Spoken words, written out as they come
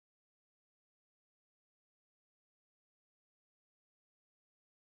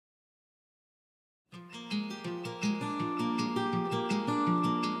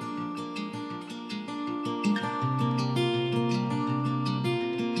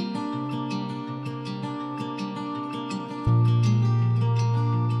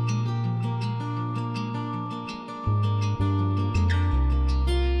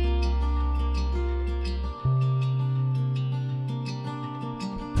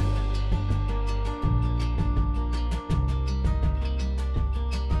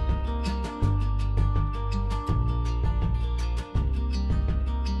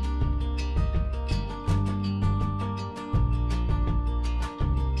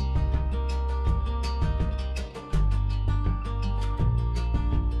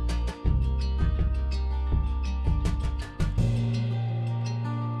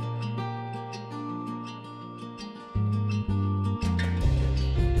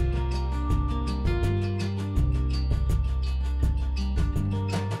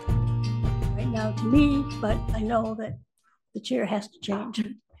To me, but I know that the chair has to change.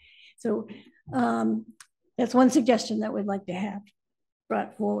 So that's one suggestion that we'd like to have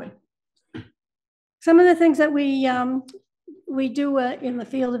brought forward. Some of the things that we do in the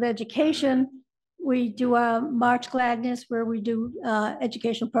field of education, we do a March Gladness where we do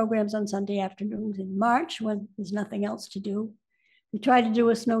educational programs on Sunday afternoons in March when there's nothing else to do. We tried to do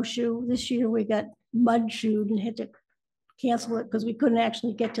a snowshoe. This year we got mud shoed and had to cancel it because we couldn't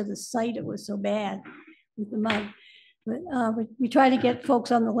actually get to the site. It was so bad with the mud. But we try to get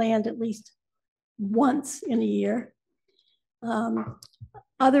folks on the land at least once in a year.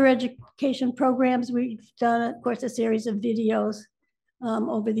 Other education programs, we've done, of course, a series of videos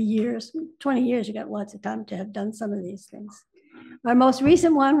over the years. 20 years, you got lots of time to have done some of these things. Our most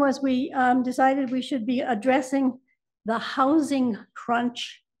recent one was we decided we should be addressing the housing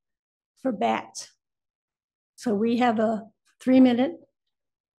crunch for bats. So we have a 3-minute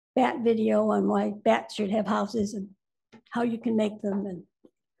bat video on why bats should have houses and how you can make them, and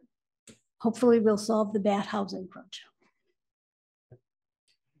hopefully we'll solve the bat housing crunch.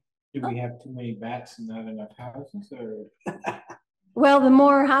 Do we have too many bats and not enough houses, or? Well, the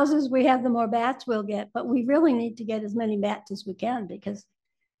more houses we have, the more bats we'll get, but we really need to get as many bats as we can because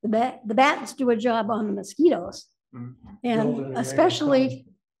the bats do a job on the mosquitoes. Mm-hmm. And especially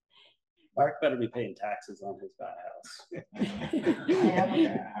Mark better be paying taxes on his bat house. I have a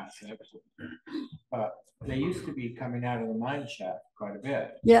bat house, but they used to be coming out of the mine shaft quite a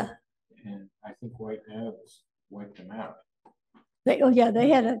bit. Yeah. And I think White Nose wiped them out. They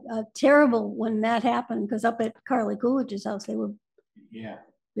had a terrible when that happened, because up at Carly Coolidge's house, they were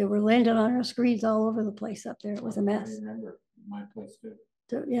landing on our screens all over the place up there. It was a mess. I remember my place too.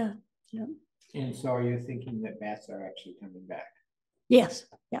 So, yeah. And so are you thinking that bats are actually coming back? Yes,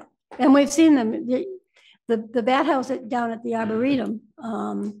 yeah. And we've seen them. The bat house down at the Arboretum,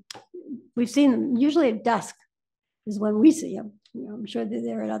 we've seen them usually at dusk is when we see them. I'm sure they're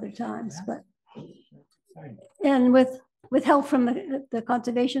there at other times, but and with help from the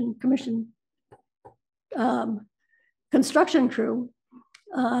Conservation Commission construction crew,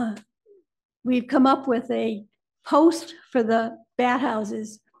 we've come up with a post for the bat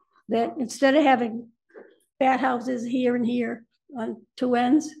houses that instead of having bat houses here and here on two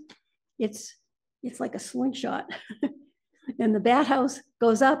ends, it's like a slingshot. And the bat house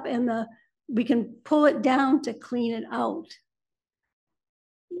goes up and we can pull it down to clean it out.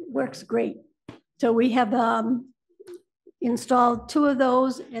 It works great. So we have installed 2 of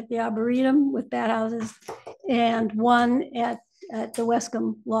those at the Arboretum with bat houses and 1 at the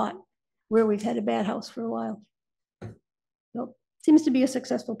Wescombe lot where we've had a bat house for a while. So it seems to be a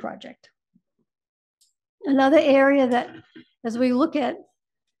successful project. Another area that, as we look at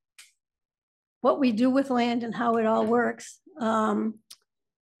what we do with land and how it all works,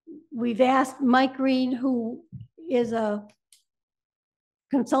 we've asked Mike Green, who is a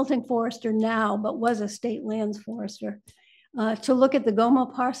consulting forester now, but was a state lands forester, to look at the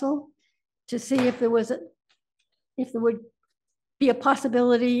Goma parcel to see if there would be a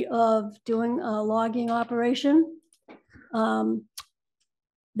possibility of doing a logging operation.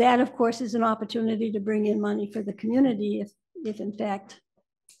 That, of course, is an opportunity to bring in money for the community if in fact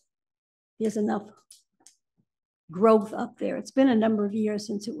there's enough growth up there. It's been a number of years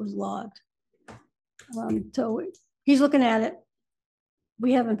since it was logged. So he's looking at it.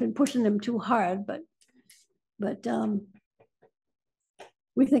 We haven't been pushing them too hard, but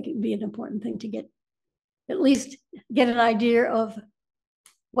we think it'd be an important thing to at least get an idea of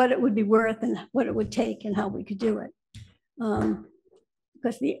what it would be worth and what it would take and how we could do it.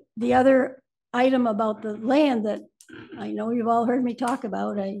 Because the other item about the land that I know you've all heard me talk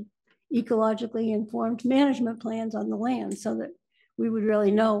about, ecologically informed management plans on the land, so that we would really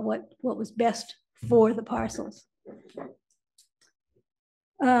know what was best for the parcels.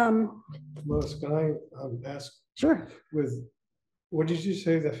 Lois, can I ask Sure. with, what did you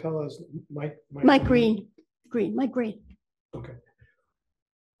say the fellow's Mike Green. Mike Green. Okay.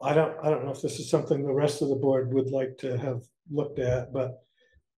 I don't know if this is something the rest of the board would like to have looked at, but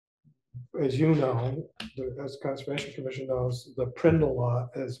as you know, as Conservation Commission knows, the Prindle lot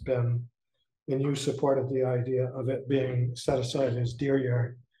has been, and you supported the idea of it being set aside as deer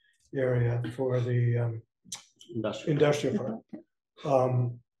yard area for the industrial park.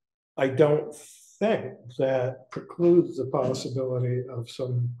 I don't think that precludes the possibility of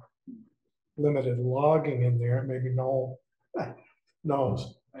some limited logging in there. Maybe no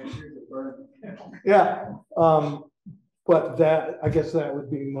knows. Yeah, but that, I guess that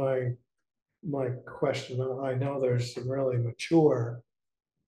would be my question. I know there's some really mature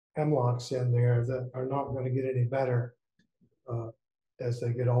hemlocks in there that are not going to get any better as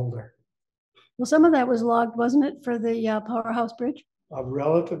they get older. Well, some of that was logged, wasn't it, for the Powerhouse Bridge? A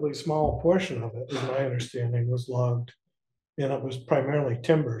relatively small portion of it, in my understanding, was logged, and it was primarily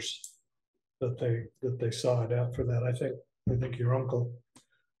timbers that they sawed out for that. I think your uncle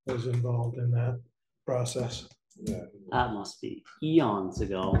was involved in that process. That must be eons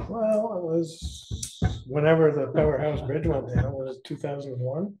ago. Well, it was whenever the Powerhouse Bridge went down. Was it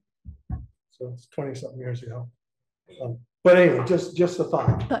 2001? So it's 20-something years ago. But anyway, just a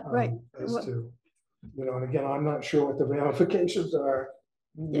thought. Right. As to, you know, and again, I'm not sure what the ramifications are.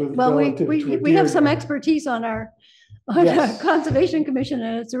 Well, we have some expertise on our Conservation Commission,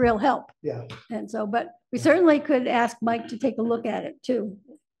 and it's a real help. Yeah. And so, but we certainly could ask Mike to take a look at it too,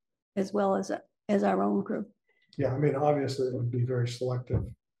 as well as our own crew. Yeah, I mean, obviously it would be very selective.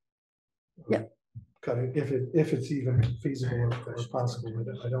 Yeah. Cutting, if it's even feasible or possible,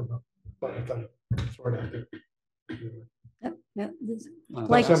 I don't know. But I thought sort of. Yeah.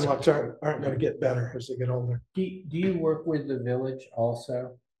 Like some lots aren't going to get better as they get older. Do you work with the village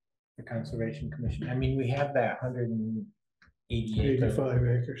also, the Conservation Commission? I mean, we have that 185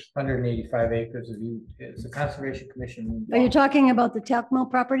 acres. 185 acres of you. Is the Conservation Commission? Are you talking about the talc mill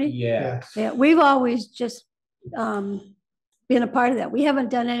property? Yeah. Yeah, we've always just been a part of that. We haven't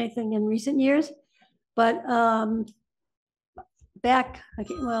done anything in recent years, but back, I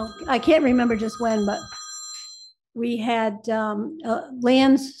can't remember just when, but we had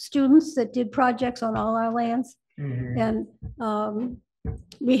lands students that did projects on all our lands. Mm-hmm. And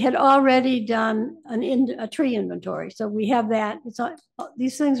we had already done a tree inventory. So we have that. It's on,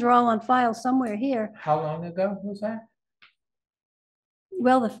 these things are all on file somewhere here. How long ago was that?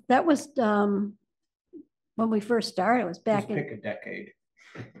 Well, that was when we first started. It was back in, pick a decade.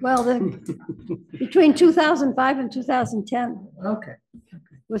 well, between 2005 and 2010. Okay.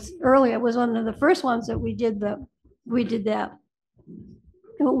 Was early. It was one of the first ones that we did that.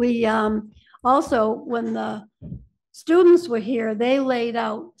 We also, when the students were here, they laid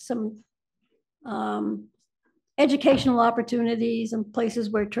out some educational opportunities and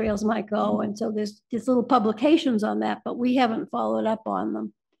places where trails might go. And so there's little publications on that, but we haven't followed up on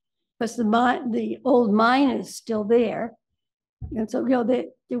them because the old mine is still there. And so, you know,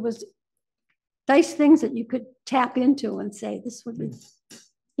 there was nice things that you could tap into and say, this would be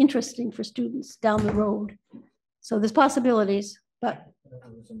interesting for students down the road. So there's possibilities, but There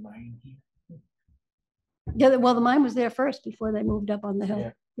was a mine here. yeah, well, the mine was there first before they moved up on the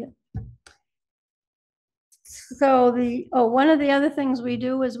hill. Yeah. So one of the other things we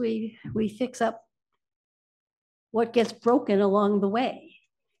do is we fix up what gets broken along the way.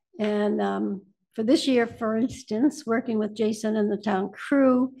 And for this year, for instance, working with Jason and the town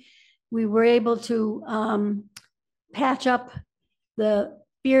crew, we were able to patch up the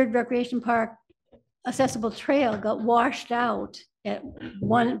Beard Recreation Park accessible trail. Got washed out at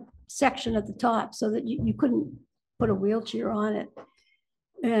one section at the top so that you couldn't put a wheelchair on it.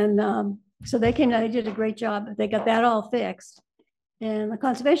 And so they came down, they did a great job. They got that all fixed. And the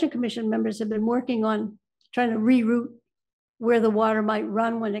Conservation Commission members have been working on trying to reroute where the water might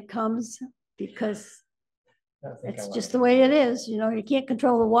run when it comes, because it's just the way it is. You know, you can't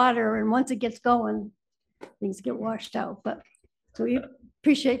control the water, and once it gets going, things get washed out. But so we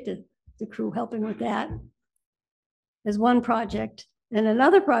appreciate the crew helping with that as one project. And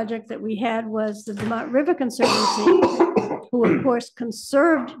another project that we had was the Vermont River Conservancy, who of course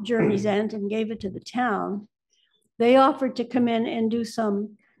conserved Journey's End and gave it to the town. They offered to come in and do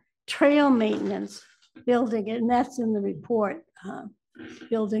some trail maintenance, building it, and that's in the report,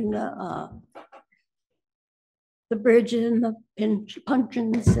 building the bridge and the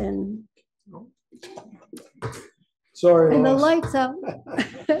punctions and Sorry, and the Lois. lights out.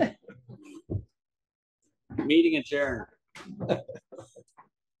 Meeting adjourned.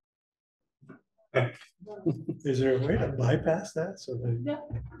 Is there a way to bypass that so they Yeah.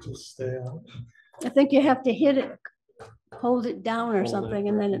 just stay on? I think you have to hit it, hold it down or Hold it something, for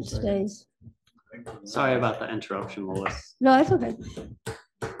and a then few it seconds. stays. Sorry about the interruption, Lois. No, that's okay.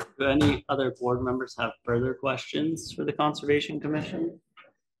 Do any other board members have further questions for the Conservation Commission?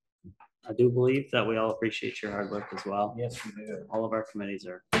 I do believe that we all appreciate your hard work as well. Yes, we do. All of our committees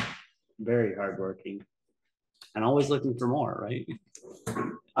are very hardworking and always looking for more, right?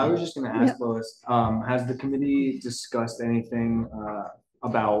 I was just gonna ask Lois, has the committee discussed anything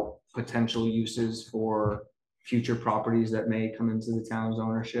about potential uses for future properties that may come into the town's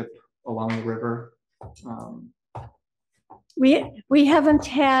ownership along the river? We haven't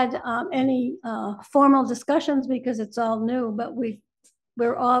had any formal discussions because it's all new, but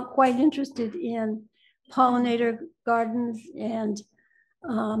we're all quite interested in pollinator gardens and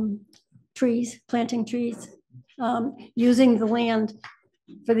trees, planting trees, using the land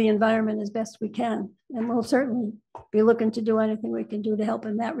for the environment as best we can. And we'll certainly be looking to do anything we can do to help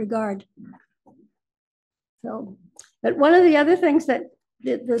in that regard. So, but one of the other things that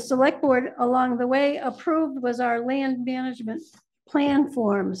the select board along the way approved was our land management plan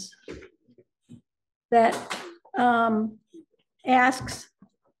forms that asks,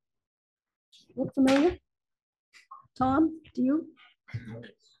 look familiar? Tom, do you?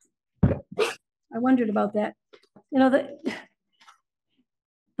 I wondered about that. You know,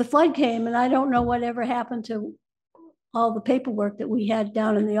 the flood came and I don't know whatever happened to all the paperwork that we had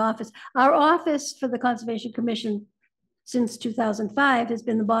down in the office. Our office for the Conservation Commission since 2005 has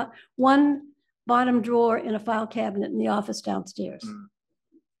been the one bottom drawer in a file cabinet in the office downstairs.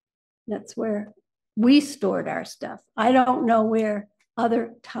 That's where we stored our stuff. I don't know where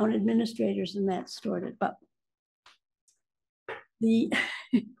other town administrators and that stored it, but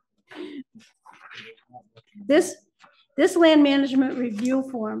this land management review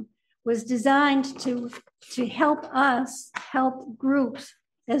form was designed to help us help groups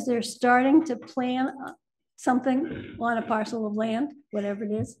as they're starting to plan something on a parcel of land, whatever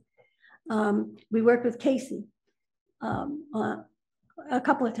it is. We worked with Casey a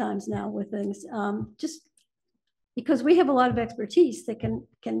couple of times now with things, just because we have a lot of expertise that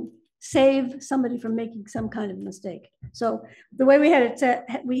can save somebody from making some kind of mistake. So the way we have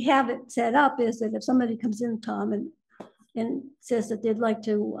it set up is that if somebody comes in, Tom, and says that they'd like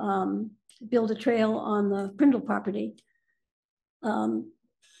to build a trail on the Prindle property,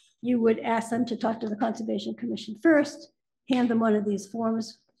 you would ask them to talk to the Conservation Commission first, hand them one of these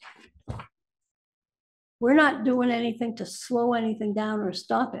forms. We're not doing anything to slow anything down or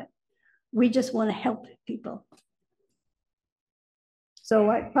stop it. We just want to help people. So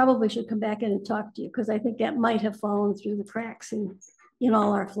I probably should come back in and talk to you because I think that might have fallen through the cracks in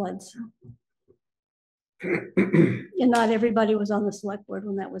all our floods. And not everybody was on the select board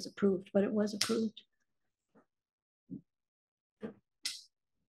when that was approved, but it was approved.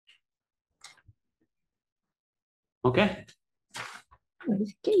 Okay.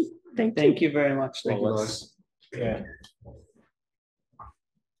 Okay, Thank you very much, Thank you, Lois. Yeah.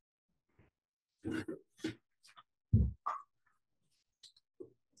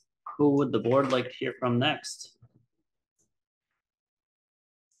 Who would the board like to hear from next?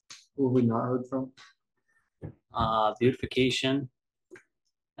 Who have we not heard from? Beautification.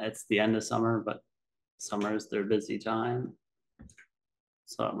 It's the end of summer, but summer is their busy time.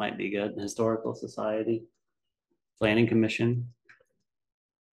 So it might be good. Historical Society, Planning Commission,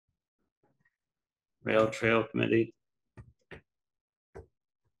 Rail Trail Committee.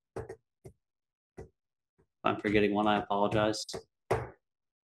 If I'm forgetting one, I apologize.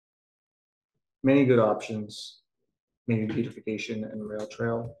 Many good options. Maybe beautification and rail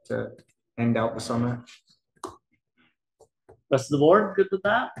trail to end out the summer. Rest of the board, good with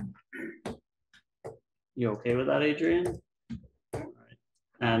that? You okay with that, Adrian? All right.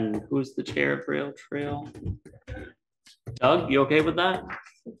 And who's the chair of Rail Trail? Doug, you okay with that?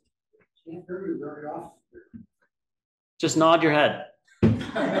 Just nod your head. The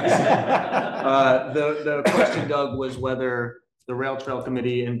question, Doug, was whether the Rail Trail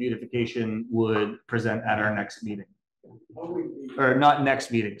Committee and Beautification would present at our next meeting. Or not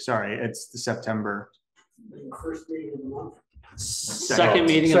next meeting, sorry, it's the September. First meeting of the month. Second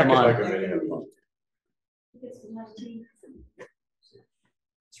meeting of the month.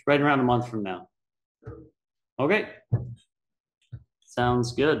 It's right around a month from now. Okay.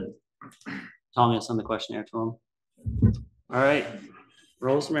 Sounds good. Tom, you'll send the questionnaire to him. All right.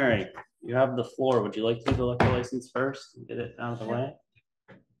 Rosemary, you have the floor. Would you like to do the liquor license first and get it out of the way?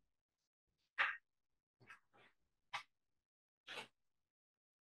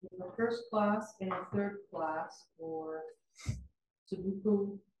 A first class and a third class for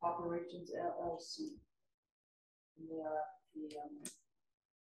Sudoku Operations LLC. And they are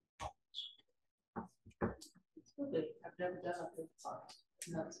it's good. I've never done a big part.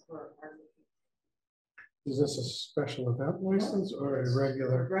 And that's for our Is this a special event license or a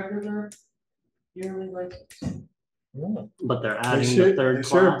regular? regular yearly license. But they're They adding the serve third they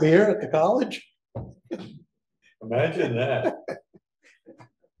serve class. beer at the college? Imagine that.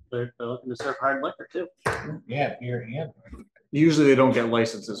 They're looking to serve hard liquor too. Yeah, beer and. Usually they don't get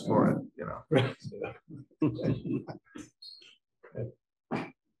licenses for it, you know.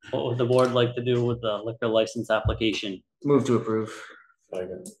 What would the board like to do with the liquor license application? Move to approve.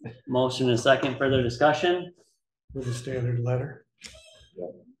 Motion and a second, further discussion? With a standard letter?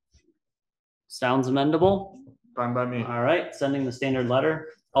 Sounds amendable? Fine by me. All right, sending the standard letter.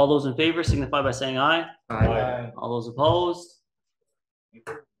 All those in favor signify by saying aye. Aye. All those opposed?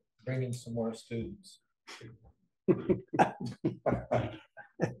 Bring in some more students.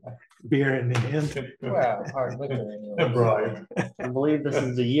 Beer in the hand. Well, hard liquor. anyway. I believe this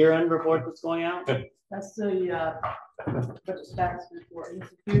is the year-end report that's going out. That's the budget status report.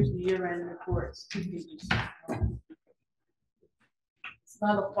 Here's the year-end reports. It's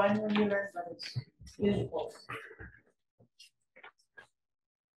not a final year-end, but it's getting close.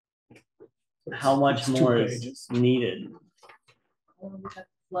 How much It's 2 more is pages. needed? Only got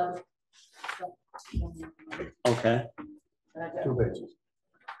flood stuff. Okay, And I got 2 pages.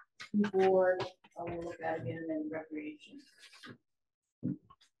 board, I will look at again, and recreation.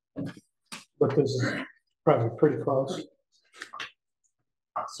 But this is probably pretty close.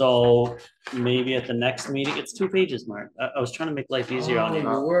 so maybe at the next meeting, it's 2 pages, Mark. I was trying to make life easier on you.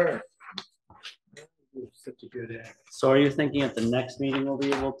 Word. Such a good act. So are you thinking at the next meeting we'll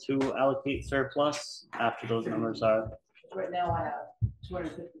be able to allocate surplus after those numbers are? Right now, I have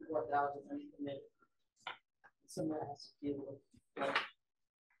 254,000 uncommitted. Someone has to deal with.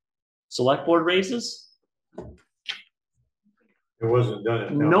 Select board raises? It wasn't done. at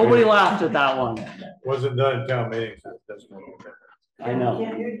town Nobody meeting. laughed at that one. Wasn't done in town meetings. That's what I know.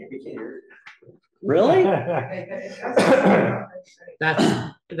 Can't hear you, you can't hear Really?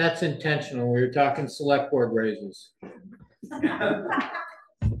 That's intentional. We were talking select board raises. I thought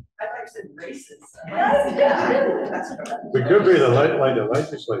you said races. We could be like the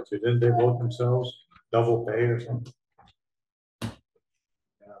legislature, didn't they vote themselves double pay or something?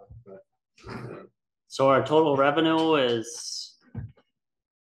 So our total revenue is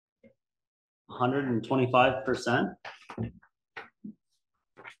 125%.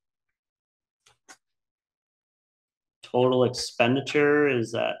 Total expenditure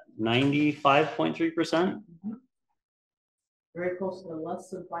is at 95.3%. Very close to less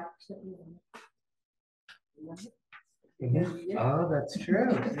than 5%. Oh, that's true.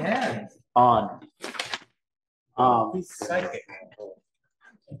 Yeah. Odd. He's psychic.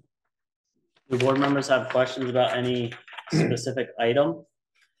 Do board members have questions about any specific item?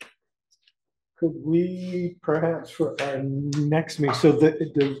 Could we perhaps for our next meeting, so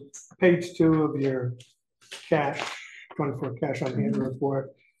the page 2 of your cash, 24 cash on hand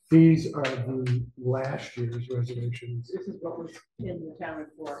report, these are the last year's resolutions. This is what was in the town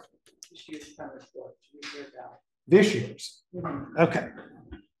report, this year's town report. This year's, Mhm. okay.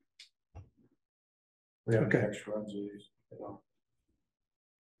 We have Okay. extra ones of these, you know.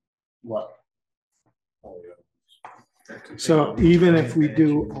 What? Oh, yeah. So even if we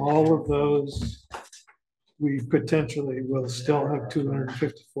do all of those, we potentially will still have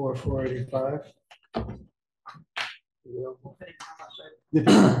 254, 485.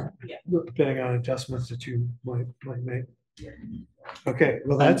 Depending on adjustments that you might make. Okay,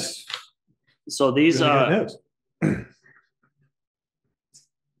 well, that's So these really are, good news.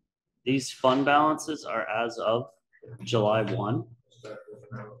 these fund balances are as of July 1.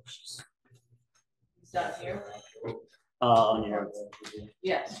 Is that here? On your,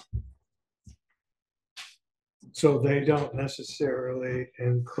 Yes. So they don't necessarily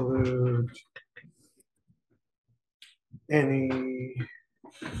include any,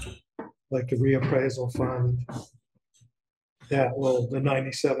 like the reappraisal fund. That will, the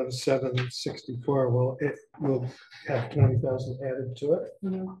 97,764 will, it will have 20,000 added to it.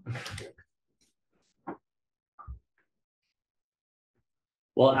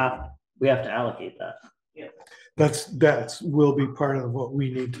 well, we have to allocate that. That's will be part of what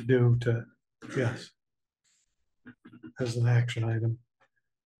we need to do to, yes. As an action item.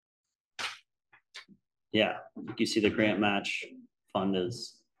 Yeah, you see the grant match fund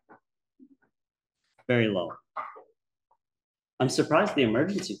is very low. I'm surprised the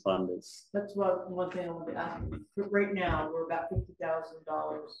emergency fund is, That's one thing I want to ask. Right now, we're about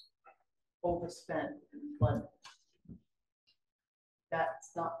 $50,000 overspent in flood.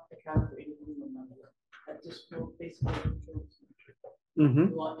 that's not accounted for any minimum number. That just will basically. Mhm.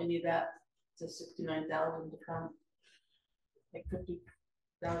 You want any of that to 69,000 to come? Like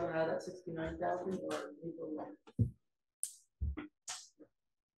 50,000 out of that 69,000 or leave it alone?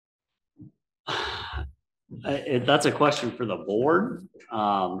 That's a question for the board.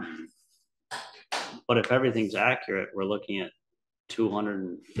 But if everything's accurate, we're looking at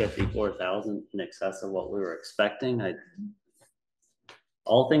 254,000 in excess of what we were expecting.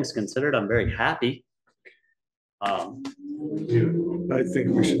 All things considered, I'm very happy. I think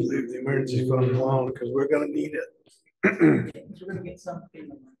we should leave the emergency fund alone because we're gonna need it. We're gonna get some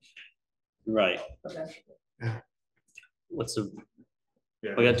payment. Right. Okay. What's the,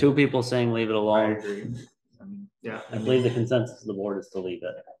 we got two people saying leave it I alone. agree. Yeah. I believe the consensus of the board is to leave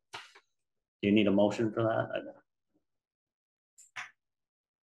it. Do you need a motion for that?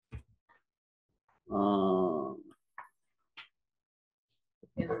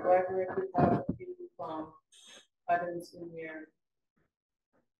 In the library, we have a few items in here.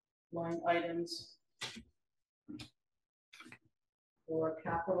 Line items for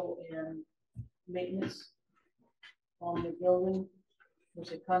capital and maintenance on the building, which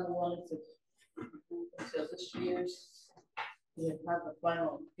I kind of wanted to. So this year's, we have the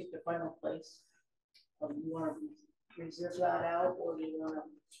final, pick the final place. You want to reserve that out, or do you want to?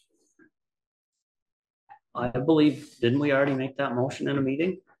 I believe, didn't we already make that motion in a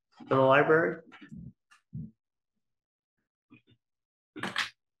meeting for the library?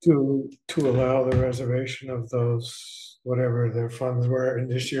 To allow the reservation of those, whatever their funds were in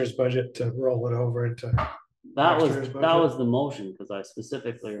this year's budget to roll it over into. That Next year's budget? was the motion, because I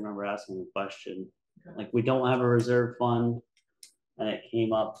specifically remember asking the question, like, we don't have a reserve fund, and it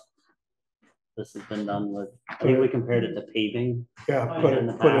came up. This has been done with, I think we compared it to paving. Yeah, Oh, put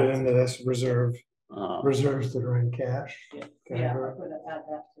yeah. it into this reserve, Uh, reserves that are in cash. Yeah, Okay, I'm right. gonna add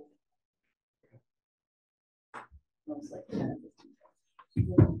that to. Looks like that.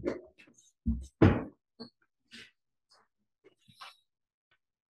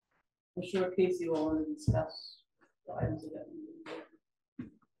 I'm sure Casey will want to discuss the items that we need.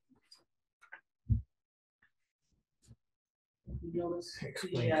 You notice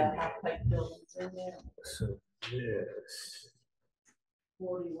the half-pipe buildings in there, So this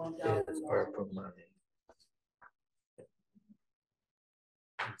 $41,000. is ARPA money.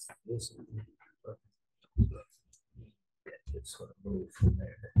 This it's sort of moved from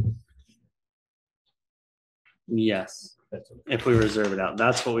there. yes, That's if we reserve it out,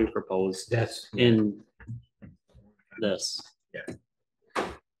 that's what we proposed in this.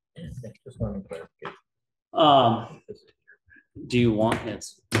 just one clarification. Do you want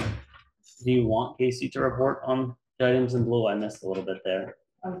Casey to report on the items in blue? I missed a little bit there.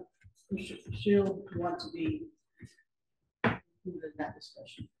 She'll want to be included in that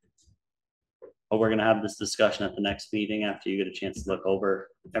discussion. But we're gonna have this discussion at the next meeting after you get a chance to look over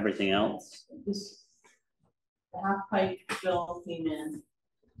everything else. This, the half pipe bill came in.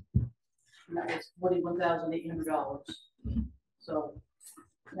 And that was $41,800. So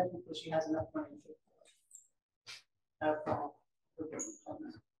I think that she has enough money to.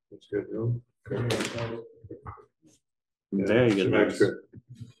 That's good, no? Very good. Some extra.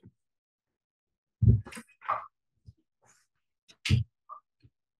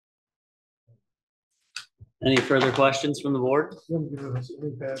 Any further questions from the board? Any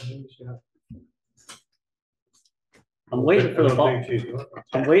bad news yet? I'm waiting for the I don't ball. think she's doing it.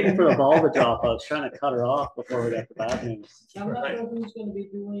 I'm waiting for the ball to drop. I was trying to cut her off before we got the bad news. I'm not sure who's gonna be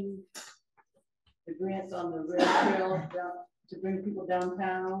doing the grants on the rail trail down to bring people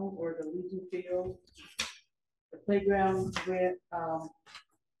downtown or the Legion Field. The playground grant,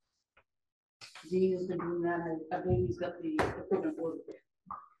 Dean has been doing that, and I believe he's got the equipment order.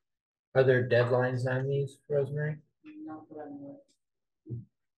 Are there deadlines on these, Rosemary? Not that I know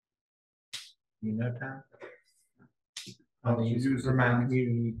You know, Tom? Vermont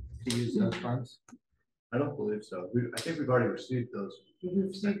community to use those funds. I don't believe so. I think we've already received those. of. You've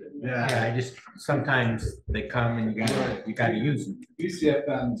received it. Yeah, I just, sometimes they come and you gotta use them.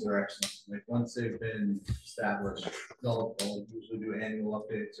 VCFMs are excellent. Like, once they've been established, they'll usually do annual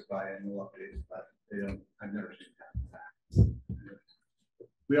updates or biannual updates, but they don't, I've never seen that.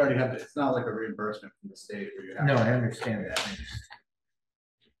 We already have, it's not like a reimbursement from the state where you have. No, I understand that.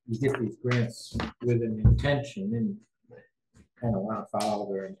 You get these grants with an intention and kind of want to follow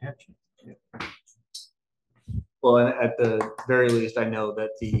their intention. Well, and at the very least, I know that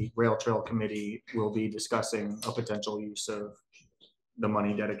the Rail Trail Committee will be discussing a potential use of the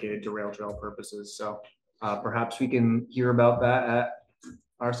money dedicated to rail trail purposes. So perhaps we can hear about that at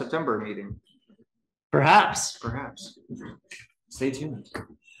our September meeting. Perhaps. Perhaps. Stay tuned.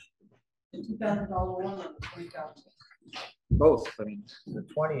 $2,000 one or the 20,000? Both, I mean, the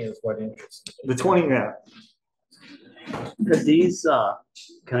 20 is what interests me. The 20, yeah. Could these,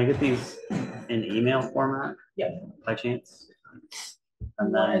 can I get these in email format? Yeah. By chance?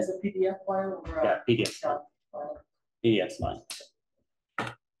 And You want then, as a PDF file or? yeah, PDF, Excel file? PDF's fine.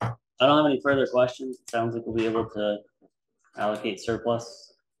 I don't have any further questions. It sounds like we'll be able to allocate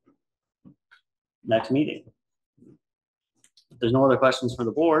surplus next meeting. If there's no other questions for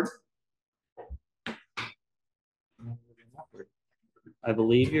the board, I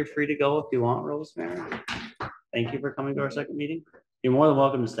believe you're free to go if you want, Rosemary. Thank you for coming to our second meeting. You're more than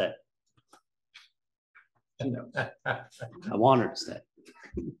welcome to stay. I want her to stay.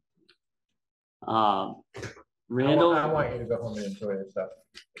 Randall. I want you to go home and enjoy yourself.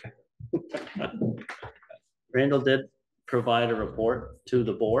 Randall did provide a report to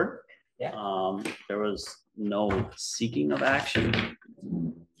the board. Yeah. There was no seeking of action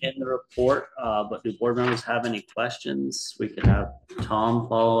in the report, but do board members have any questions? We could have Tom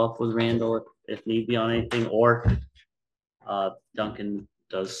follow up with Randall if need be on anything, or Duncan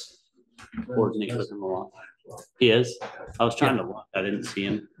does coordinate with him a lot. He is. I was trying to look. I didn't see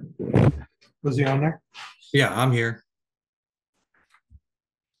him. Was he on there? Yeah, I'm here.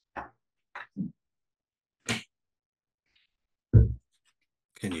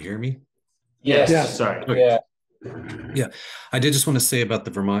 Can you hear me? Yes. Yeah. Sorry. Yeah. Yeah, I did just want to say about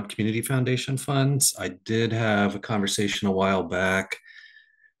the Vermont Community Foundation funds. I did have a conversation a while back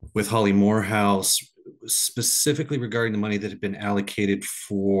with Holly Morehouse, specifically regarding the money that had been allocated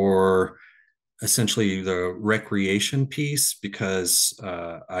for essentially the recreation piece, because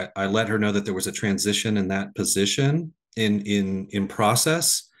I let her know that there was a transition in that position in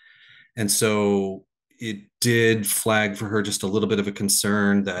process. And so it did flag for her just a little bit of a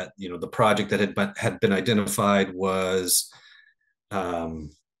concern that, you know, the project that had been identified was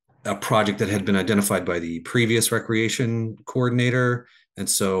a project that had been identified by the previous recreation coordinator. And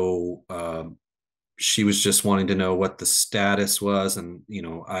so she was just wanting to know what the status was. And, you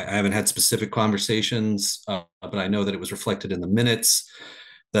know, I haven't had specific conversations, but I know that it was reflected in the minutes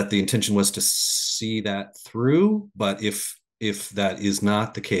that the intention was to see that through. But if that is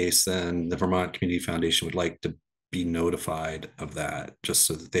not the case, then the Vermont Community Foundation would like to be notified of that, just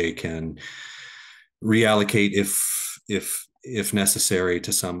so that they can reallocate if necessary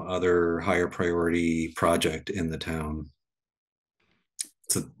to some other higher priority project in the town.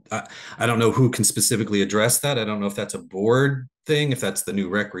 So I don't know who can specifically address that. I don't know if that's a board thing, if that's the new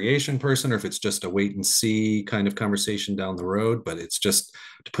recreation person, or if it's just a wait and see kind of conversation down the road. But it's just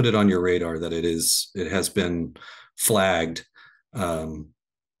to put it on your radar that it has been flagged.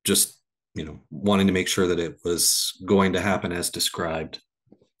 Just, you know, wanting to make sure that it was going to happen as described.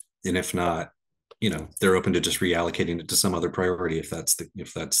 And if not, you know, they're open to just reallocating it to some other priority if that's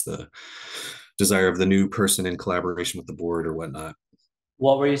the desire of the new person in collaboration with the board or whatnot.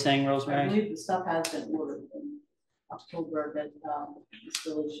 What were you saying, I Rosemary? believe the stuff has been ordered in October, that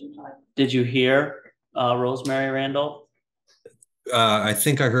installation time. Did you hear Rosemary Randall? I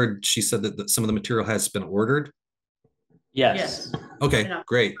think I heard she said that some of the material has been ordered. Yes. Okay, Yeah.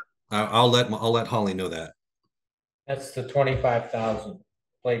 great. I'll let Holly know that. That's the 25,000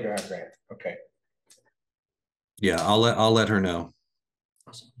 playground grant. Okay. Yeah, I'll let her know.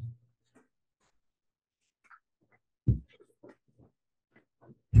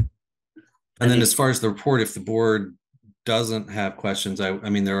 And then as far as the report, if the board doesn't have questions, I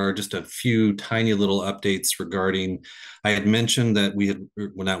mean, there are just a few tiny little updates regarding, I had mentioned that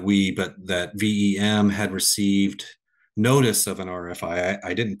that VEM had received notice of an RFI.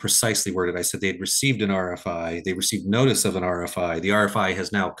 I didn't precisely word it. I said they had received an RFI. They received notice of an RFI. The RFI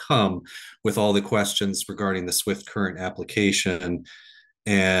has now come with all the questions regarding the Swift Current application.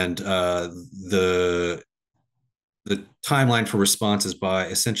 And the timeline for response is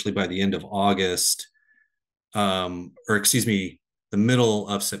essentially by the end of August, or excuse me, the middle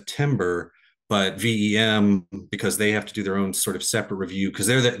of September. But VEM, because they have to do their own sort of separate review, because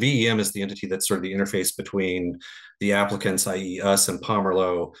VEM is the entity that's sort of the interface between the applicants, i.e. us and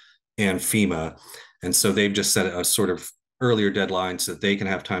Pomerleau, and FEMA. And so they've just set a sort of earlier deadline so that they can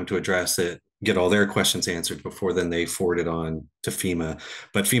have time to address it, get all their questions answered before then they forward it on to FEMA.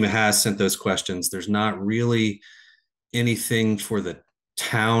 But FEMA has sent those questions. There's not really anything for the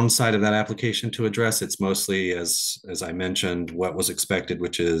town side of that application to address. It's mostly, as I mentioned, what was expected,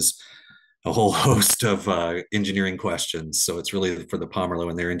 which is a whole host of engineering questions. So it's really for the Pomerleau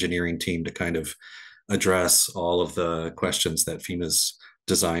and their engineering team to kind of address all of the questions that FEMA's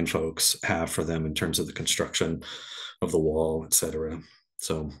design folks have for them in terms of the construction of the wall, et cetera.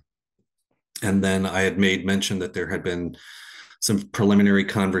 So, and then I had made mention that there had been some preliminary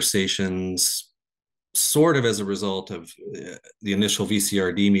conversations, sort of as a result of the initial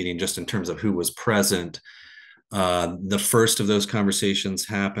VCRD meeting, just in terms of who was present. The first of those conversations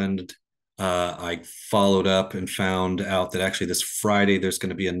happened. I followed up and found out that actually this Friday, there's going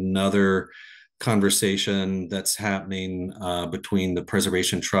to be another conversation that's happening between the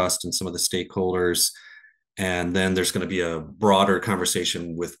Preservation Trust and some of the stakeholders. And then there's going to be a broader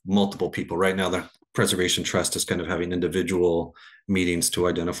conversation with multiple people. Right now, the Preservation Trust is kind of having individual meetings to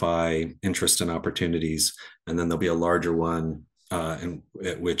identify interest and opportunities. And then there'll be a larger one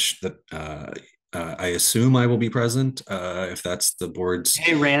at which I assume I will be present, if that's the board's.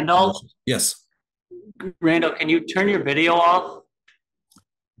 Hey, Randall. Yes. Randall, can you turn your video off?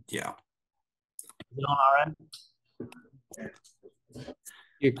 Yeah. Is it on our end?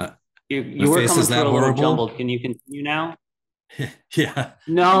 You My were face coming is through that a little horrible? jumbled. Can you continue now? Yeah.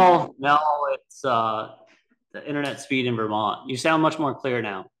 No, it's the internet speed in Vermont. You sound much more clear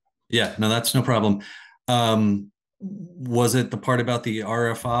now. Yeah, no, that's no problem. Was it the part about the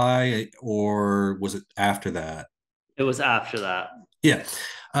RFI or was it after that? It was after that. Yeah,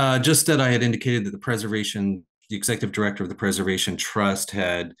 just that I had indicated that the executive director of the Preservation Trust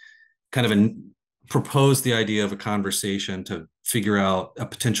had kind of proposed the idea of a conversation to figure out a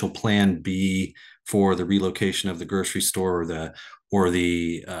potential plan B for the relocation of the grocery store, or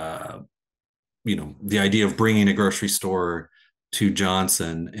the idea of bringing a grocery store to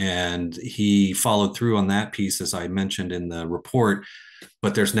Johnson. And he followed through on that piece, as I mentioned in the report.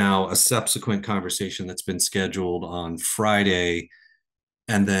 But there's now a subsequent conversation that's been scheduled on Friday.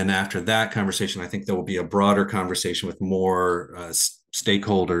 And then after that conversation, I think there will be a broader conversation with more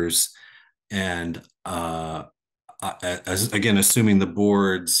stakeholders. And again, assuming the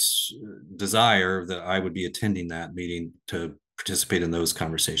board's desire, that I would be attending that meeting to participate in those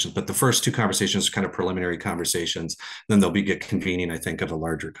conversations. But the first two conversations are kind of preliminary conversations. Then there'll be a convening, I think, of a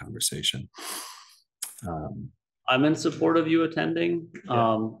larger conversation. I'm in support of you attending.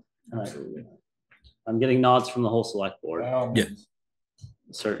 Yeah. I'm getting nods from the whole select board. Yeah,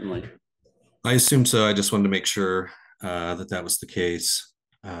 certainly. I assume so. I just wanted to make sure that was the case.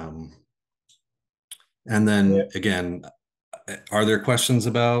 And then again, are there questions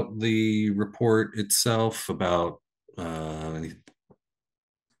about the report itself, about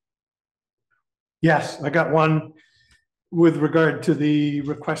Yes, I got one with regard to the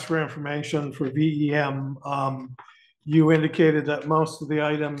request for information for VEM. You indicated that most of the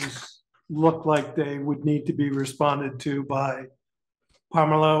items look like they would need to be responded to by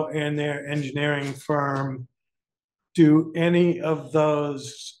Pomerleau and their engineering firm. Do any of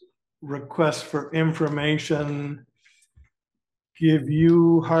those requests for information give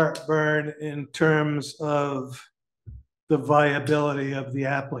you heartburn in terms of the viability of the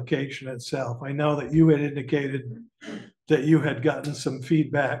application itself? I know that you had indicated that you had gotten some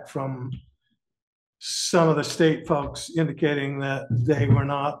feedback from some of the state folks indicating that they were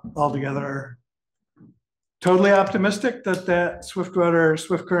not altogether totally optimistic that Swift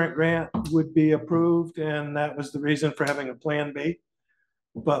Current grant would be approved, and that was the reason for having a plan B.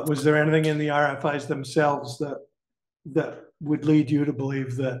 But was there anything in the RFIs themselves that would lead you to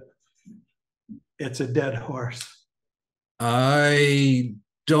believe that it's a dead horse? I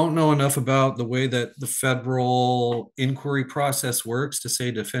don't know enough about the way that the federal inquiry process works to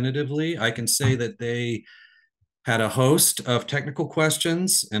say definitively. I can say that they had a host of technical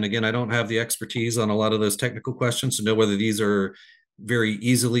questions. And again, I don't have the expertise on a lot of those technical questions to know whether these are very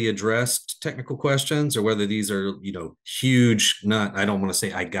easily addressed technical questions or whether these are, huge, I don't want to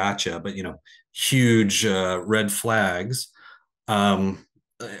say I gotcha, but, huge red flags.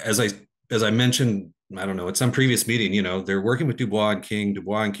 As I mentioned, I don't know, at some previous meeting, they're working with Dubois and King.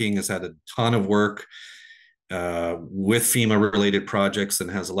 Dubois and King has had a ton of work with FEMA related projects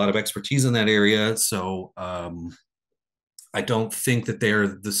and has a lot of expertise in that area. So I don't think that they're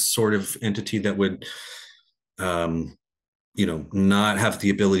the sort of entity that would, not have the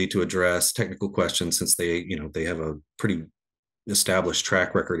ability to address technical questions, since they have a pretty established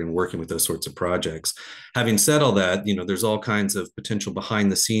track record in working with those sorts of projects. Having said all that, there's all kinds of potential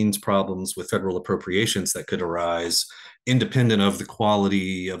behind the scenes problems with federal appropriations that could arise, independent of the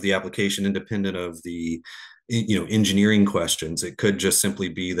quality of the application, independent of the engineering questions. It could just simply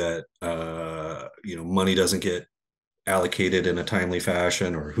be that money doesn't get allocated in a timely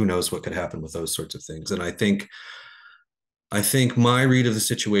fashion, or who knows what could happen with those sorts of things. And I think my read of the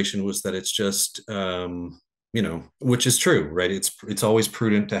situation was that it's just which is true, right? It's always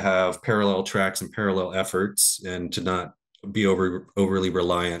prudent to have parallel tracks and parallel efforts, and to not be overly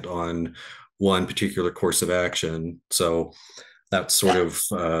reliant on one particular course of action. So that's sort of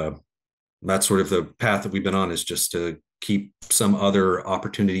the path that we've been on, is just to keep some other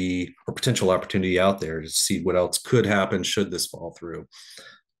opportunity or potential opportunity out there to see what else could happen should this fall through.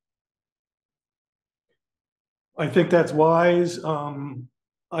 I think that's wise.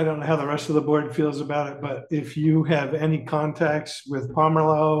 I don't know how the rest of the board feels about it, but if you have any contacts with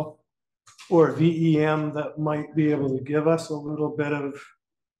Pomerleau or VEM that might be able to give us a little bit of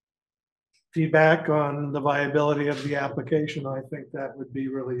feedback on the viability of the application, I think that would be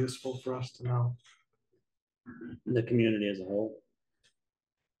really useful for us to know. The community as a whole.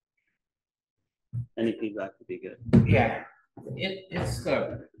 Any feedback would be good. Yeah, it's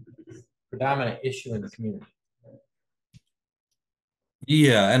the predominant issue in the community.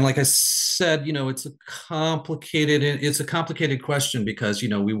 Yeah, and like I said, it's a complicated question because,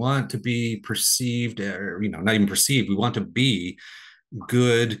 we want to be perceived, or, not even perceived, we want to be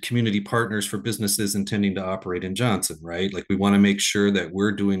good community partners for businesses intending to operate in Johnson, right? Like we want to make sure that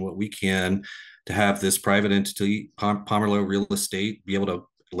we're doing what we can to have this private entity, Pomerleau Real Estate, be able to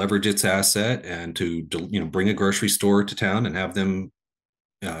leverage its asset and to, bring a grocery store to town and have them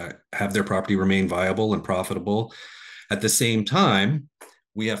have their property remain viable and profitable. At the same time,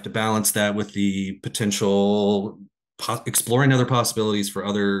 we have to balance that with the potential exploring other possibilities for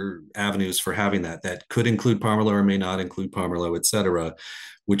other avenues for having that could include Pomerleau or may not include Pomerleau, et cetera,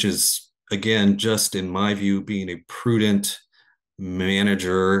 which is, again, just in my view, being a prudent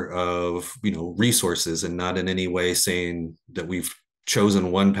manager of, resources and not in any way saying that we've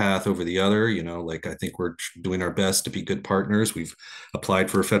chosen one path over the other. I think we're doing our best to be good partners. We've applied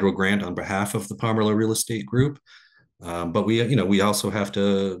for a federal grant on behalf of the Pomerleau Real Estate Group. But we also have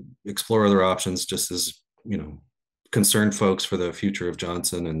to explore other options just as, concerned folks for the future of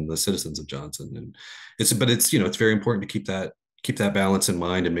Johnson and the citizens of Johnson. And it's very important to keep that balance in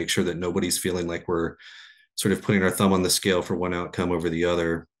mind and make sure that nobody's feeling like we're sort of putting our thumb on the scale for one outcome over the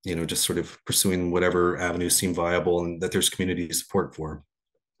other, just sort of pursuing whatever avenues seem viable and that there's community support for.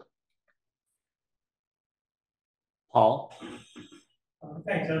 Paul?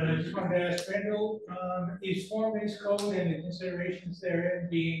 Thanks. I just wanted to ask Randall, is form-based code and the considerations therein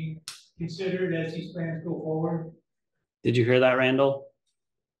being considered as these plans go forward? Did you hear that, Randall?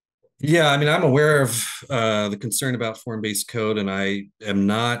 Yeah, I mean, I'm aware of the concern about form-based code, and I am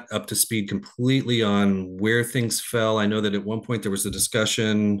not up to speed completely on where things fell. I know that at one point there was a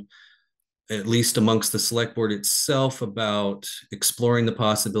discussion, at least amongst the select board itself, about exploring the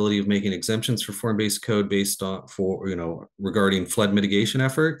possibility of making exemptions for form-based code based on regarding flood mitigation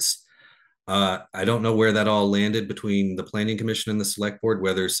efforts. I don't know where that all landed between the Planning Commission and the select board,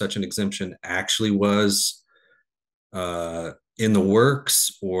 whether such an exemption actually was in the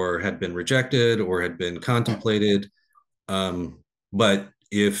works or had been rejected or had been contemplated. But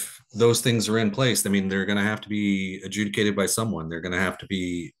if those things are in place, I mean, they're going to have to be adjudicated by someone. They're going to have to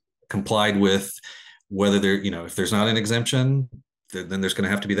be complied with, whether if there's not an exemption, then there's going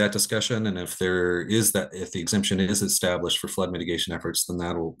to have to be that discussion. And if if the exemption is established for flood mitigation efforts, then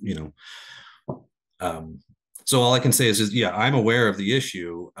that'll, so all I can say is, yeah, I'm aware of the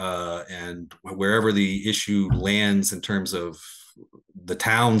issue, and wherever the issue lands in terms of the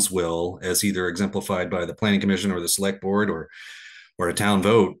town's will, as either exemplified by the Planning Commission or the Select Board or a town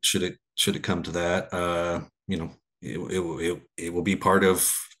vote, should it come to that, it will be part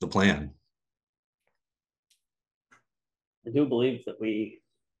of the plan. I do believe that we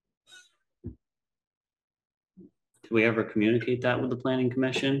ever communicate that with the Planning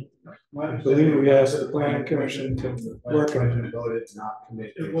Commission? I believe we asked the Planning Commission to work on it. Voted not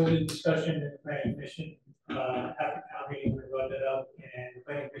committed. There was a discussion in the Planning Commission after town meeting, we brought that up, and the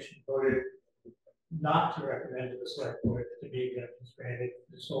Planning Commission voted not to recommend to the select board to be exemptions granted.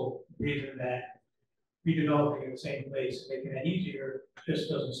 The sole reason that redeveloping in the same place, making that easier, just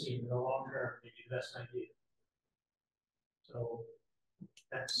doesn't seem in the long term to be the best idea. So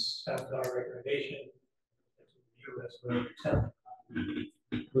that's our recommendation.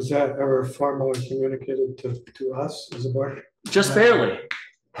 Was that ever formally communicated to us as a board? Just barely.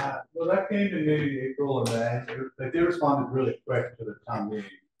 Well, that came in maybe April or May. They responded really quick to the town meeting.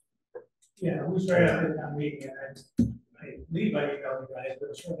 Yeah, it was right after the town meeting, and I believe I emailed you guys, but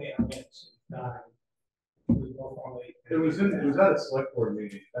it's really on minutes. It was at a select board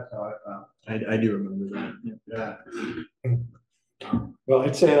meeting. That's how I found. I do remember that. Yeah. Well,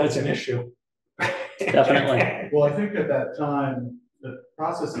 I'd say that's an issue. Definitely. Well, I think at that time, the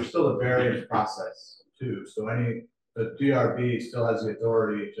process, there's still a variance process too. So the DRB still has the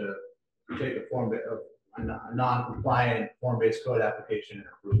authority to take a non-compliant form-based code application and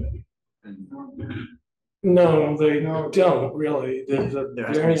approve it. No, they don't really. The There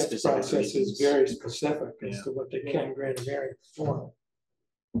has to be variance specific process is reasons. very specific as Yeah. to what they can grant a variance for.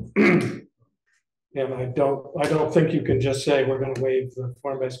 And I don't think you can just say we're gonna waive the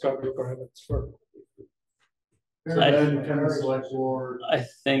form-based code requirements for. Then can the select board, I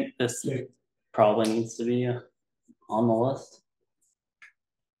think this probably needs to be on the list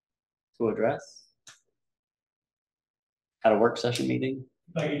to address at a work session meeting.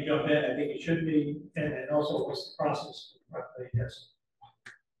 If I can jump in, I think it should be, and then also what's the process? Yes.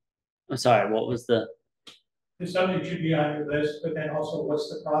 I'm sorry, what was the? If something should be on your list, but then also what's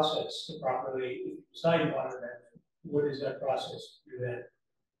the process to properly, if you decide you want to amend, what is that process to do that?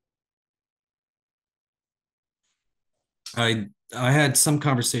 I had some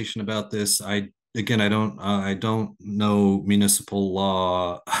conversation about this. I don't know municipal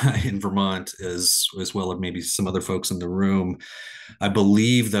law in Vermont as well as maybe some other folks in the room. I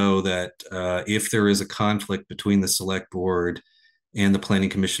believe though that if there is a conflict between the select board and the planning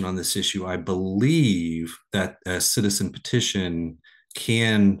commission on this issue, I believe that a citizen petition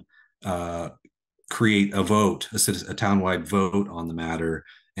can create a vote, a townwide vote on the matter,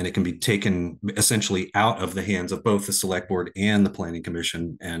 and it can be taken essentially out of the hands of both the select board and the planning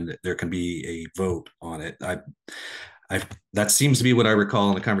commission, and there can be a vote on it. That seems to be what I recall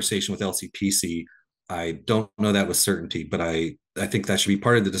in the conversation with LCPC. I don't know that with certainty, but I think that should be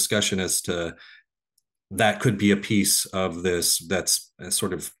part of the discussion as to that could be a piece of this that's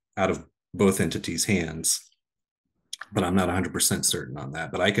sort of out of both entities' hands. But I'm not 100% certain on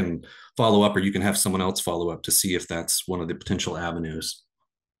that. But I can follow up, or you can have someone else follow up to see if that's one of the potential avenues.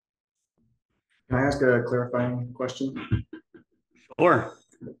 Can I ask a clarifying question? Sure.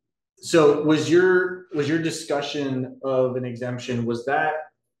 So was your discussion of an exemption, was that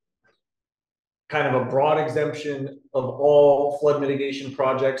kind of a broad exemption of all flood mitigation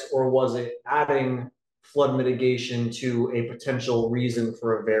projects, or was it adding flood mitigation to a potential reason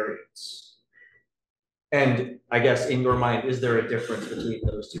for a variance? And I guess in your mind, is there a difference between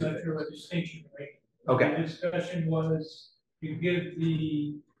those two? Not sure what distinction, right? Okay. The discussion was to give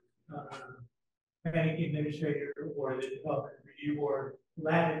the planning administrator or the development review board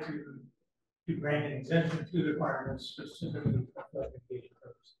latitude to grant an exemption to the requirements specifically for flood mitigation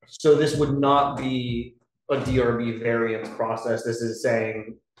purposes. So this would not be a DRB variance process. This is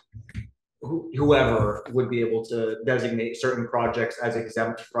saying whoever would be able to designate certain projects as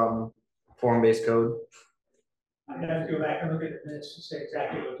exempt from form-based code. I'd have to go back and look at the minutes to say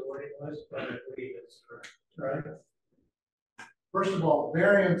exactly what the wording was, but I believe it's correct. Right? First of all,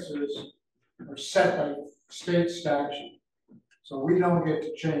 variances are set by state statute, so we don't get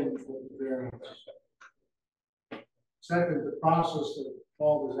to change what the variance is. Second, the process that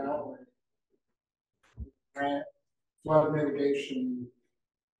Paul was outlining, grant flood mitigation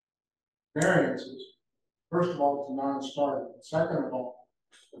variances. First of all, it's a non-starter. Second of all,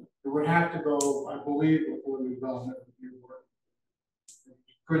 it would have to go, I believe, before the development review board.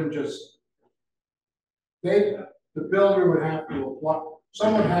 Couldn't just, the builder would have to apply,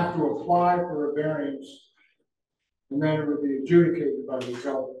 someone would have to apply for a variance, and then it would be adjudicated by the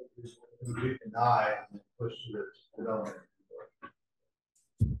development review board. it would be denied and pushed to the development board?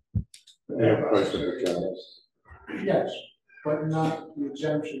 Yes, but not the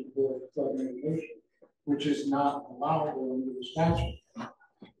exemption for flood mitigation, which is not allowable under the statute.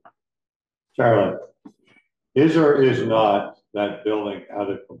 Charlie, is or is not that building out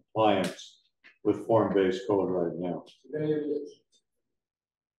of compliance with form-based code right now? Today it is.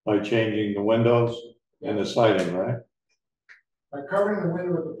 By changing the windows and the siding, right? By covering the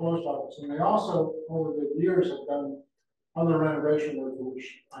window at the post office, and they also, over the years, have done other renovation work,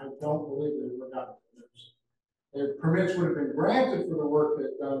 which I don't believe they've forgotten. Their permits would have been granted for the work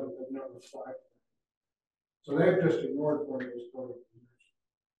they've done, but they've never applied. So they've just ignored form-based code.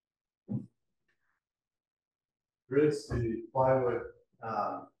 Chris, the plywood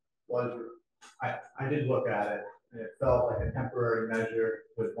was, I did look at it, and it felt like a temporary measure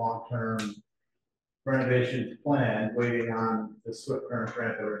with long-term renovation plan waiting on the SWIFT current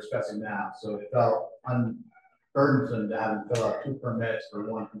grant that we're discussing now. So it felt unburdensome to have them fill out 2 permits for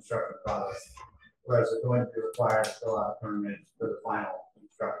 1 construction project, whereas they're going to be required to fill out permits for the final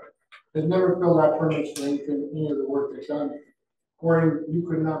construction. They've never filled out permits for anything, any of the work they've done. Or you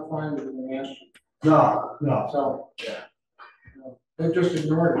could not find it in the ask. No. So, Yeah. They've just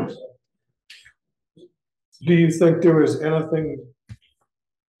ignored it. So. Do you think there was anything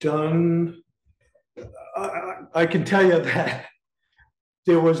done? I can tell you that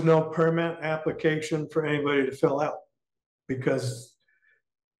there was no permit application for anybody to fill out because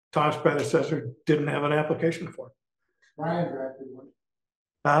Tom's predecessor didn't have an application for it. Brian drafted one.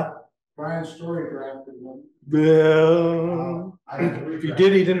 Huh? Brian Story drafted one. Well, if he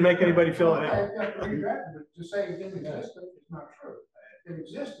did, he didn't make anybody fill it out. To say it didn't exist is not true. It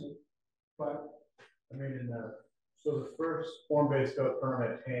existed, but I mean, so the first form-based code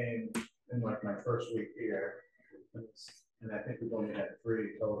permit came in like my first week here. And I think we've only had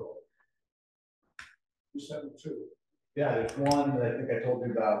 3 total. You said 2. Yeah, there's one that I think I told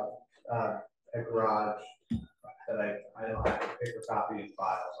you about, a garage that I don't have a paper copy in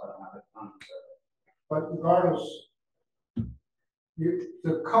file, so I don't have it on the server. But regardless,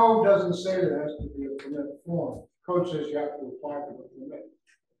 the code doesn't say there has to be a permit form. Code says you have to apply for the permit.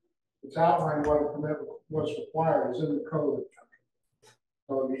 It's outlined what a permit, what's required is in the code.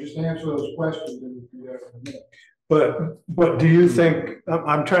 So you just answer those questions and you get a permit. But do you think,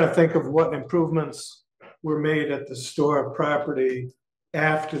 I'm trying to think of what improvements were made at the store property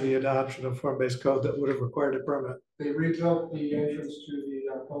after the adoption of form-based code that would have required a permit? They rebuilt the entrance to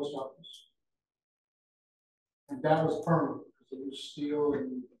the post office. And that was permanent because it was steel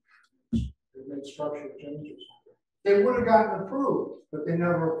and they made structural changes. They would have gotten approved, but they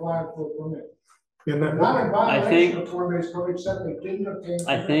never applied for a permit. Not in violation of form-based code, except they didn't obtain.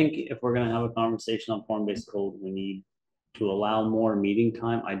 I think if we're gonna have a conversation on form-based code, we need to allow more meeting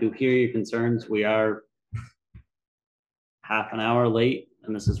time. I do hear your concerns. We are half an hour late,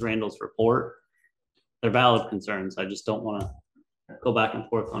 and this is Randall's report. They're valid concerns. I just don't want to go back and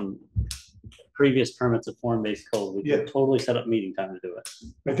forth on previous permits of form-based code. We can totally set up meeting time to do it.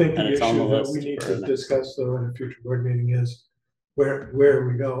 I think the And it's on the issue that list we need for to the discuss though in a future board meeting is where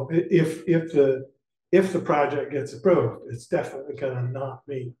we go. If the project gets approved, it's definitely gonna not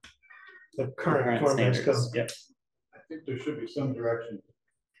meet the current form-based code. Yep. I think there should be some direction.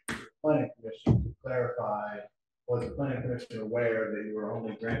 for the Planning commission to clarify, was the planning commission aware that you were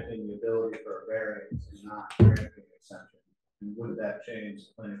only granting the ability for a variance and not granting an exception? And would that change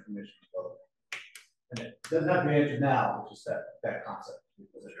the planning commission vote? And it doesn't have to be answered now, it's just that concept.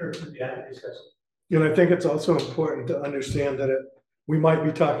 Sure, yeah, discuss it. And I think it's also important to understand that we might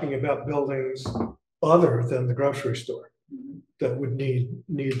be talking about buildings other than the grocery store that would need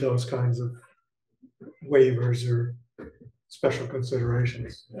those kinds of waivers or special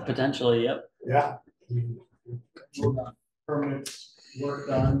considerations. Potentially, yep. Yeah. Permits were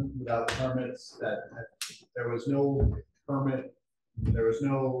done without permits, that there was no permit, there was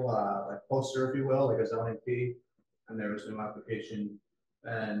no like poster, if you will, like a zoning fee, and there was no application.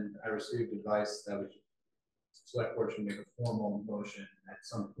 And I received advice that we should, select board should make a formal motion at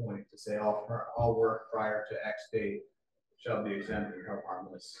some point to say all work prior to X date shall be exempt and held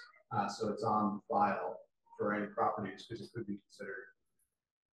harmless. So it's on file for any properties because it could be considered.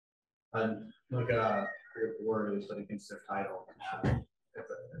 And like I forget the word is, but it considered title if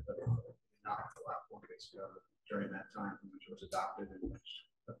not allowed form-based code during that time from which it was adopted and which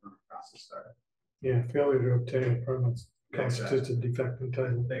the permit process started. Yeah, failure to obtain permits constitutes a defect in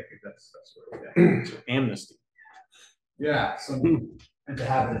title. Thank you. That's what Amnesty. yeah. And to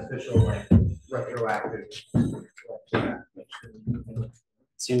have an official like retroactive.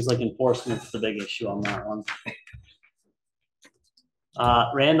 Seems like enforcement's the big issue on that one.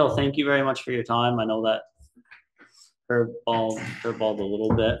 Randall, thank you very much for your time. I know that curveballed a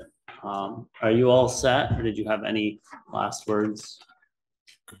little bit. Are you all set, or did you have any last words?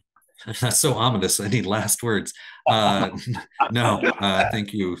 That's so ominous. I need last words. No,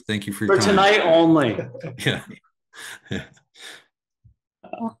 thank you. Thank you for your For time. tonight only. Yeah.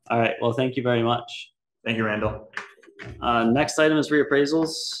 All right. Well, thank you very much. Thank you, Randall. Next item is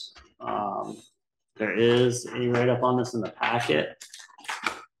reappraisals. There is a write-up on this in the packet.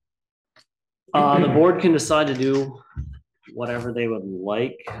 The board can decide to do whatever they would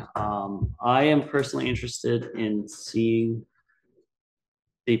like. I am personally interested in seeing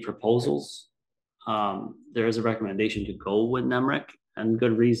the proposals. There is a recommendation to go with NEMRIC and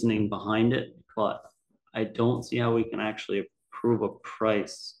good reasoning behind it, but I don't see how we can actually approve a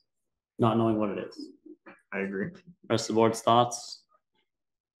price not knowing what it is. I agree. Rest of the board's thoughts?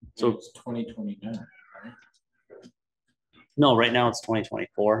 So it's 2029, right? No, right now it's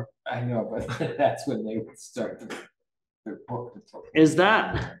 2024. I know, but that's when they would start their book. Is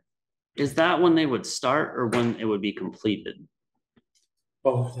that when they would start or when it would be completed?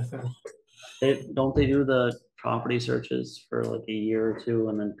 Both, I think. Don't they do the property searches for like a year or two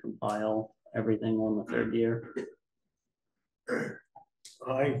and then compile everything on the third year?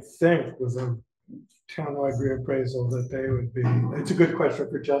 I think with a townwide reappraisal that they would be, it's a good question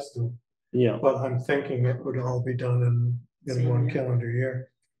for Justin. Yeah. But I'm thinking it would all be done in one calendar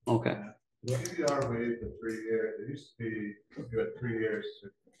year. Okay. PBR waived for 3 years. It used to be you had 3 years to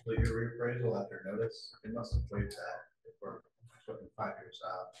complete your reappraisal after notice. They must have waived that if we're looking 5 years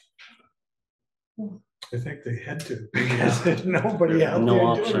out. I think they had to because there's nobody out No there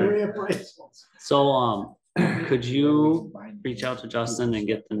option. doing reappraisals. So could you reach out to Justin and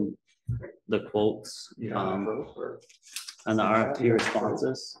get the quotes, Yeah. and the RFP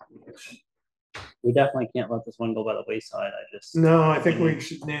responses. We definitely can't let this one go by the wayside. No, I think we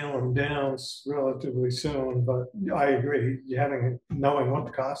should nail them down relatively soon, but I agree, knowing what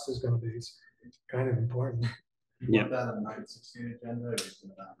the cost is gonna be is kind of important. Yeah. That on 9/16 agenda, or just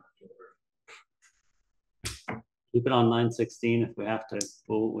in October? Keep it on 9/16. If we have to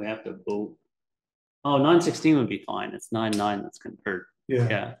vote, we have to vote. Oh, 9/16 would be fine. It's 9/9 that's converted.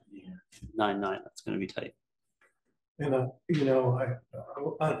 Yeah. 9/9, that's gonna be tight. And, a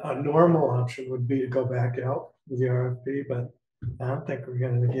normal option would be to go back out with the RFP, but I don't think we're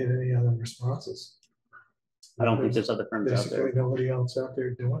gonna get any other responses. I don't think there's other firms out Basically, there. nobody else out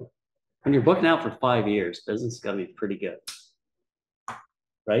there doing it. When you're booking out for 5 years, business is gotta be pretty good.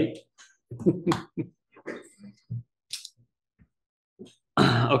 Right?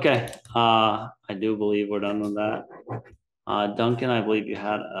 Okay, I do believe we're done with that. Duncan, I believe you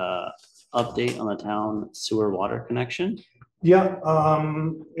had a update on the town sewer water connection. Yeah,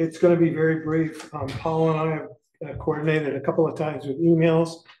 it's gonna be very brief. Paul and I have coordinated a couple of times with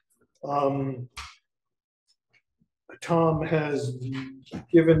emails. Tom has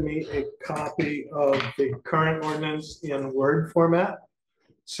given me a copy of the current ordinance in Word format.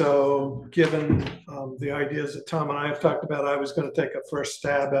 So given the ideas that Tom and I have talked about, I was gonna take a first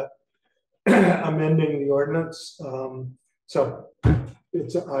stab at amending the ordinance. So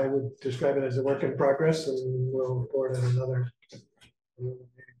I would describe it as a work in progress, and we'll report on another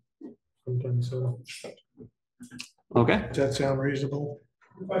sometime soon. Okay. Does that sound reasonable?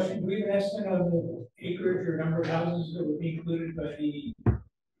 Question, do we have an estimate on the acreage or number of houses that would be included by the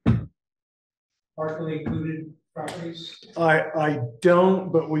partially included properties? I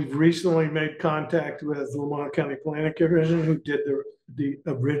don't, but we've recently made contact with Vermont County Planning Commission, who did the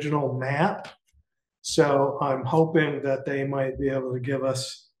original map. So I'm hoping that they might be able to give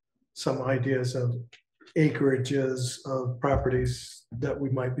us some ideas of acreages of properties that we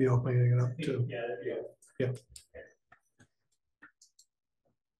might be opening it up to. Yeah.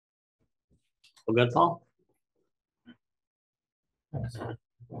 Well, good, Paul.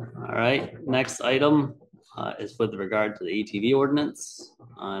 All right, next item is with regard to the ATV ordinance.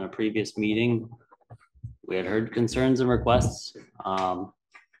 On a previous meeting, we had heard concerns and requests.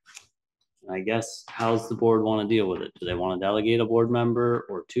 I guess, how's the board want to deal with it? Do they want to delegate a board member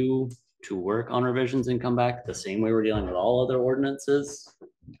or two to work on revisions and come back the same way we're dealing with all other ordinances?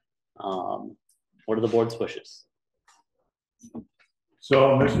 What are the board's wishes?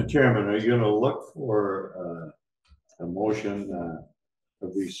 So, Mr. Chairman, are you gonna look for a motion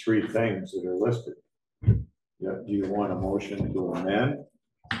of these three things that are listed? Yeah, do you want a motion to amend,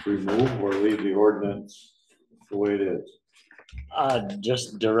 remove, or leave the ordinance the way it is?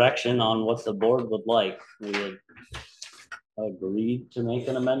 Just direction on what the board would like. We had agreed to make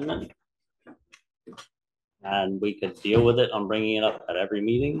an amendment. And we could deal with it on bringing it up at every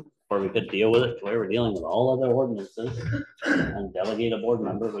meeting, or we could deal with it the way we're dealing with all other ordinances and delegate a board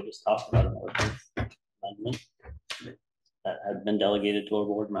member. We just talked about an ordinance amendment that had been delegated to a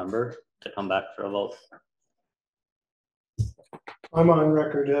board member to come back for a vote. I'm on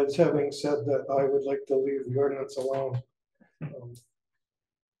record as having said that I would like to leave the ordinance alone.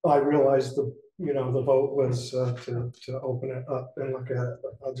 I realized the vote was to open it up and look at it,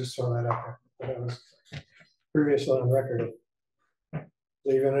 but I'll just throw that out there. But I was previously on record of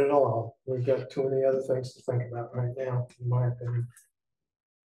leaving it alone. We've got too many other things to think about right now, in my opinion.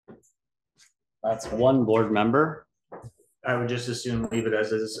 That's one board member. I would just assume leave it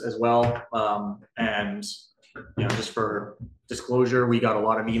as is as well. And just for disclosure, we got a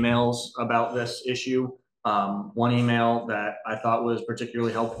lot of emails about this issue. One email that I thought was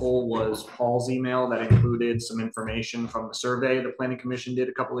particularly helpful was Paul's email that included some information from the survey the Planning Commission did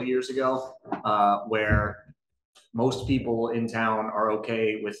a couple of years ago, where most people in town are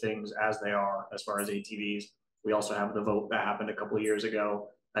okay with things as they are as far as ATVs. We also have the vote that happened a couple of years ago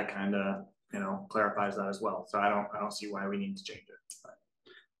that kind of clarifies that as well. So I don't see why we need to change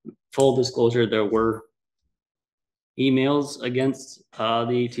it. Full disclosure, there were emails against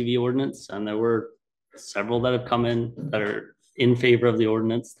the ATV ordinance, and there were several that have come in that are in favor of the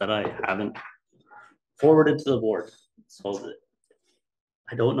ordinance that I haven't forwarded to the board. So that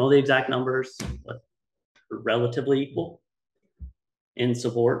I don't know the exact numbers, but relatively equal in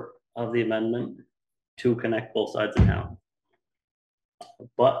support of the amendment to connect both sides of town.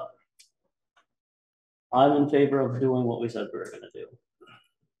 But I'm in favor of doing what we said we were going to do.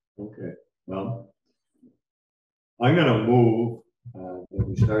 Okay, well, I'm gonna move that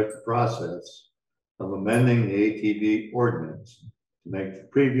we start the process of amending the ATV ordinance to make the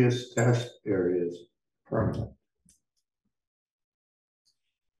previous test areas permanent.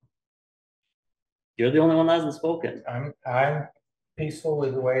 You're the only one that hasn't spoken. I'm peaceful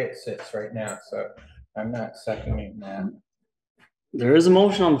with the way it sits right now, so I'm not seconding that. There is a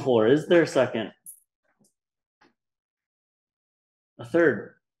motion on the floor. Is there a second? A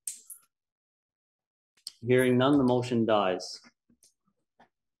third? Hearing none, the motion dies. Do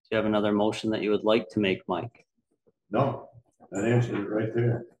you have another motion that you would like to make, Mike? No, that answers it right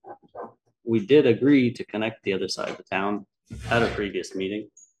there. We did agree to connect the other side of the town at a previous meeting.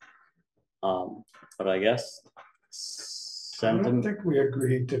 But I guess I don't think we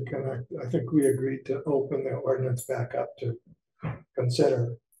agreed to connect. I think we agreed to open the ordinance back up to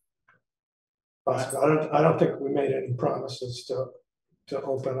consider. But I don't think we made any promises to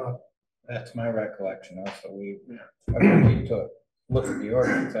open up. That's my recollection also. We agreed to look at the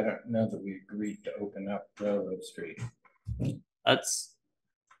ordinance. I don't know that we agreed to open up Railroad Street. That's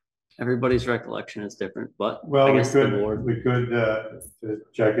everybody's recollection is different, but Well, I we guess could, the board. to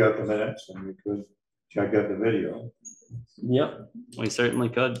check out the minutes and we could check out the video, Yep, we certainly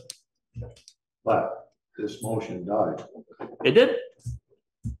could. but this motion died. It did.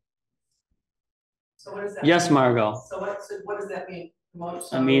 So what does that? Yes, mean? Margot. So what does that mean? Motion,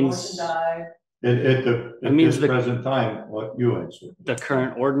 That means- motion died. It means this the- present time, what you answered. The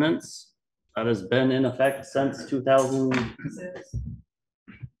current ordinance that has been in effect since 2000.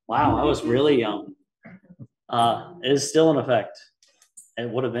 Wow, I was really young. It is still in effect. It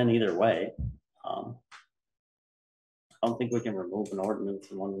would have been either way. I don't think we can remove an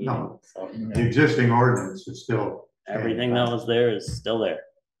ordinance in one meeting. No. So The existing ordinance is still. everything that was there is still there.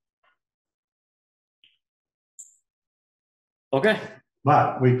 Okay.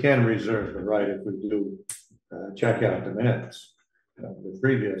 But we can reserve the right if we do check out the minutes of the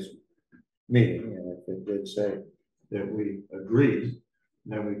previous meeting, and if it did say that we agreed,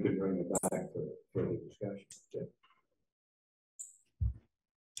 then we could bring it back for the discussion. Yeah.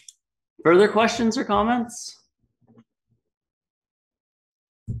 Further questions or comments?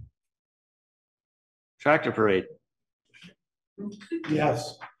 Tractor parade.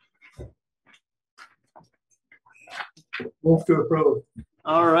 Yes. Move to approve.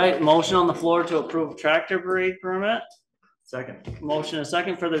 All right, motion on the floor to approve tractor parade permit. Second. Motion and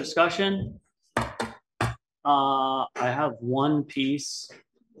second, further discussion. I have one piece.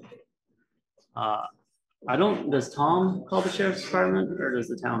 Does Tom call the sheriff's department or does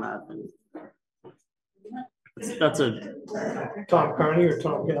the town admin? That's a Tom Carney or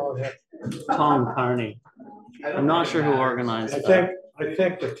Tom Gallagher? Tom Carney. I'm not sure who organized that. I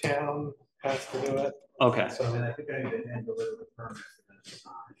think the town has to do it. Okay, So And I think I need to handle it with the permit.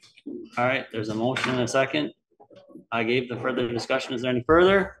 all right, there's a motion and a second. I gave the further discussion. Is there any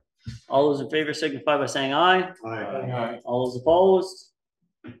further? All those in favor signify by saying aye. Aye. All those opposed?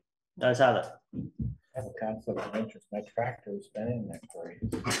 Guys have it. I have a conflict of interest. My tractor has been in that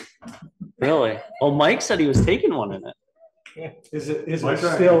parade. Really? Oh, Mike said he was taking one in it. is it My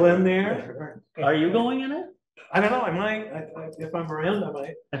tractor. still in there? Are you going in it? I don't know. I might. If I'm around, I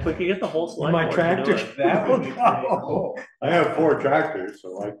might. If we could get the whole select My board to do tractor. it. That would be pretty cool. I have 4 tractors,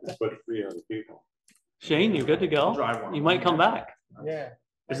 so I can put 3 other people. Shane, you're good to go. Drive one. You might come back. Yeah,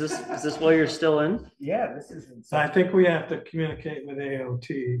 Is this why you're still in? yeah, this is So I insane. think we have to communicate with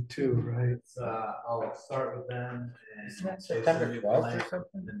AOT too, right? I'll start with them. Isn't that September 12th or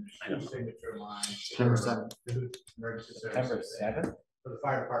something? Then there's 2 signature lines. September 7th. Emergency September services. 7th? For the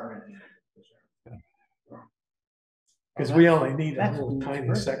fire department. And the sheriff. Because we only need a That's little who's tiny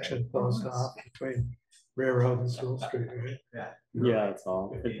birthday. section closed off between Railroad and School Street, right? Yeah, it's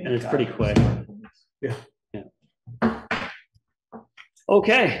all. And it's pretty quick. Yeah.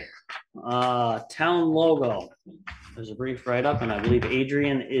 Okay, town logo. There's a brief write-up, and I believe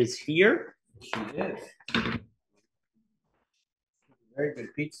Adrian is here. She is. Very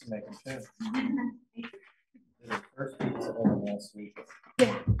good pizza making too. The first pizza oven last week.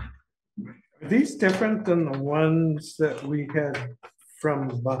 Are these different than the ones that we had from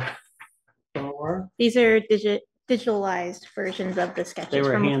before? These are digitalized versions of the sketches They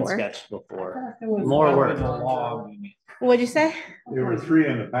were from hand before. sketched before. It was More one work. with a log, you mean. What'd you say? There were 3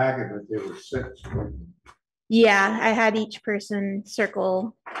 in the packet, but there were 6. Yeah, I had each person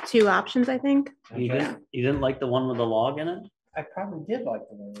circle 2 options, I think. You didn't like the one with the log in it? I probably did like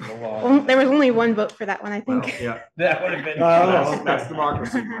the one with the log. Well, there was only 1 vote for that one, I think. Yeah. That would have been. Oh, That's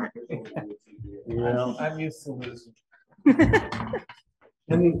democracy. Yeah. I'm used to losing.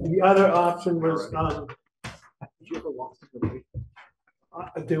 And the other option was,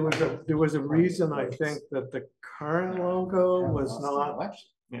 there was a reason, I think, that the current logo was not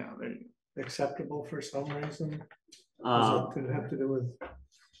Yeah, there you go. acceptable for some reason. Uh, Does it have to do with? I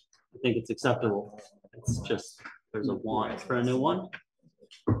think it's acceptable. It's just, there's a want for a new one.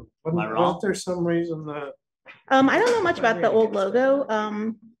 I wrong? Wasn't there some reason that, I don't know much about the old logo.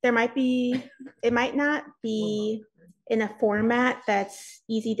 There might be, it might not be in a format that's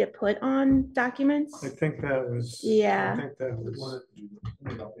easy to put on documents. I think that was. Yeah. I think that was.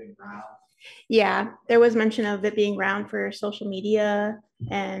 Yeah, there was mention of it being round for social media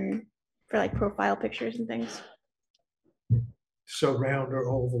and for like profile pictures and things. So round or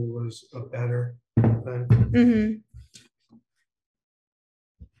oval was a better thing. Mm-hmm.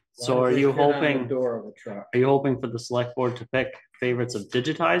 So are you hoping, Door of a truck. are you hoping for the select board to pick favorites of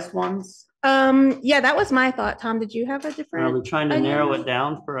digitized ones? Yeah, that was my thought. Tom, did you have a Or are different? we trying to idea? narrow it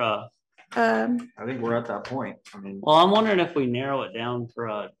down for a, I think we're at that point. I mean, well, I'm wondering if we narrow it down for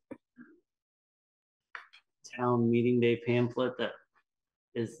a town meeting day pamphlet that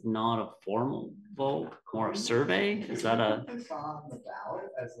is not a formal vote or a survey? Is that a, It's on the ballot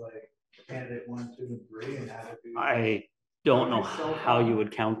as like candidate 1, 2, and 3 and have it be. I don't know how you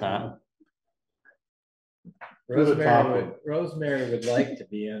would count that. Rosemary would like to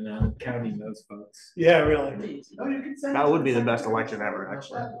be in on counting those votes. Yeah, really. Oh, you can send that it would to be the us. best election ever,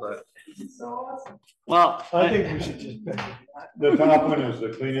 actually, but. It's so awesome. Well, I think we should just pick it. The top one is the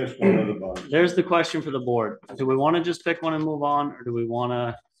cleanest one of the bunch. there's the question for the board. Do we want to just pick one and move on, or do we want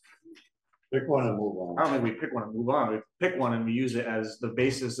to? Pick one and move on. I don't think we pick one and move on. We pick one and we use it as the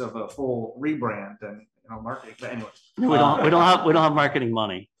basis of a full rebrand and, marketing. But anyway, We don't have marketing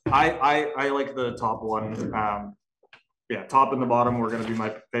money. I like the top one. Yeah, top and the bottom were going to be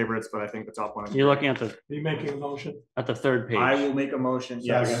my favorites, but I think the top one. You're looking at the Are you making a motion? third page. I will make a motion,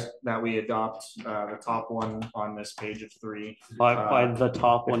 yes, Second. that we adopt the top one on this page of 3. By the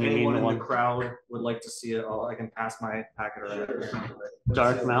top one, If you mean anyone the in the one crowd would like to see it, I can pass my packet around.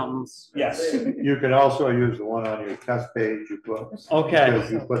 Dark Mountains. Yes. You can also use the one on your test page you put. Okay.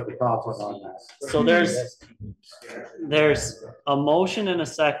 Because you put the top one on that. So there's a motion and a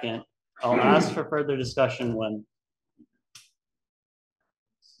second. I'll ask for further discussion when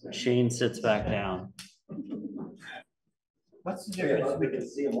Shane sits back down. What's the difference? We can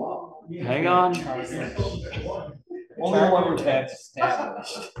see them all. Hang on. Only one that's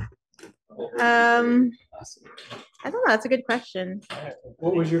established. I don't know. That's a good question.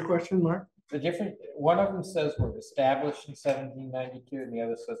 What was your question, Mark? The different, one of them says we're established in 1792 and the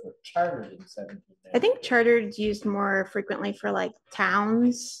other says we're chartered in 1792. I think chartered is used more frequently for like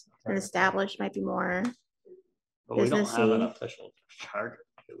towns, and established might be more. But we don't have an Businessy. official charter,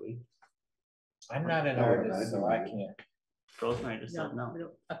 do we? I'm not an artist, so I can't. Rosemary just said no. we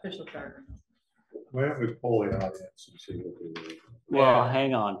don't- Official charter. Why don't we poll the audience and see what they do? Well,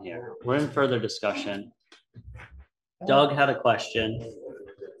 hang on here. We're in further discussion. Doug had a question.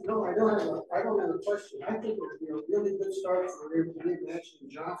 No, I don't have a question. I think it would be a really good start for everybody in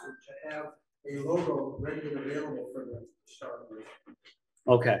Johnson to have a logo ready and available for the start.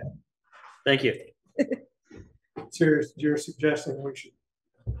 Okay. Thank you. So you're suggesting we should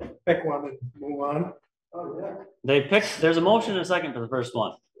pick one and move on? Oh, yeah. They picked, there's a motion and a second for the first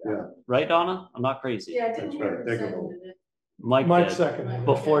one. Yeah. Right, Donna? I'm not crazy. Yeah, I That's didn't right, hear take a seconded vote. it. Mike Mike did, seconded.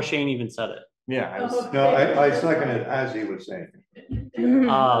 before Shane even said it. Yeah, No, I seconded as he was saying.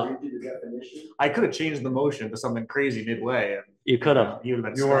 I could have changed the motion to something crazy midway. And You could have. you would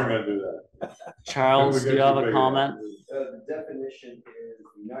have been. You weren't gonna do that. Charles, do you have a comment? The definition is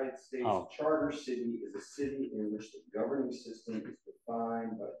the United States Oh. charter city is a city in which the governing system is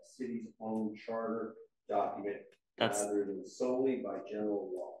defined by the city's own charter document That's rather than solely by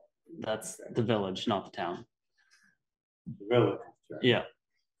general law. that's the village, not the town. The village. Yeah.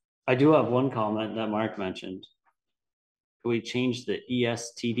 I do have one comment that Mark mentioned. Can we change the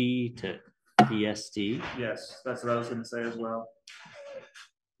ESTD to EST? Yes, that's what I was going to say as well.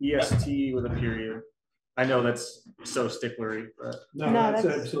 EST with a period. I know that's so sticklery, but No, No, that's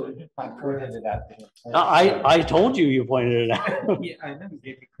that's- absolutely. I pointed it out to him. I told you you pointed it out. Yeah, I know, you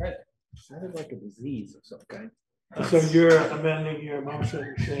gave me credit. Sounded like a disease of some kind. So you're amending your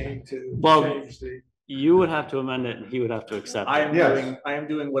motion, Shane, to Well, change the. You would have to amend it and he would have to accept I it. am Yes.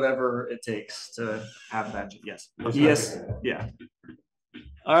 doing whatever it takes to have that. Yes. Let's Yes. not do that. Yeah.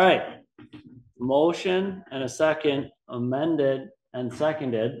 All right. Motion and a second, amended and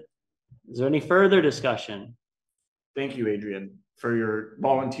seconded. Is there any further discussion? Thank you, Adrian, for your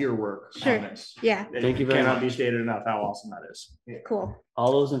volunteer work Sure. on this. Yeah, Thank you very Cannot much. be stated enough how awesome that is. cool.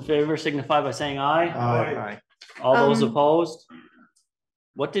 All those in favor signify by saying aye. Aye. All those Um, opposed?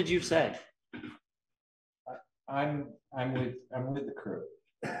 What did you say? I'm with the crew.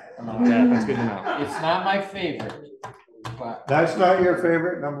 Okay, that's good to know. It's not my favorite, but That's not your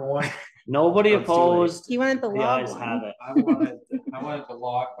favorite, number one? Nobody Let's do it. opposed. You wanted the The long ayes one. have it. I wanted I wanted to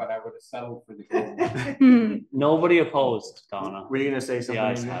lock, but I would have settled for the. Nobody opposed, Donna. Were you gonna say something?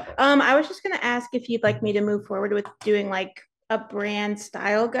 ayes have it. I was just gonna ask if you'd like me to move forward with doing like a brand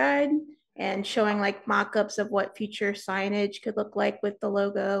style guide and showing like mock-ups of what future signage could look like with the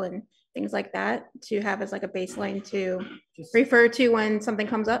logo and things like that to have as like a baseline to refer to when something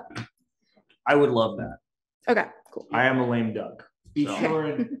comes up. I would love that. Okay, cool. I am a lame duck. Be so. sure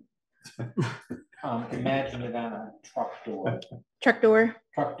and imagine it on a truck door. Truck door.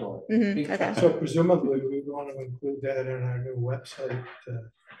 Truck door. Okay. So presumably we want to include that in our new website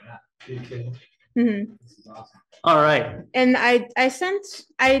detail. This is awesome. All right. And I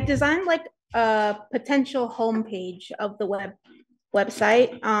designed like a potential homepage of the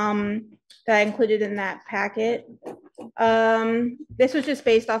website that I included in that packet. This was just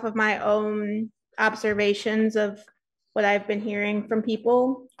based off of my own observations of what I've been hearing from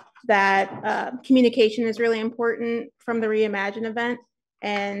people, that communication is really important from the Reimagine event.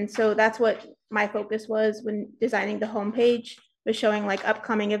 And so that's what my focus was when designing the homepage, was showing like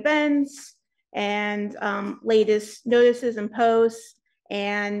upcoming events and latest notices and posts,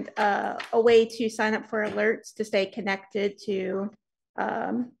 and a way to sign up for alerts to stay connected to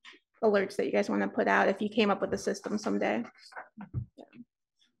alerts that you guys want to put out if you came up with a system someday.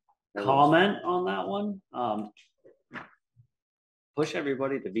 Comment on that one. Push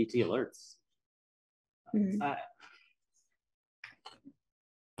everybody to VT alerts.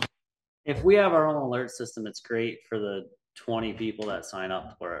 If we have our own alert system, it's great for the 20 people that sign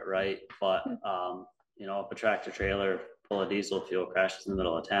up for it, right? But you know, if a tractor trailer full of diesel fuel crashes in the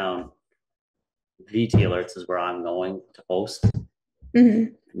middle of town, VT alerts is where I'm going to post,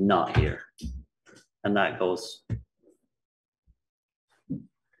 not here. And that goes,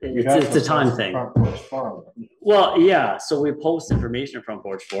 it's a time thing. Well, yeah, so we post information in Front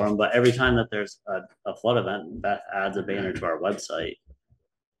Porch Forum, but every time that there's a flood event, Beth adds a banner to our website.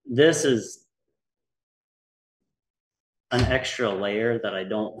 This is an extra layer that I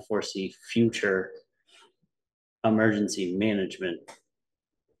don't foresee future emergency management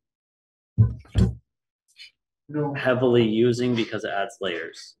heavily using, because it adds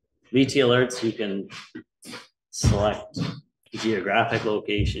layers. VT alerts, you can select geographic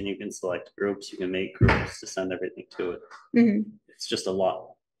location, you can select groups, you can make groups to send everything to it. It's just a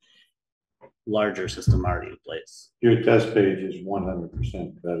lot larger system already in place. Your test page is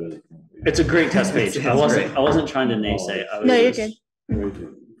 100% better. It's a great test page. I wasn't trying to naysay. I was no, you're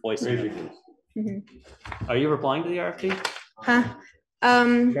good. Voicing it. Are you replying to the RFP? Huh?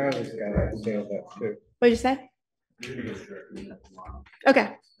 What'd you say?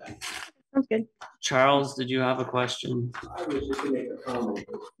 Okay. Sounds good. Charles, did you have a question? I was just gonna make a comment.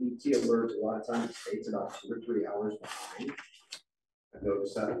 BT alerts, a lot of times it states about 2 or 3 hours behind. I've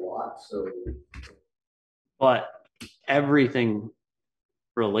noticed that a lot, so. But everything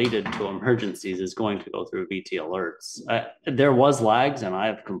related to emergencies is going to go through VT alerts. There was lags, and I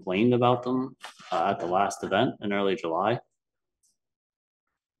have complained about them at the last event in early July.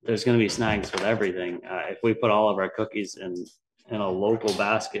 There's going to be snags with everything. If we put all of our cookies in a local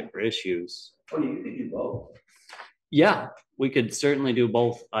basket for issues. Oh, you could do both. Yeah, we could certainly do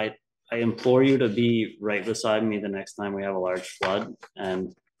both. I implore you to be right beside me the next time we have a large flood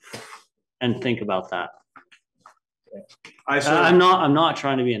and think about that. I'm not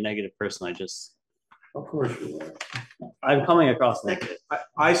trying to be a negative person. I just, of course you are. I'm coming across negative.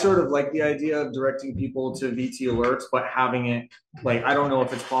 I sort of like the idea of directing people to VT alerts, but having it like, I don't know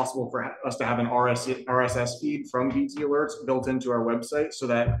if it's possible for us to have an RSS feed from VT alerts built into our website so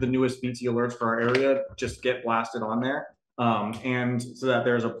that the newest VT alerts for our area just get blasted on there. And so that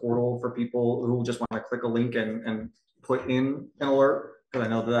there's a portal for people who just want to click a link and put in an alert, because I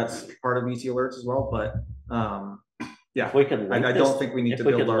know that that's part of VT alerts as well. But yeah, if we could link I don't think we need to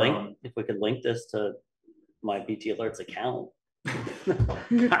build our own. If we could link this to my VT alerts account,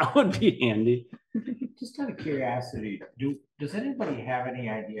 that would be handy. Just out of curiosity, does anybody have any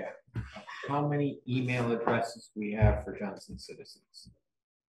idea of how many email addresses we have for Johnson citizens?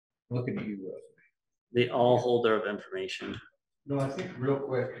 Looking at you, Rosemary. They all hold their information. No, I think real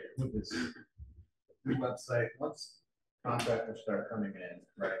quick with this new website, once contractors start coming in,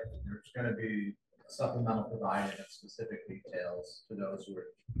 right, there's going to be supplemental provided of specific details to those who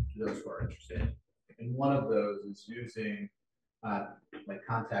are interested. And one of those is using like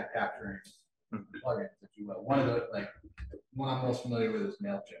contact capturing plugins, if you will. One of the one I'm most familiar with is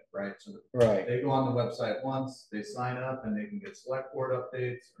MailChimp, right? So they go on the website once, they sign up, and they can get select board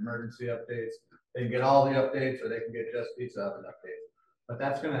updates, emergency updates. They can get all the updates, or they can get just pizza oven updates. But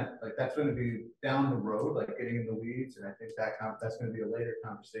that's gonna be down the road, like getting in the weeds, and I think that's gonna be a later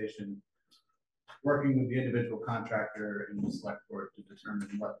conversation working with the individual contractor and the select board to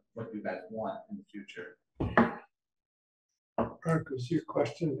determine what you guys want in the future. Marcus, your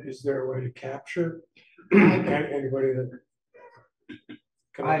question, is there a way to capture anybody that?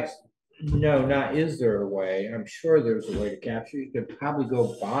 No, not is there a way? I'm sure there's a way to capture. You could probably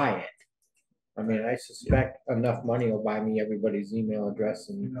go buy it. I mean, I suspect enough money will buy me everybody's email address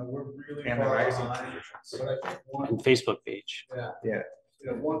and. We're really And the far magazine behind, but I think one, And Facebook page. Yeah.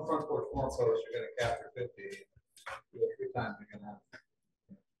 one front porch forum post, you're gonna capture 50. 3 times you're gonna have.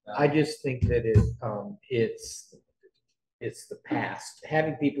 I just think that it's the past.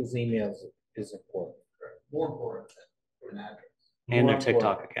 Having people's emails is important. More important than an address. And their More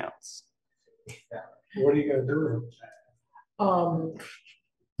TikTok important. accounts. What are you gonna do?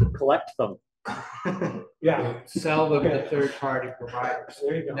 Collect them. Yeah. Sell them to third-party providers.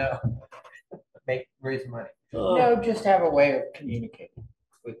 There you go. No. Raise money. Oh. No, just have a way of communicating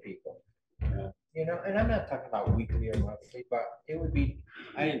with people. Yeah. You know, and I'm not talking about weekly or monthly, but it would be,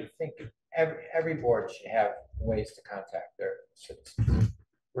 I think every board should have ways to contact their citizens.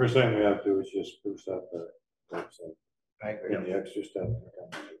 First thing we have to do is just spruce up the website. I agree. And the extra stuff.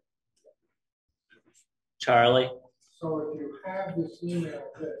 Charlie, So if you have this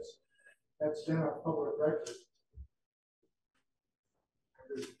email list, that's now a public record.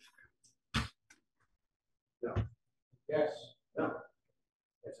 No. Yes, No.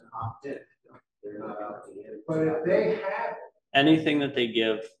 It's an opt-in. They're not opting in. but if they have, anything that they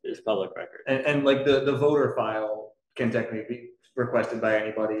give is public record. And like the voter file can technically be requested by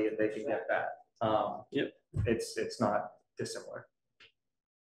anybody and they can get that. Yep. It's not dissimilar.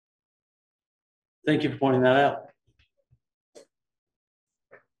 Thank you for pointing that out.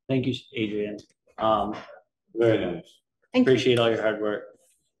 Thank you, Adrian. Very nice. Thank you. Appreciate all your hard work.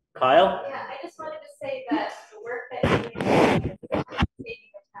 Kyle? Yeah, I just wanted to say that the work that you do is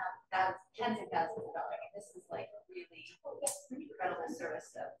saving the town tens of thousands of dollars. This is like really incredible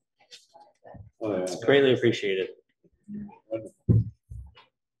service. So I just wanted to. Oh, yeah. It's greatly appreciated.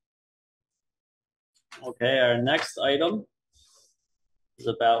 Okay, our next item is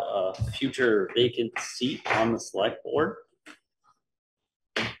about a future vacant seat on the select board.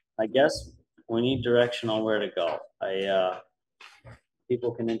 I guess we need direction on where to go.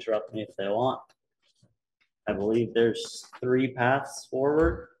 People can interrupt me if they want. I believe there's 3 paths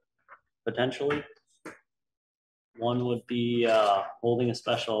forward, potentially. One would be holding a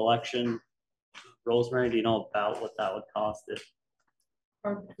special election. Rosemary, do you know about what that would cost if?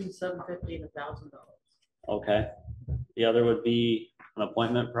 Or between $750 and $1,000. Okay. The other would be an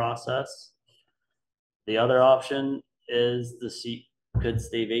appointment process. The other option is the seat could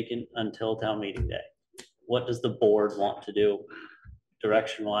stay vacant until town meeting day. What does the board want to do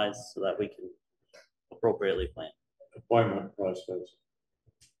direction wise so that we can appropriately plan? Appointment process.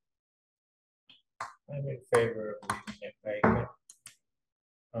 I'm in favor of leaving it vacant.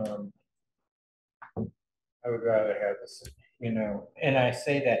 I would rather have this, you know, and I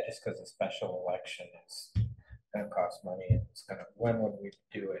say that just because a special election is gonna cost money and it's gonna, when would we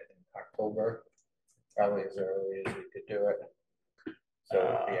do it? In October? Probably as early as we could do it. So it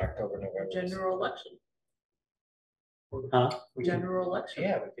would be October, November. General election. Huh? General election.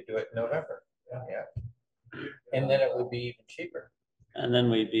 Yeah, we could do it in November. Yeah. And then it would be even cheaper. And then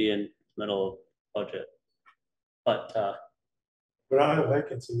we'd be in the middle of budget. But But I have a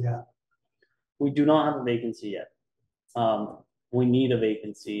vacancy, yeah. we do not have a vacancy yet. We need a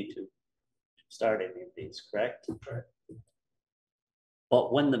vacancy to start any of these, correct? Right.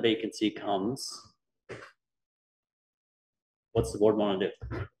 But when the vacancy comes, what's the board want to do?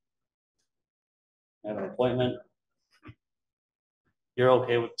 Have an appointment? You're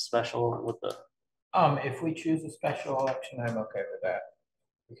okay with special with the? If we choose a special election, I'm okay with that.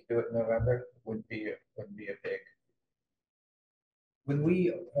 We could do it in November, wouldn't be a big. When we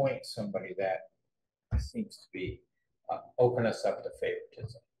appoint somebody that seems to be, open us up to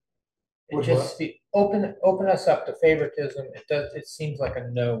favoritism. It just open us up to favoritism. It seems like a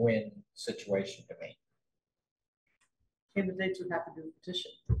no-win situation to me. Candidates would have to do a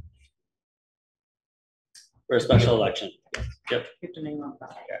petition. For a special election. Yep. Get the name on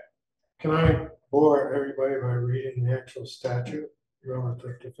file. Can I bore everybody by reading the actual statute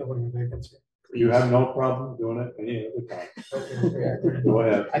relative to filling a vacancy? You have no problem doing it any other time. Okay. Go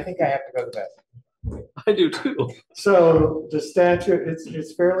ahead. I think I have to go to bed. I do too. So the statute,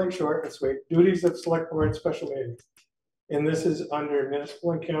 it's fairly short and sweet. Duties of select board special meeting. And this is under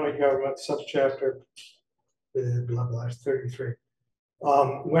municipal and county government subchapter blah, blah, 33.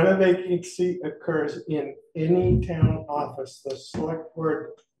 When a vacancy occurs in any town office, the select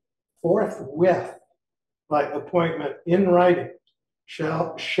board forthwith by appointment in writing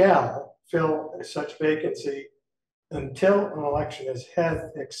shall fill such vacancy until an election is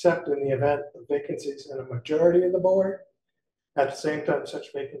held, except in the event of vacancies in a majority of the board. At the same time,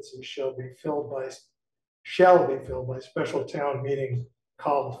 such vacancies shall be filled by special town meeting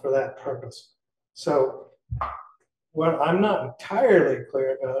called for that purpose. So what I'm not entirely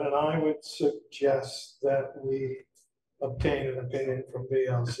clear about, and I would suggest that we obtain an opinion from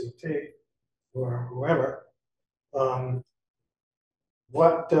VLCT or whoever.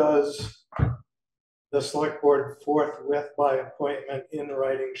 What does the select board forthwith by appointment in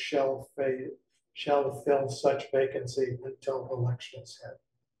writing shall fill such vacancy until election is held?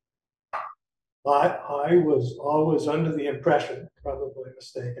 I was always under the impression, probably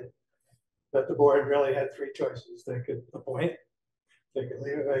mistaken, that the board really had three choices. They could appoint, they could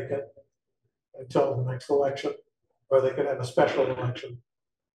leave it vacant until the next election, or they could have a special election.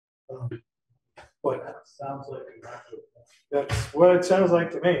 But that sounds like that's what it sounds like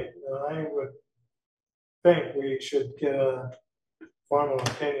to me. I would think we should get a formal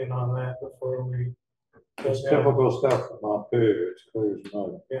opinion on that before we. It's typical stuff from Montpelier. It's clear as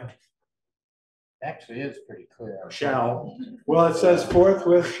mud. Yeah. Actually is pretty clear. Shall. Well, it says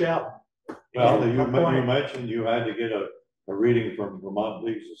forthwith shall. Well, you mentioned you had to get a reading from Vermont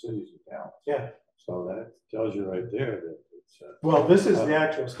Leagues of Cities and Towns. Yeah. So that tells you right there that it's. Well, this is the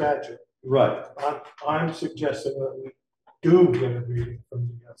actual statute. Right. I'm suggesting that we do get a reading from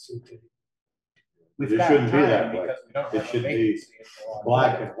the LCT. It shouldn't be that way. It should be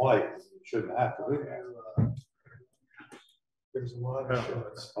black and white. It shouldldn't have to be that. There's a lot of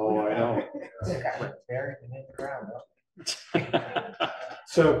shorts. Oh, I know. Buried in the ground.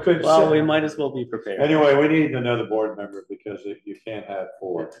 So well, we might as well be prepared. Anyway, we need another board member because you can't have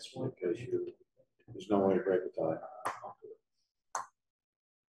four because there's no way to break the tie.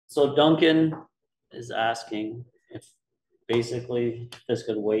 So Duncan is asking if basically this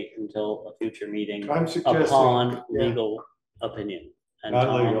could wait until a future meeting upon legal opinion. And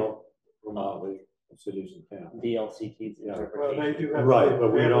not legal, Vermont League of Cities and Towns. VLCT's interpretation. Well, they do have right,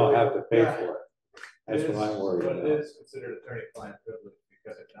 but we don't have to pay for it. That's what I'm worried about. But it is considered attorney-client privilege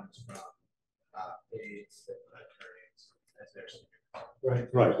because it comes from aides that attorneys as their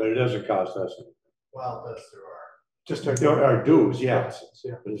right, but it doesn't cost us anything. Well, it does through our. Just our dues, yes.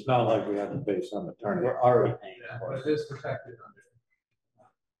 Yeah. But it's not like we have to pay some attorney. We're already paying. Yeah, but it is protected under.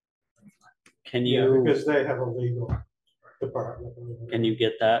 Can you? Because they have a legal department. Can you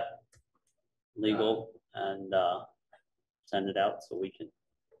get that legal and send it out so we can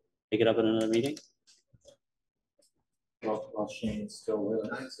pick it up in another meeting? Well, Shane's still with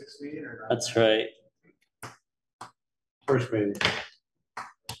us. 9-6 meeting or not? That's right. First meeting.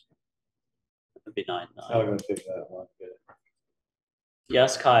 It'd be 9/9. I'm gonna take that one.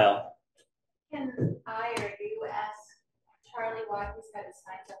 Yes, Kyle. Can I or you ask Charlie why he's got his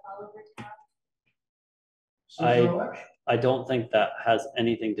signs up all over town? I don't think that has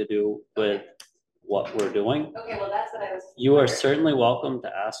anything to do with what we're doing. Okay, well, that's what I was. You are certainly welcome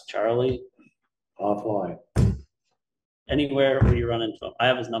to ask Charlie offline. Anywhere where you run into him. I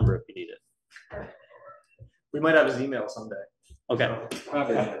have his number if you need it. We might have his email someday. Okay.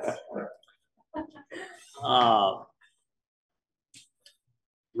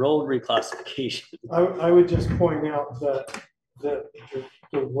 Road reclassification. I would just point out that the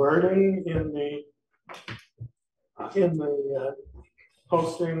wording in the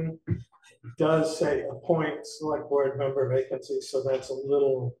posting does say appoint select board member vacancy, so that's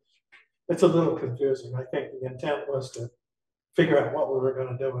it's a little confusing. I think the intent was to figure out what we were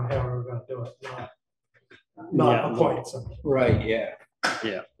going to do and how we were going to do it, not appoint somebody. Right, yeah.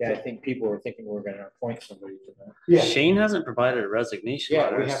 Yeah. Yeah, I think people were thinking we were going to appoint somebody to that. Yeah. Shane hasn't provided a resignation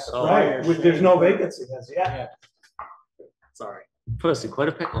letter. We have to so right. There's no vacancy as yet. Yeah. Sorry. Put us in quite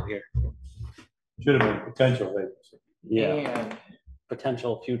a pickle here. Should have been potential vacancy. Yeah. And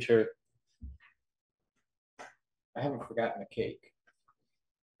potential future. I haven't forgotten the cake.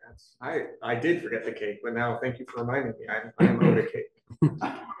 I did forget the cake, but now thank you for reminding me. I am owed a cake.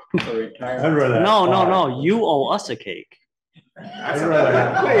 So retirement. No. You owe us a cake. That's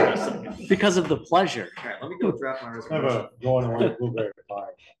wait a second. Because of the pleasure. All right, let me go draft my Have a going away blueberry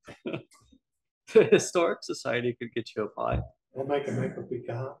pie. The Historic Society could get you a pie. We'll make a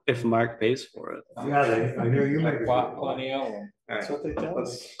pecan. If Mark pays for it. Yeah, I hear you make plenty of them. That's what they tell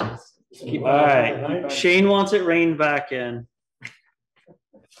us. All right. Shane wants it reined back in.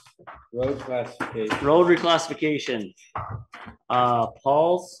 Road classification. Road reclassification.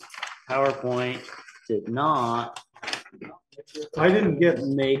 Paul's PowerPoint did not. I didn't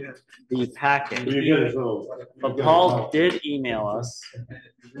make the packet. But But Paul did email us.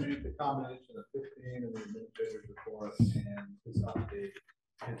 The combination of 15 and the administrator's report and his update.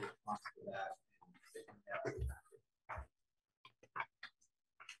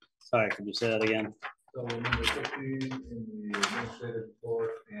 Sorry, could you say that again? So number 50 in the administrative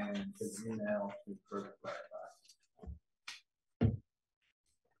report and his email to further clarify.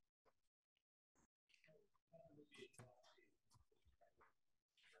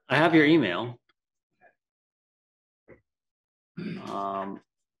 I have your email.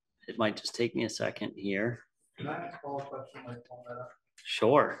 It might just take me a second here. Can I ask Paul a question like on that?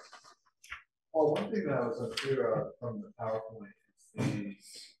 Sure. Well, one thing that was unclear from the PowerPoint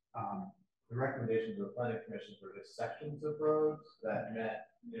is the recommendations of the planning commissions were just sections of roads that met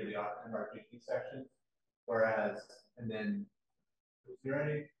near the MRPT section, whereas, and then is there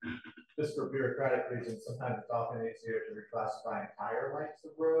any, just for bureaucratic reasons, sometimes it's often easier to reclassify entire lengths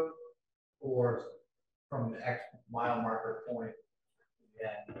of road, or from the X mile marker point to the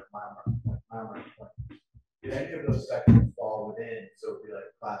end of mile marker point. Did any of those sections fall within? So it'd be like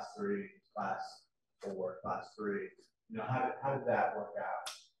class 3, class 4, class 3. You know, how did that work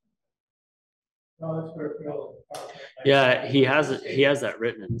out? No, that's where Phil. Yeah, he has that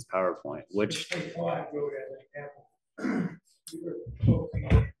written in his PowerPoint, which Take Collide Road as an example. We were focusing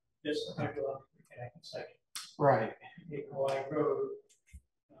on this hydrologic connecting section. Right. Take Collide Road,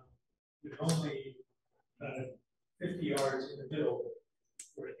 with only 50 yards in the middle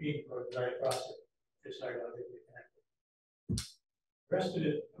where the being road right across it, this hydrologically connected. The rest of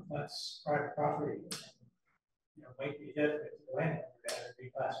it, that's private property. You know, might be definite to the landowner that would be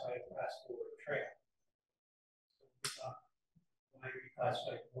classified as class 4 trail. So why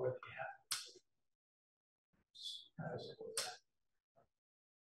reclassify more than you have? How simple is that?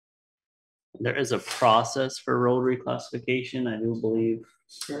 there is a process for road reclassification, I do believe.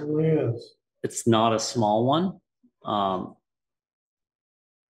 Certainly is. It's not a small one.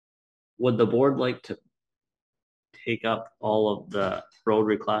 Would the board like to take up all of the road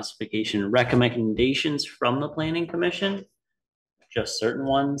reclassification recommendations from the planning commission? Just certain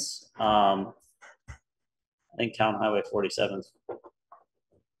ones. I think Town Highway 47 is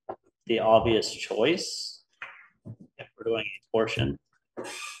the obvious choice if we're doing a portion.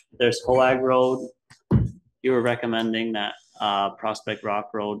 There's Coag Road. You were recommending that Prospect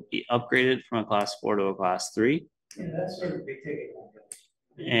Rock Road be upgraded from a class 4 to a class 3. Yeah, that's sort of big ticket.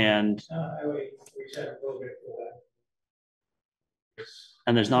 And Highway 47 a little bit for that.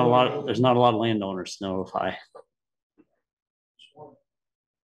 and there's not a lot of landowners to notify.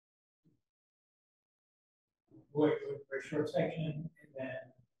 Boy, for a short section, and then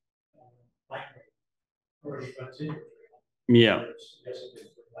line already runs into it. Yeah.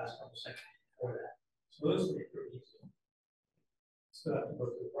 Last couple seconds before that. So those would be pretty easy. Still have to go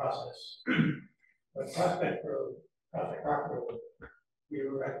through the process. But Prospect Rock Road, we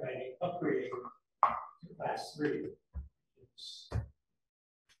were recommending upgrading to class 3.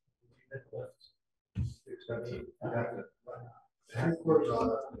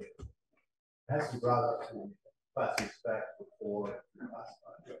 Has to be brought up to class spec before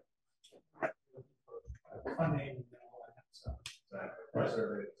Funding and all that stuff.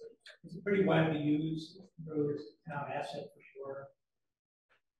 It's a pretty widely used road, it's a town asset for sure.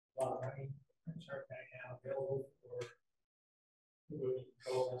 A lot of money, start right now available for road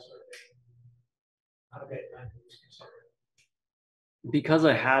control, that sort of thing. How bad land use considered. Because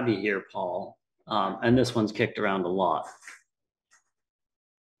I have you here, Paul, and this one's kicked around a lot.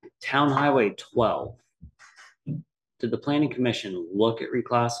 Town Highway 12. Did the planning commission look at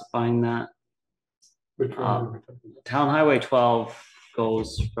reclassifying that? Which one? Town Highway 12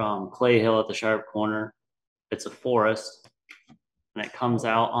 goes from Clay Hill at the sharp corner. It's a forest, and it comes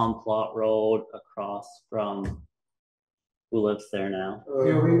out on Plot Road across from, who lives there now?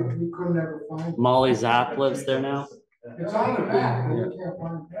 Yeah, we couldn't ever find it. Molly Zapp lives there now. It's on the map, but we can't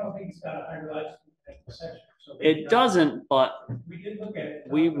find it. I don't think it's got a hydrologic section. So It doesn't, but we did look at it.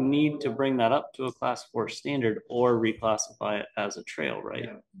 we need to bring that up to a class 4 standard or reclassify it as a trail, right?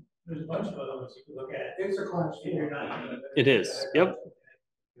 Yeah. There's a bunch of other ones you can look at. It's a class If you're 4. not. It is, yep.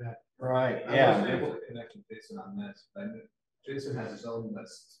 Right, I yeah. wasn't able to connect with Jason on this, but I knew Jason has his own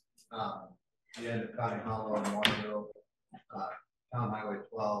list. The end of Cotting Hollow and Waterville, Town Highway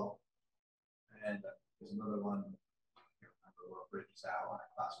 12, and there's another one. I can't remember what bridge is out on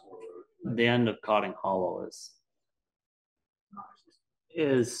a class 4 road. The end of Cotting Hollow is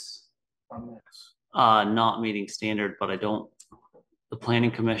not meeting standard, but the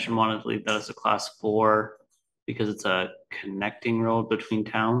planning commission wanted to leave that as a class 4 because it's a connecting road between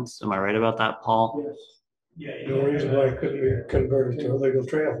towns. Am I right about that, Paul? Yes. Yeah. No reason why it couldn't be converted to a legal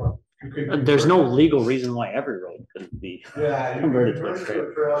trail. There's no legal reason why every road couldn't be Yeah, you converted to convert a it trail. to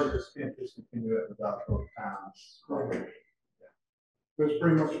a trail, you just can't discontinue it without both towns. There's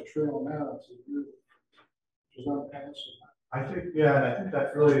pretty much a trail now, it's a route. There's no pass. I think, yeah, and I think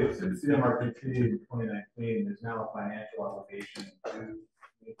that's really, since the MRPT in 2019, there's now a financial obligation to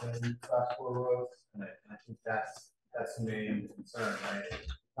maintain class 4 roads, and I think that's the main concern, right?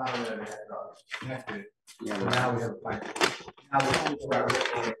 Not only that we have it all connected, Yeah. but now we have a financial.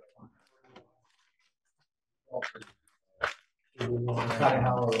 Cutting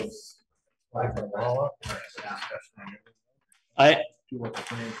hollows like the wall up.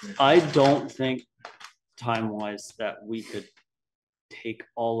 I don't think time-wise that we could take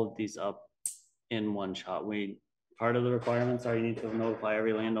all of these up in one shot. Part of the requirements are you need to notify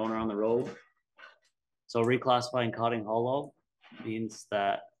every landowner on the road. So reclassifying Cotting Hollow means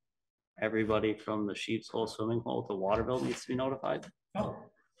that everybody from the Sheep's Hole swimming hole to Waterville needs to be notified. Oh.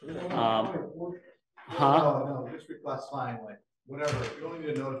 Huh? No, just reclassifying, like, whatever, you only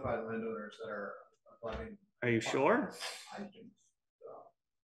need to notify the landowners that are abutting. Are you sure? I think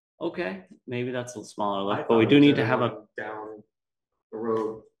so. Okay, maybe that's a smaller list, but we do need to have a down the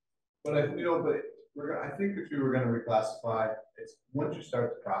road. But I think if you were gonna reclassify, it's once you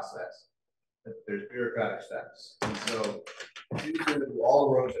start the process, that there's bureaucratic steps. And so it's easier to do all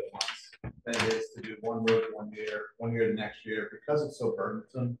the roads at once than it is to do one road 1 year, 1 year the next year, because it's so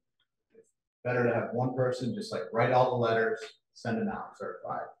burdensome. It's better to have one person just like write all the letters, send them out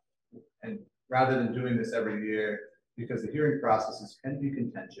certified. And rather than doing this every year, because the hearing processes can be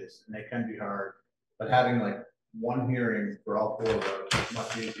contentious and they can be hard, but having like one hearing for all 4 roads is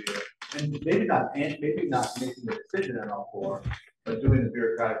much easier. And maybe not making the decision on all 4, but doing the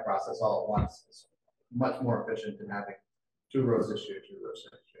bureaucratic process all at once is much more efficient than having 2 roads this year, 2 roads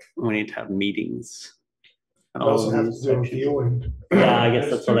next year. we need to have meetings. Also have to do a viewing. Yeah, I guess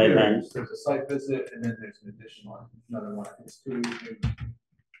that's what I meant. hearings. There's a site visit and then there's an additional, another one. I think it's 2.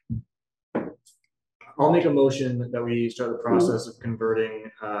 I'll make a motion that we start the process of converting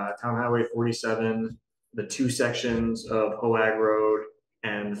Town Highway 47, the 2 sections of Hoag Road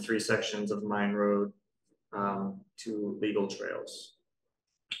and the 3 sections of Mine Road to legal trails.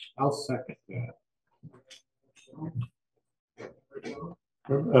 I'll second that.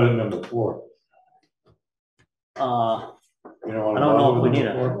 Number 4. You know, I don't know if we need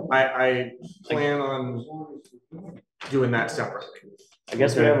it. I plan on doing that separately. I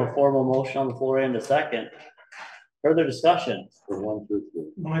guess we have a formal motion on the floor and a second. Further discussion? For 1 through 3.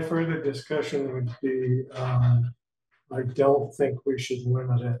 My further discussion would be, I don't think we should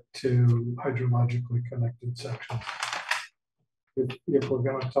limit it to hydrologically connected sections. If we're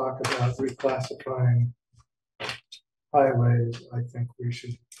gonna talk about reclassifying highways, I think we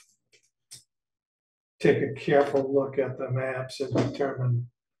should take a careful look at the maps and determine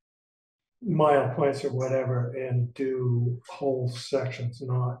mile points or whatever and do whole sections,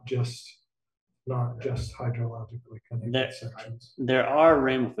 not just hydrologically connected sections. There are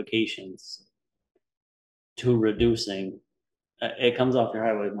ramifications to reducing. It comes off your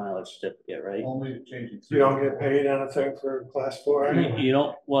highway mileage certificate, right? Only changing. You don't get paid anything for class 4 anyway. You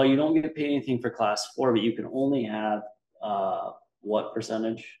don't get paid anything for class 4, but you can only have what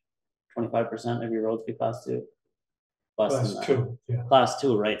percentage? 25% of your roads be class 2? Class 2, yeah. Class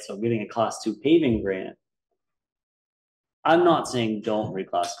 2, right? So getting a class 2 paving grant. I'm not saying don't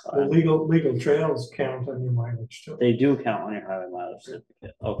reclassify. The legal trails count on your mileage too. They do count on your highway mileage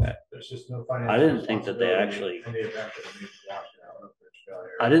certificate. Okay. There's just no financial. I didn't think that they actually.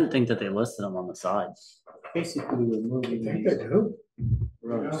 I didn't think that they listed them on the sides. Basically removing I think they do.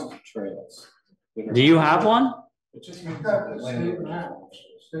 roads, trails. Do you have one? It just means that the state map,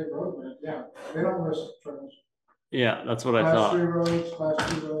 state road, map, yeah, they don't list trails. Yeah, that's what I Class thought. 3 roads,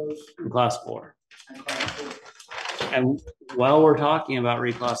 class 2 roads, And class 4. and class 4. And while we're talking about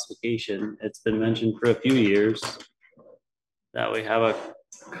reclassification, it's been mentioned for a few years that we have a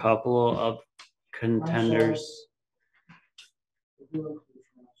couple of contenders.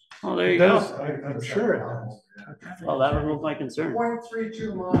 Oh, there you go. I'm sure it does. Well, that removed my concern.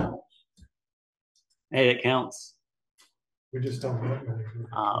 0.32 miles. Hey, it counts. We just don't look at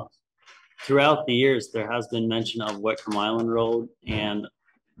it. Throughout the years, there has been mention of Whitcomb Island Road and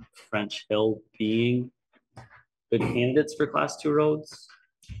French Hill being good candidates for class 2 roads.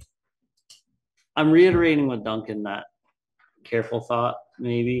 I'm reiterating with Duncan that careful thought,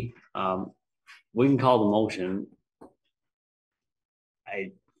 maybe. We can call the motion.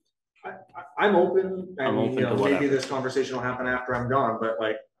 I'm open. I'm open to maybe whatever. this conversation will happen after I'm gone, but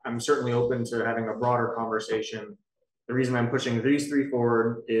like, I'm certainly open to having a broader conversation. The reason I'm pushing these 3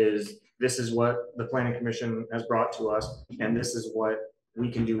 forward is this is what the planning commission has brought to us, and this is what we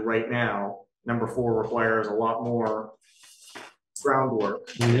can do right now. Number 4 requires a lot more groundwork,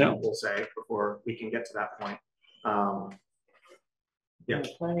 Yeah. we'll say, before we can get to that point. Yeah. The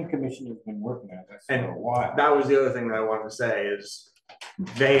planning commission has been working on this for And a while. that was the other thing that I wanted to say is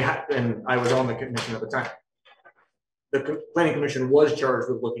they had, and I was on the commission at the time. The planning commission was charged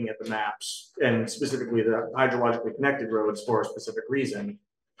with looking at the maps and specifically the hydrologically connected roads for a specific reason.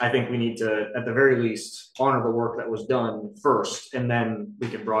 I think we need to, at the very least, honor the work that was done first, and then we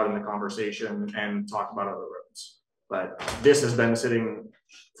can broaden the conversation and talk about other roads. But this has been sitting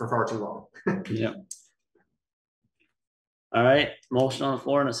for far too long. Yeah. All right, motion on the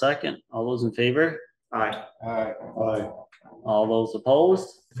floor in a second. All those in favor? Aye. Aye. All those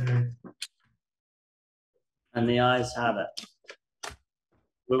opposed? And the ayes have it.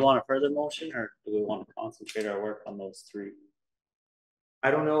 We want a further motion, or do we want to concentrate our work on those three? I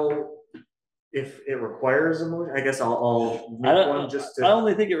don't know if it requires a motion. I guess I'll I make one just to. I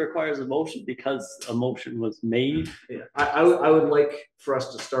only think it requires a motion because a motion was made. Yeah, I would like for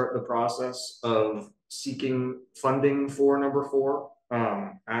us to start the process of seeking funding for number 4.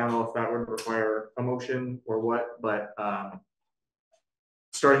 I don't know if that would require a motion or what, but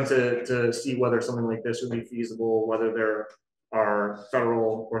starting to see whether something like this would be feasible, whether there are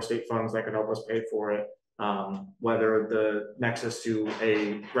federal or state funds that could help us pay for it, whether the nexus to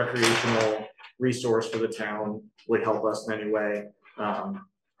a recreational resource for the town would help us in any way.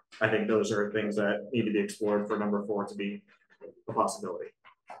 I think those are things that need to be explored for number 4 to be a possibility.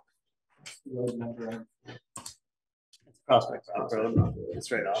 It's Prospect Road.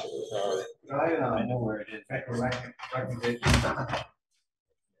 It's right off. I know where it is. Recommendation.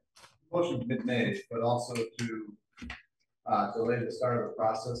 Motion's been made, but also to delay the start of the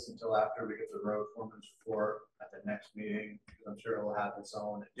process until after we get the road foreman's report at the next meeting, because I'm sure it will have its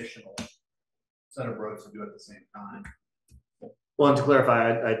own additional set of roads to do at the same time. Well, and to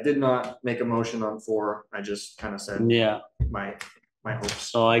clarify, I did not make a motion on 4. I just kind of said my hopes.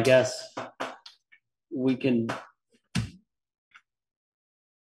 So I guess we can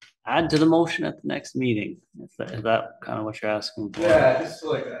add to the motion at the next meeting. Is that kind of what you're asking for? Yeah, just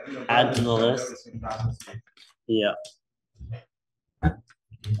like add to the list. Yeah.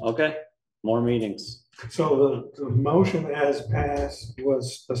 Okay. More meetings. So the motion as passed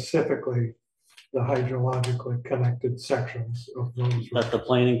was specifically the hydrologically connected sections of those. That the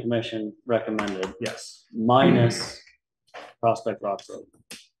planning commission recommended. Yes. Minus Prospect Rock Road.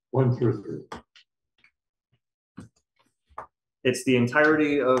 1 through 3. It's the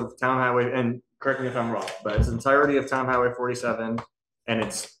entirety of Town Highway, and correct me if I'm wrong, but it's the entirety of Town Highway 47, and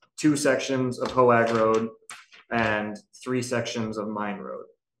it's 2 sections of Hoag Road and 3 sections of Mine Road.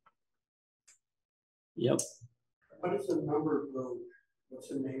 Yep. What is the number of road? What's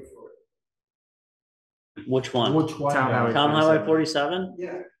the name for it? Which one? Which one? Town Highway Town Highway 47?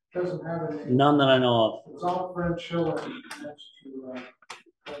 Yeah, it doesn't have a name. None that I know of. It's all French Hill next to,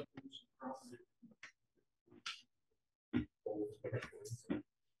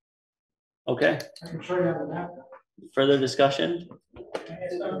 Okay. I can show you on the map. Further discussion?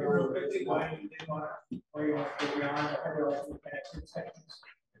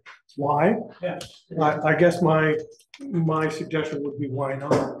 Why? Yeah. I guess my suggestion would be why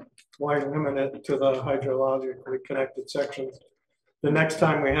not? Why limit it to the hydrologically connected sections? The next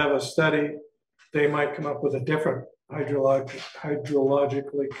time we have a study, they might come up with a different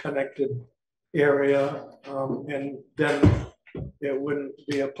hydrologically connected area, and then it wouldn't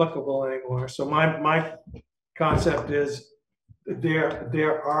be applicable anymore. So my concept is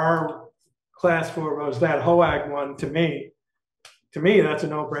there are class 4 roads. That Hoag one, to me, that's a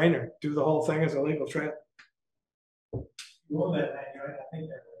no-brainer. Do the whole thing as a legal trail. You own that land, right? I think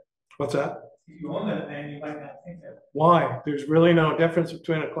that. What's that? If you own that land, you might not think that. Why? There's really no difference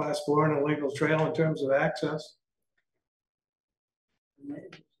between a class 4 and a legal trail in terms of access.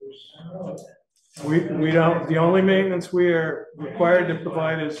 We don't, the only maintenance we are required to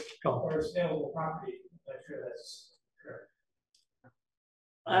provide is Or saleable property, I'm sure that's correct.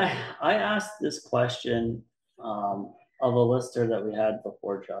 I asked this question of a lister that we had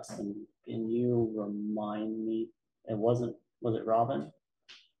before, Justin. Can you remind me? It wasn't, was it Robin?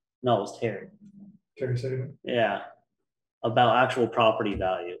 No, it was Terry. Terry Saban. Yeah. About actual property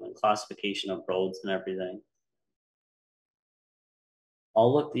value and classification of roads and everything.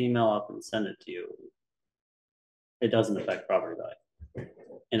 I'll look the email up and send it to you. It doesn't affect property value,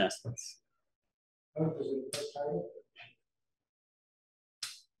 in essence.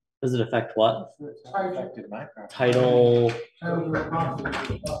 Does it affect what? Title.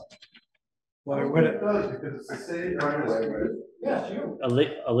 Why would it? Because it's the city right away. Yeah, you.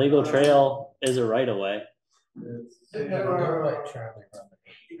 A legal trail is a right of way. Depending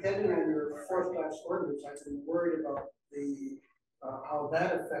on your 4th class ordinance, I've been worried about the how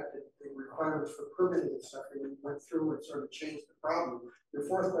that affected the requirements for permitting and stuff, and we went through and sort of changed the problem. Your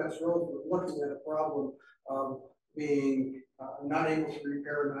fourth class road was looking at a problem of being not able to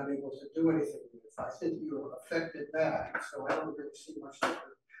repair, not able to do anything. I think you affected that, so I don't really see much difference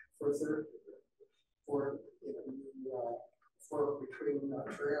for third, for for between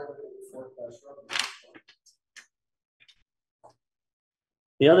trail and fourth class road.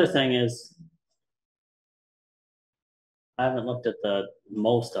 The other thing is, I haven't looked at the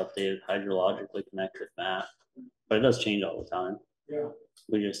most updated hydrologically connected map, but it does change all the time. Yeah.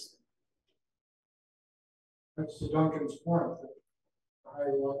 We just. That's to Duncan's point, that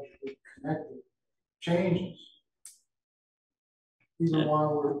hydrologically connected changes. Even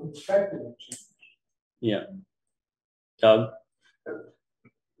while we're inspecting it changes. Yeah. Doug?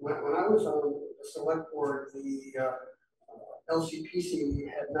 When I was on the select board, the LCPC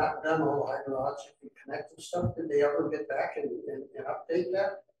had not done all the hydrologically connected stuff. Did they ever get back and update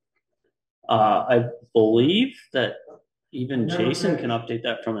that? I believe that even Jason can update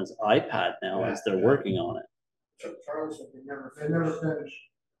that from his iPad now as they're working on it. So Charlie said they never finished.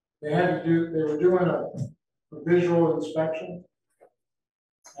 They had to do, they were doing a visual inspection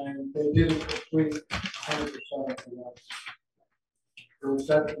and they didn't complete 100% of that. The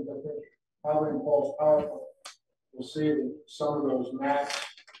reception, I think, probably involves powerful. We'll see that some of those maps,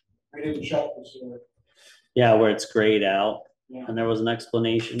 I didn't check this year. Yeah, where it's grayed out. Yeah. And there was an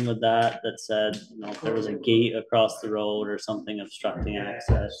explanation with that that said, you know, if there was a gate across the road or something obstructing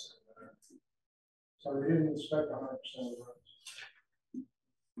access. So we didn't inspect 100% of the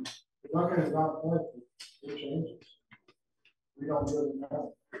roads. Looking is not point, it changes. We don't really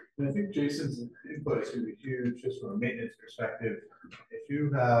know. And I think Jason's input is going to be huge just from a maintenance perspective. If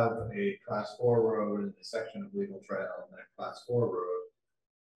you have a class 4 road in the section of legal trail and a class 4 road,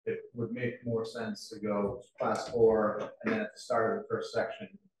 it would make more sense to go class 4 and then at the start of the first section,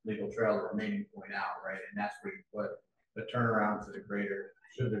 legal trail, the remaining point out, right? And that's where you put the turnaround to the greater,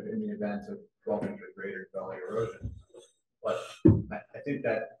 should there be in the event of 12-inch or greater gully erosion. But I think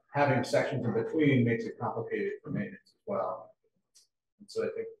that having sections in between makes it complicated for maintenance as well. And so I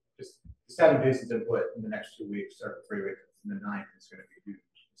think just having Jason's input in the next 2 weeks or 3 weeks and the 9th is going to be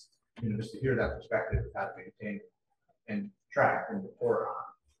huge. Just to hear that perspective of how to maintain and track and report on.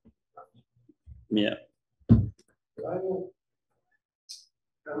 Yeah. I will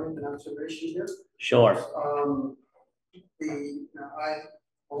comment an observation here. Sure.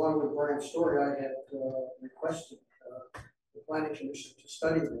 Along with Brian's story, I had requested the planning commission to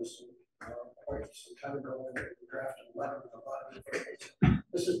study this quite some time ago and drafted a letter with a lot of information.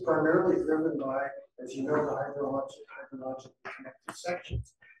 This is primarily driven by, as you know, the hydrologically connected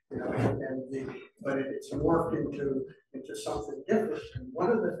sections. You know, but it's morphed into something different. And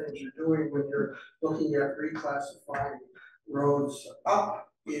one of the things you're doing when you're looking at reclassifying roads up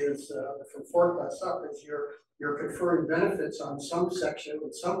is from 4 class up is you're conferring benefits on some section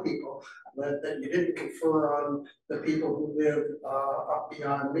with some people that you didn't confer on the people who live up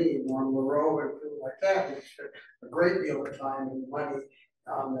beyond me, along the road and things like that. You spend a great deal of time and money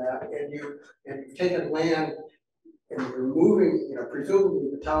on that, and you've taken land and you're moving, you know, presumably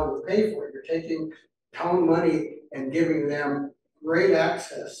the town will pay for it. You're taking town money and giving them great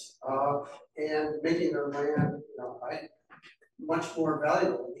access and making their land, you know, much more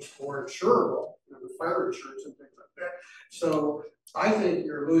valuable, at least more insurable, you know, with fire insurance and things like that. So I think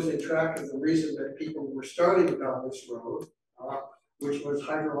you're losing track of the reason that people were starting down this road, which was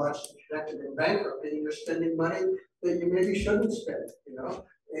hydrologically connected and bankrupt, and you're spending money that you maybe shouldn't spend, you know,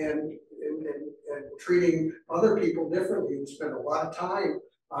 and treating other people differently and spend a lot of time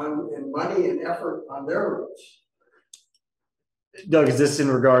on and money and effort on their roads. Doug, is this in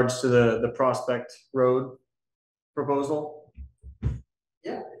regards to the Prospect Road proposal?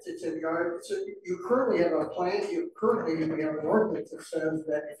 Yeah, it's in regard. So you currently have a plan. You currently have an ordinance that says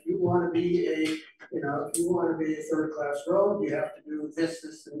that if you want to be a third class road, you have to do this,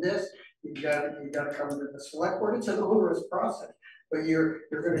 this, and this. You got to come to the select board. It's an onerous process, but you're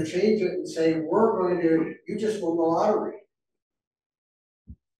going to change it and say you just won the lottery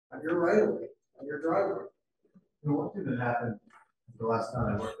on your right of way, on your driveway. The one thing that happened the last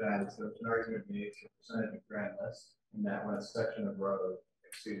time I worked at is there was an argument made to percentage of grand list, and that when a section of road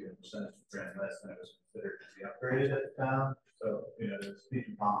exceeded the percentage of grand list, and it was considered to be upgraded at the town. So, you know, there's Beach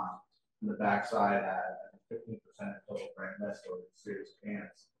and Pond, and the backside had 15% total grand list or serious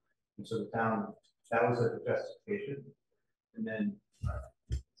cans. And so the town, that was a justification. And then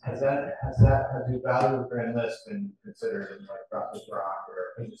has the value of grand list been considered in like Process Rock,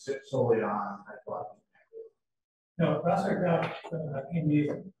 or is it sit solely on hydrological? No, Prospect Rock came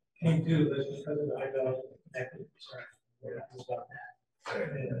to this because of the hydrological connected. we're not moved on that.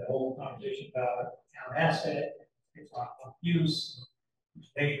 And the whole conversation about town asset, it's not use, which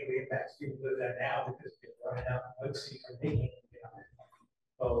negatively impacts people who live there now because they're running out of wood seeds and making it.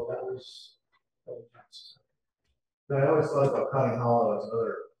 So that was nice. I always thought about Cotton Hollow as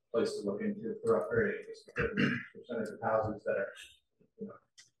another place to look into for upgrading, just because of the percentage of houses that are, you know,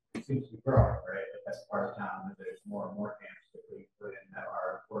 seems to be growing, right? Like that's part of town, and there's more and more camps that we put in that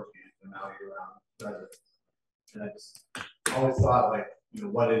are core camps and now year round residents. And I just always thought, like, you know,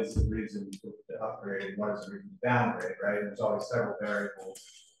 what is the reason to upgrade and what is the reason to downgrade, right? And there's always several variables.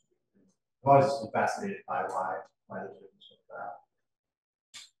 I've always been fascinated by why there's difference with that.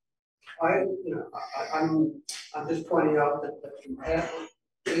 I'm just pointing out that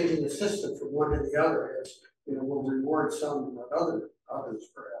changing the system from one to the other is, will reward some and not others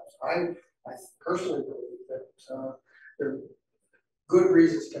perhaps. I personally believe that there are good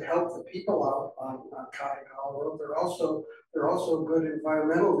reasons to help the people out on Cotting Hollow Road. There are also good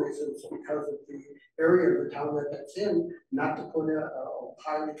environmental reasons because of the area of the town that that's in, not to put a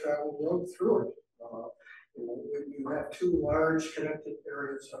highly traveled road through it. You have two large connected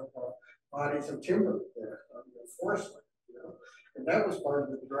areas of bodies of timber there, forest land, and that was part of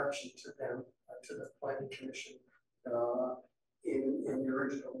the direction to them, to the planning commission in the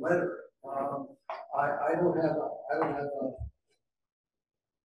original letter. I don't have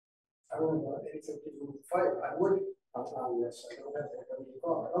anything to do with the fight. I would on this. I don't have any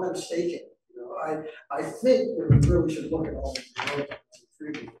problem. I don't have staking. I think that we really should look at all the roads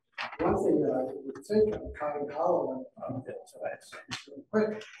on the one thing that I would think of Cotting Hollow,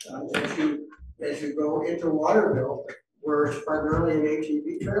 quick, as you go into Waterville, where it's primarily an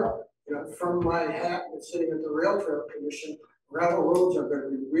ATV trail, from my hat and sitting at the Rail Trail Commission, gravel roads are going to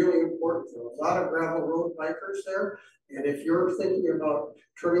be really important. There are a lot of gravel road bikers there, and if you're thinking about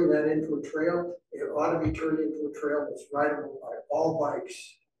turning that into a trail, it ought to be turned into a trail that's rideable by all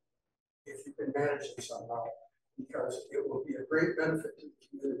bikes, if you can manage it somehow, because it will be a great benefit to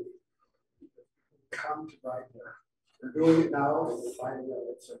the community. Come to ride there. They're doing it now, and they're finding out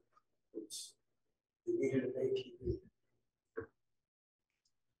it's they needed an ATV.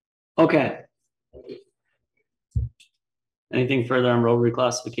 Okay. Anything further on road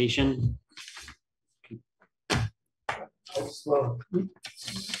reclassification? I just want to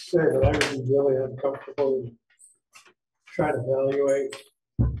say that I would be really uncomfortable trying to evaluate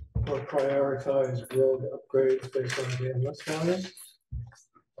or prioritize road upgrades based on the MS value.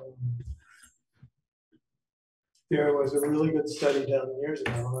 There was a really good study done years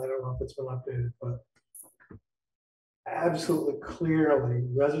ago, and I don't know if it's been updated, but absolutely clearly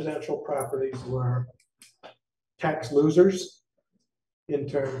residential properties were tax losers in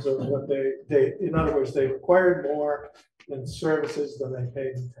terms of what they in other words, they required more in services than they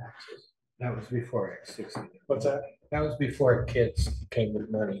paid in taxes. That was before X60. What's that? That was before kids came with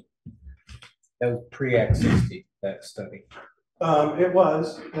money. That was pre-X60, that study. It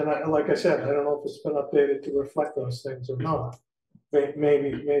was, and like I said, I don't know if it's been updated to reflect those things or not.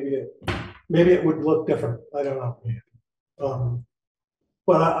 Maybe it would look different. I don't know.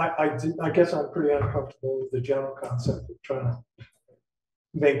 But I guess I'm pretty uncomfortable with the general concept of trying to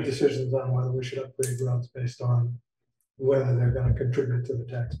make decisions on whether we should upgrade roads based on whether they're going to contribute to the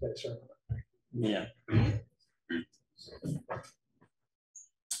tax base or not. Yeah.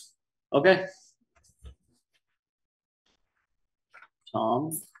 Okay.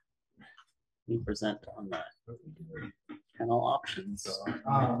 Tom, can you present on that panel options?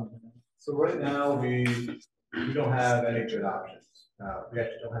 So right now we don't have any good options. We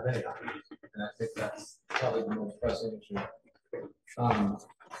actually don't have any options, and I think that's probably the most pressing issue.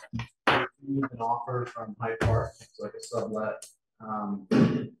 An offer from Hyde Park, it's like a sublet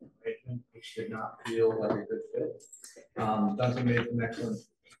arrangement, which did not feel like a good fit. Johnson made some excellent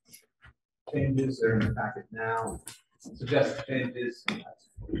changes. They're in the packet now. Suggested changes.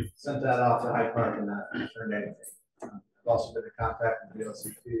 Sent that off to Hyde Park and not turned anything. I've also been in contact with the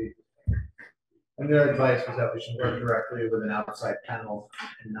LCP, and their advice was that we should work directly with an outside panel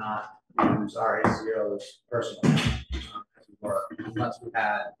and not use our ACO's personal unless we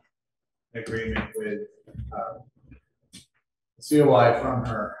had an agreement with the COI from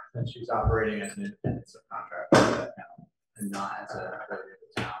her that she's operating as an independent subcontractor for that panel and not as a employee of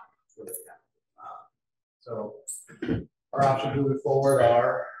the town. So our options moving forward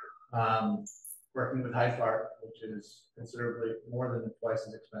are working with Hyde Park, which is considerably more than twice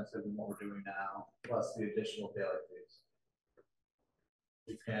as expensive than what we're doing now, plus the additional daily fees.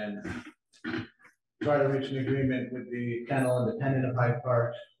 We can try to reach an agreement with the kennel independent of Hyde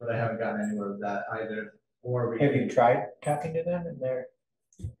Park, but I haven't gotten anywhere with that either. Or have you tried talking to them and they're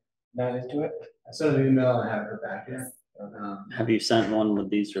not into it? I sent an email and I haven't heard back yet. Have you sent one with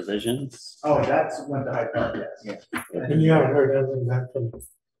these revisions? Oh, that's went to Hyde Park, yes. And you haven't heard anything back from.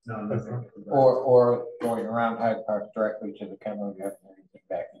 No, nothing. Or going around Hyde Park directly to the kennel, you haven't heard anything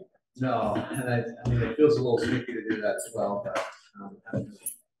back either. No, and I mean, it feels a little sneaky to do that as well, but,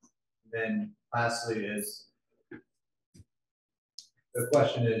 then lastly is, the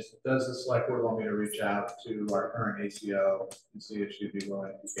question is, does the select board want me to reach out to our current ACO and see if she'd be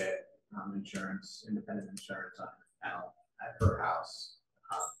willing to get insurance, independent insurance on at her house?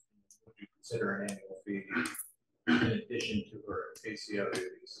 Would you consider an annual fee in addition to her ACO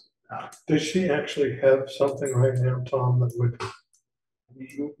duties? Does she actually have something right now, Tom, that would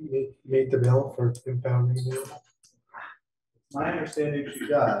meet the bill for impounding the animal? My understanding she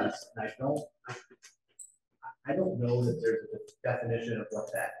does, and I don't know that there's a definition of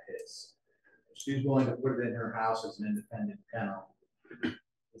what that is. If she's willing to put it in her house as an independent kennel,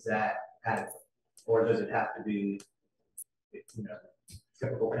 is that adequate? Or does it have to be, you know,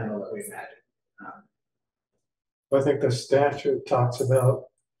 typical kennel that we imagine? I think the statute talks about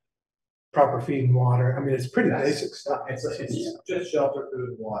proper feed and water. I mean, it's pretty basic stuff. It's just shelter, food,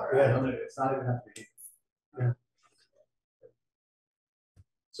 and water. Yeah. I don't know, it's not even have to be. Yeah.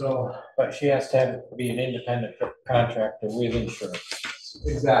 So, but she has to be an independent contractor with insurance.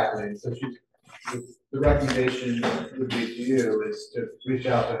 Exactly. So the recommendation would be to you is to reach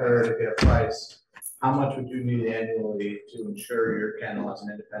out to her to get a price. How much would you need annually to insure your kennel as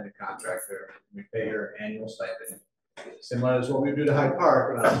an independent contractor? We pay her annual stipend, similar to what we do to Hyde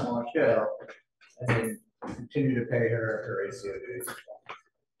Park, but on a smaller scale, and then continue to pay her ACO duties.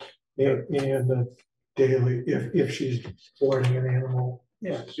 And the daily, if she's boarding an animal,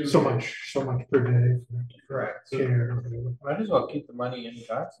 Yeah. so much per day. Correct. Care. Might as well keep the money in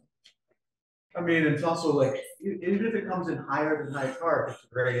Johnson. I mean, it's also like, even if it comes in higher than Hyde Park, it's a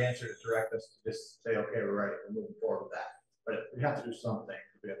great answer to direct us to just say, okay, we're ready, we're moving forward with that. But we have to do something,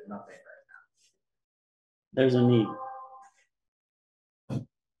 we have nothing right now. There's a need.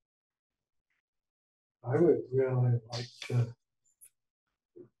 I would really like to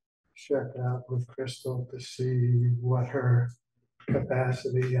check out with Crystal to see what her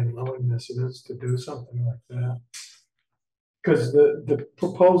capacity and willingness is to do something like that. Because the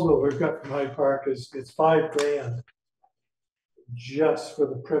proposal we've got from Hyde Park is it's $5,000 just for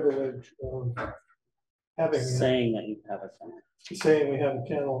the privilege of having Saying that you have a kennel. saying we have a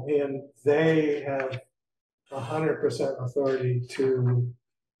kennel, and they have 100% authority to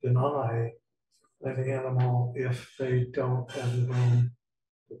deny an animal if they don't have the room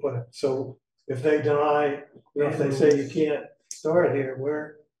to put it. So if they deny, you know, if they say you can't store it here,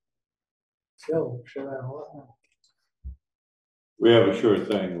 we're still sure that lot. We have a sure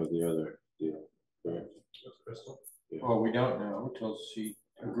thing with the other deal, correct? Crystal? Well, we don't know until she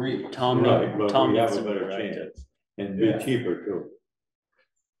agrees. Tom, Right, but Tom we have needs a to be better right. chance. And be cheaper too.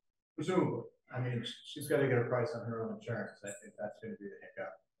 Presumably, I mean, she's got to get a price on her own insurance. I think that's going to be the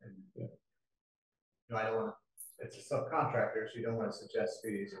hiccup. And you know, I don't want to. It's a subcontractor, so you don't want to suggest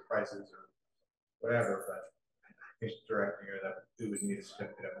fees or prices or whatever. But I think directing her that we would need a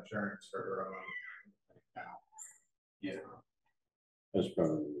certificate of insurance for her own. Yeah. That's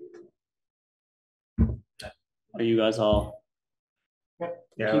probably. Are you guys all?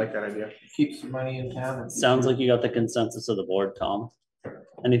 Yeah, I like that idea. Keep some money in town. Sounds like you got the consensus of the board, Tom.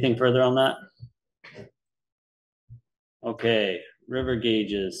 Anything further on that? Okay, river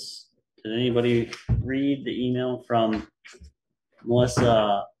gauges. Did anybody read the email from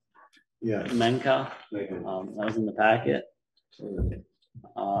Melissa Menka? That was in the packet.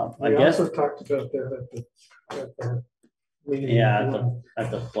 I We guess. also talked about that at the meeting. Yeah, at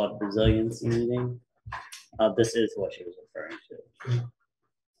the flood resiliency meeting. This is what she was referring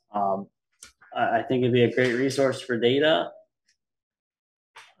to. I think it'd be a great resource for data.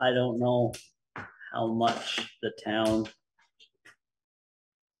 I don't know how much the town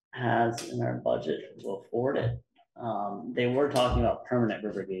has in our budget to afford it. They were talking about permanent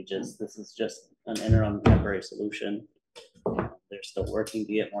river gauges. This is just an interim temporary solution. They're still working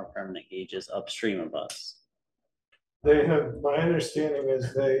to get more permanent gauges upstream of us. They have, my understanding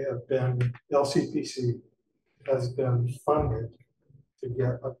is they have been, LCPC has been funded to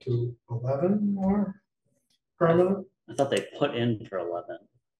get up to 11 more permanent. I thought they put in for 11.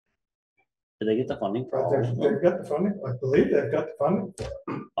 Did they get the funding for all of them? They've got the funding, I believe they've got the funding for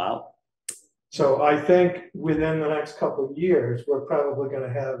it. Wow. So I think within the next couple of years, we're probably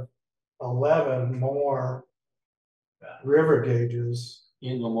gonna have 11 more river gauges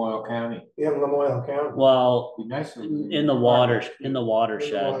In Lamoille County. in Lamoille County. Well, Be nice. in the watershed,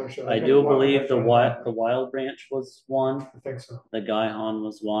 watershed. I do believe the Wild Branch was one. I think so. The Guy Han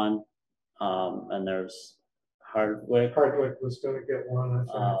was one. And there's Hardwick. Hardwick was gonna get one,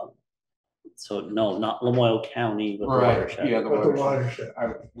 I think. So no, not Lamoille County, but the Right, watershed. yeah, the But the watershed,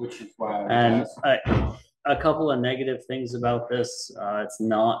 watershed. which is why. And a couple of negative things about this, it's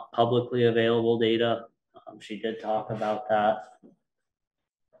not publicly available data. She did talk about that.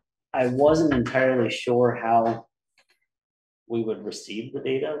 I wasn't entirely sure how we would receive the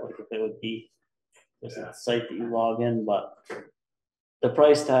data, like if it would be just a site that you log in, but the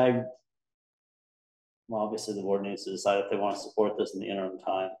price tag, well, obviously the board needs to decide if they want to support this in the interim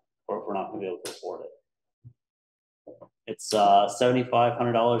time, or if we're not gonna be able to afford it. It's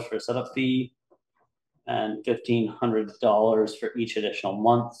 $7,500 for a setup fee and $1,500 for each additional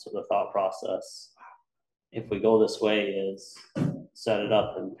month. So the thought process, if we go this way, is set it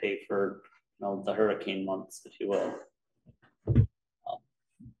up and pay for, you know, the hurricane months, if you will.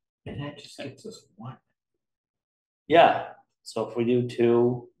 And that just gets us one. Yeah. So if we do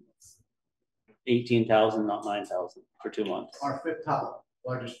two, 18,000, not 9,000 for 2 months. Our fifth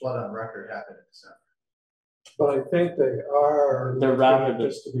largest flood on record happened in December. But I think they're rapid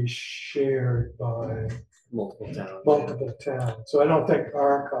just to be shared by Multiple towns. multiple towns. So I don't think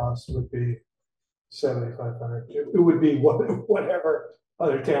our cost would be 7,500. It would be whatever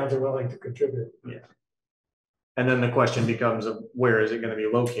other towns are willing to contribute. Yeah. And then the question becomes of where is it going to be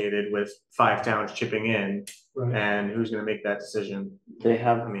located with 5 towns chipping in, Right. and who's going to make that decision? They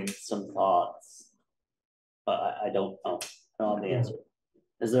have, I mean, some thoughts, but I don't know. I don't have the answer.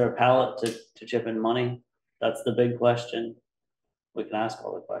 Is there a palette to chip in money? That's the big question. We can ask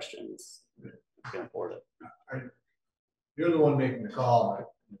all the questions. We can afford it. You're the one making the call at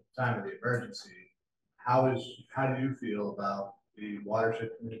the time of the emergency. How do you feel about the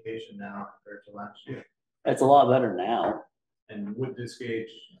watershed communication now compared to last year? It's a lot better now. And would this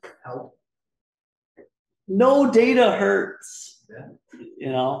gauge help? No data hurts. Yeah.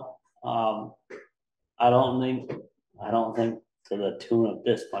 You know, I don't think to the tune of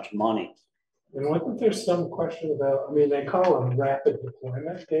this much money. And wasn't there some question about, I mean, they call them rapid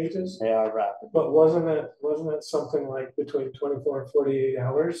deployment gauges, They are rapid. but wasn't it something like between 24 and 48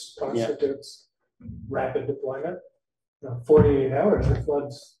 hours constitutes rapid deployment? No, 48 hours, it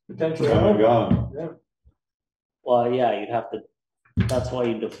floods potentially. Gone. Yeah. Well, yeah, you'd have to, that's why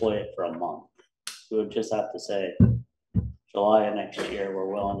you deploy it for a month. We would just have to say, July of next year,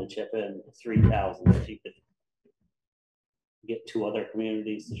 we're willing to chip in 3,000. If you could get 2 other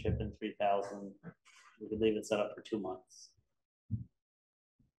communities to chip in 3,000, we could leave it set up for 2 months.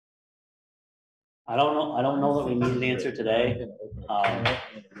 I don't know that we need an answer today.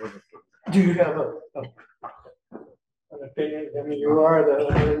 Do you have an opinion? I mean, you are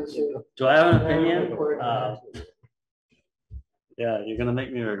the. Do I have an opinion? Yeah, you're gonna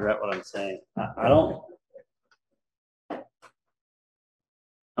make me regret what I'm saying. I don't,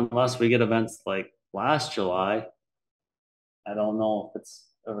 unless we get events like last July, I don't know if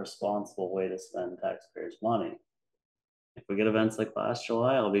it's a responsible way to spend taxpayers' money. If we get events like last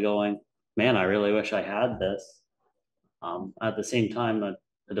July, I'll be going, man, I really wish I had this. At the same time, a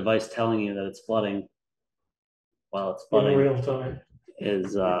device telling you that it's flooding while it's flooding In real time.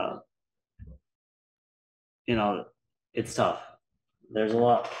 is, you know, it's tough.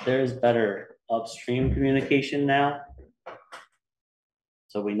 There's better upstream communication now.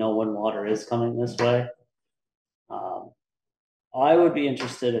 So we know when water is coming this way. I would be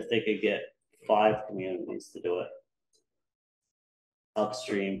interested if they could get 5 communities to do it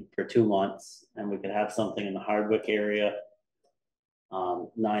upstream for 2 months, and we could have something in the Hardwick area.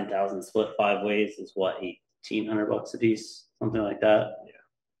 9,000 split 5 ways is what, $1,800 a piece, something like that. Yeah.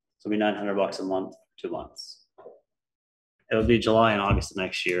 So it'd be $900 a month for 2 months. It would be July and August of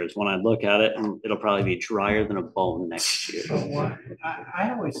next year is when I look at it, and it'll probably be drier than a bone next year.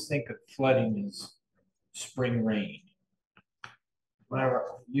 I always think of flooding as spring rain. Whenever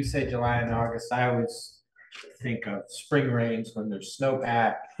you say July and August, I always think of spring rains when there's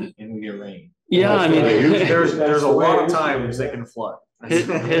snowpack and we get rain. Yeah, I mean, there's a lot of times they can flood.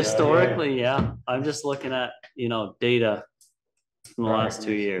 Historically, yeah. I'm just looking at, you know, data from the last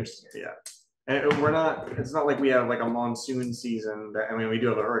 2 years. Yeah. And it's not like we have like a monsoon season that, I mean, we do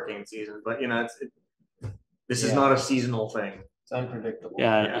have a hurricane season, but you know, this is not a seasonal thing. It's unpredictable.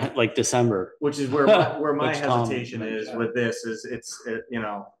 Yeah, like December. Which is where my hesitation is with this is you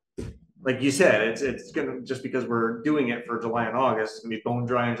know, like you said, it's gonna, just because we're doing it for July and August, it's gonna be bone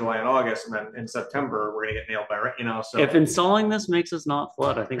dry in July and August, and then in September we're gonna get nailed by, you know. So if installing this makes us not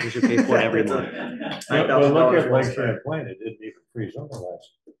flood, I think we should pay for it every month. But look at Lake Champlain, it didn't even freeze over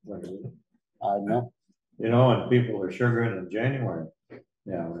last winter, did it? No. You know, and people are sugaring in January.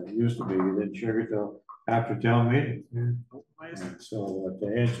 Yeah, it used to be you didn't sugar till after town meeting. And so to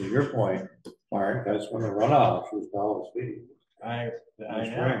answer your point, Mark, that's when the runoff was always be. I in know. the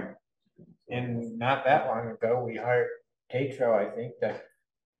spring. And not that long ago, we hired Tetro, I think, to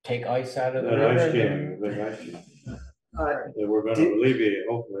take ice out of the That river. ice jam, the big ice jam. That we're gonna did- alleviate,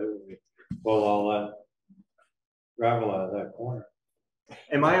 hopefully, when we pull all that gravel out of that corner.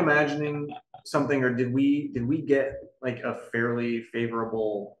 Am I imagining something, or did we get like a fairly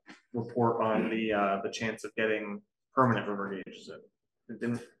favorable report on the chance of getting permanent river gauges? It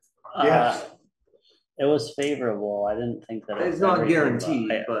didn't. Yes. It was favorable. I didn't think that. it It's was not everything,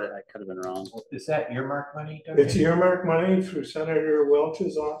 guaranteed, I but could have been wrong. Is that earmark money? Doug? It's earmark money through Senator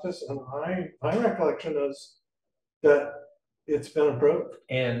Welch's office, and my recollection is that it's been approved.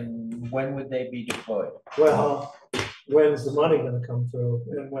 And when would they be deployed? Well, when's the money gonna come through,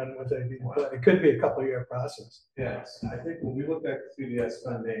 and when would they be, it could be a couple year process. Yes, I think when we looked at CDS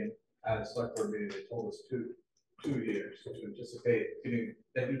funding at a select board meeting, they told us two years to anticipate getting,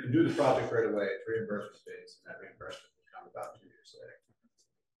 that you can do the project right away, it's reimbursement space, and that reimbursement will come about 2 years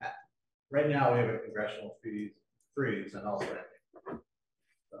later. Right now, we have a congressional freeze on all spending.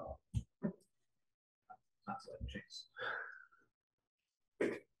 So. Not so chase.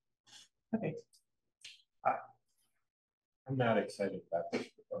 Okay. I'm not excited about this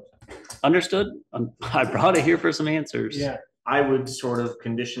proposal. Understood. I brought it here for some answers. Yeah. I would sort of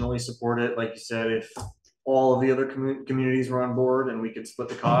conditionally support it, like you said, if all of the other communities were on board and we could split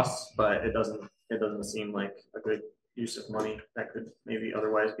the costs, but it doesn't seem like a good use of money that could maybe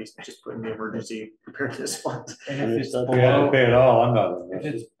otherwise be just put in the emergency preparedness fund. And if it's If we had to below, pay it all, I'm not if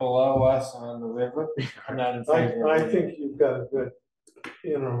interested. it's below us on the river, I'm not in favor. I of it. think you've got a good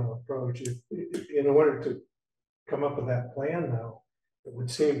interim approach. If in order to come up with that plan now, it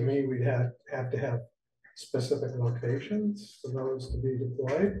would seem to me we'd have to have specific locations for those to be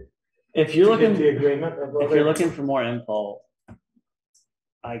deployed. If you're to get looking, the agreement. if you're looking for more info,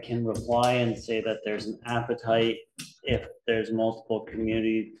 I can reply and say that there's an appetite if there's multiple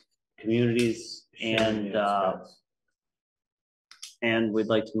communities and we'd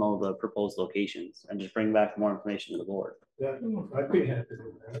like to know the proposed locations and just bring back more information to the board. Yeah, I'd be happy to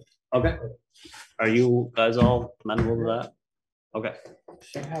do that. Okay. Are you guys all amenable to that? Okay.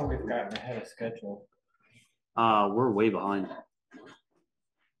 Somehow we've gotten ahead of schedule. We're way behind.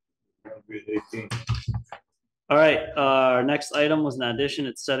 That'll be the 18th. All right, our next item was an addition.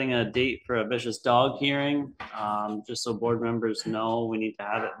 It's setting a date for a vicious dog hearing. Just so board members know, we need to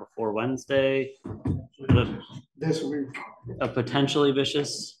have it before Wednesday. This week. A potentially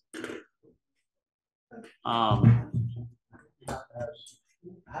vicious. How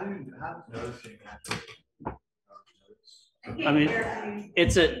does noticing happen? I mean,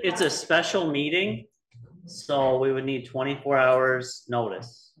 it's a special meeting, so we would need 24 hours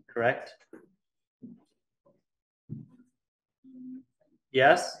notice, correct?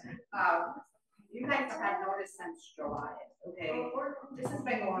 Yes? You guys have had notice since July, okay? This has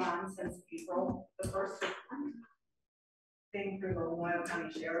been going on since April, the first thing through the Loyal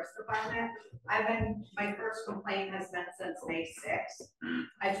County Sheriff's Department. My first complaint has been since May 6th.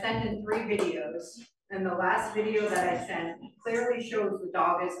 I've sent in 3 videos, and the last video that I sent clearly shows the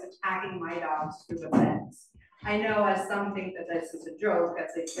dog is attacking my dogs through the fence. I know as some think that this is a joke,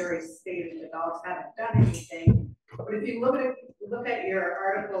 as they clearly stated the dogs haven't done anything. But if you look at your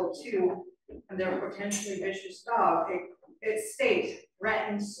article 2, and their potentially vicious dog, it states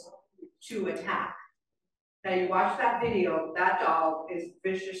threatens to attack. Now you watch that video, that dog is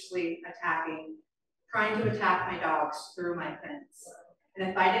viciously trying to attack my dogs through my fence. And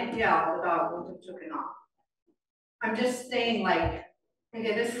if I didn't yell, the dog wouldn't have taken off. I'm just saying, like,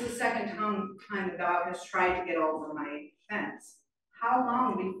 okay, this is the second time the dog has tried to get over my fence. How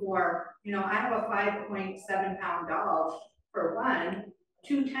long before, I have a 5.7 pound dog for one,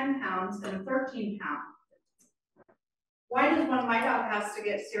 2 10 pounds and a 13 pound. Why does one of my dog has to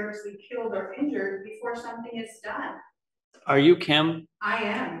get seriously killed or injured before something is done? Are you Kim? I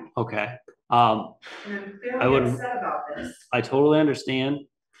am. Okay. And I'm clearly upset about this. I totally understand.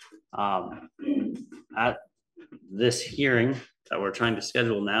 At this hearing that we're trying to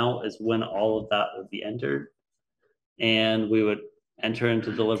schedule now is when all of that would be entered. And we would enter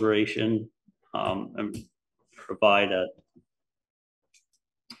into deliberation and provide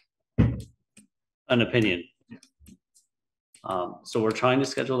an opinion. So we're trying to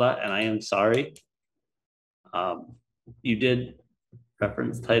schedule that, and I am sorry. You did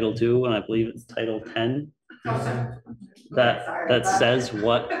reference Title 2, and I believe it's Title 10 that says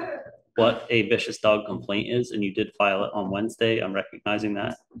what a vicious dog complaint is, and you did file it on Wednesday. I'm recognizing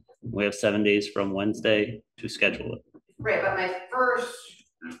that. We have 7 days from Wednesday to schedule it. Right, but my first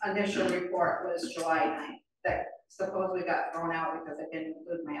initial report was July 9th that supposedly got thrown out because I didn't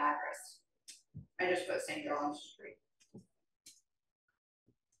include my address. I just put St. John's Street.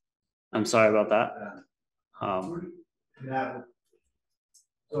 I'm sorry about that. That,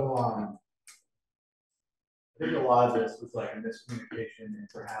 so, I think a lot of this was like a miscommunication and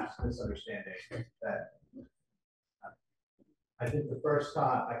perhaps misunderstanding that I think the first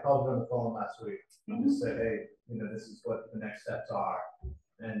time I called you on the phone last week, and just said, hey, this is what the next steps are.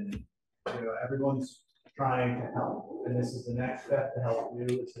 And, everyone's trying to help. And this is the next step to help you.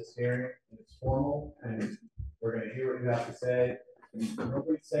 It's this hearing and it's formal and we're going to hear what you have to say. And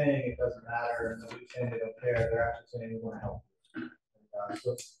nobody's saying it doesn't matter and nobody's saying they don't care. They're actually saying we want to help. And,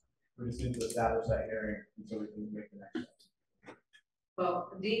 so we just need to establish that hearing so we can make the next step. Well,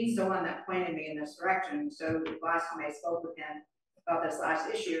 Dean's the one that pointed me in this direction. So last time I spoke with him about this last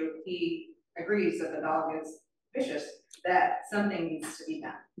issue, he agrees that the dog is vicious, that something needs to be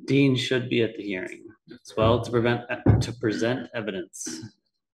done. Dean should be at the hearing as well to present evidence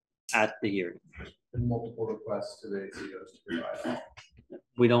at the hearing. And multiple requests to the ACOs to provide all.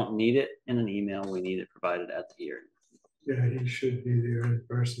 We don't need it in an email. We need it provided at the hearing. Yeah, he should be there in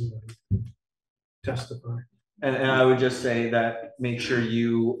person and testify. And I would just say that make sure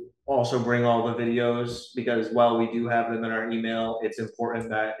you also bring all the videos, because while we do have them in our email, it's important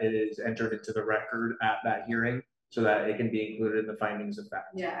that it is entered into the record at that hearing so that it can be included in the findings of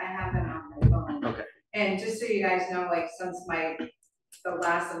fact. Yeah, I have them on my phone. Okay. And just so you guys know, like since the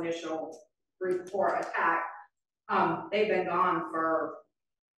last initial report attack, they've been gone for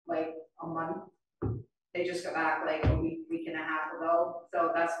like a month. They just got back like a week and a half ago.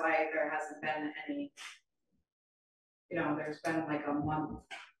 So that's why there hasn't been any, there's been like a month.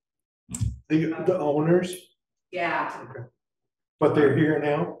 The owners? Yeah. Okay. But they're here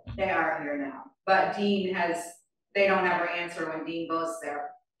now? They are here now. But Dean they don't ever answer when Dean goes there.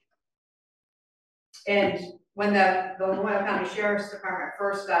 And when the Royal County Sheriff's Department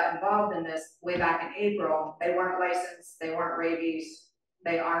first got involved in this way back in April, they weren't licensed, they weren't rabies,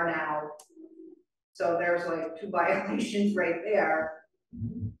 they are now. So there's like 2 violations right there.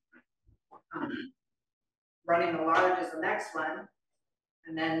 Running the large is the next one,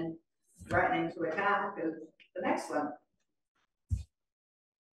 and then threatening to attack is the next one.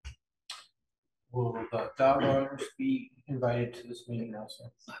 Will the dog owners be invited to this meeting also?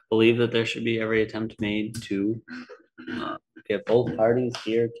 I believe that there should be every attempt made to get both parties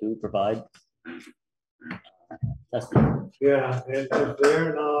here to provide testimony. Yeah, and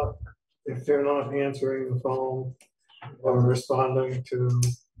if they're not answering the phone or responding to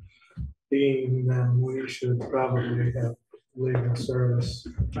Dean, then we should probably have legal service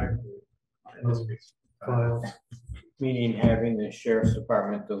filed. Meaning having the sheriff's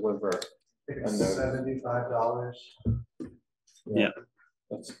department deliver. It's $75. Yeah.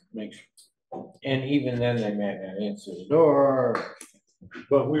 Let's make sure. And even then they might not answer the door.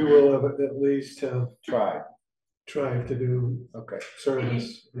 But we will have at least have tried to do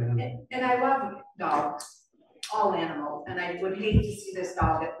service. And I love dogs, all animals, and I would hate to see this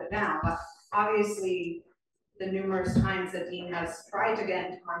dog get put down, but obviously the numerous times that Dean has tried to get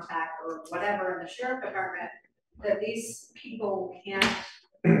into contact or whatever in the sheriff department, that these people can't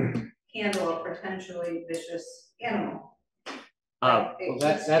handle a potentially vicious animal. Like, well,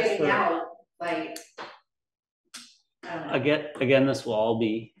 that's getting for, out, like, Again, this will all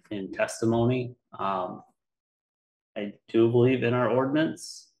be in testimony. I do believe in our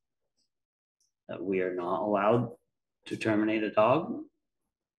ordinance that we are not allowed to terminate a dog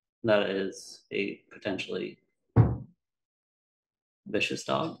that is a potentially vicious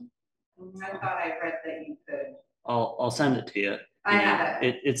dog. I thought I read that you could. I'll send it to you. I have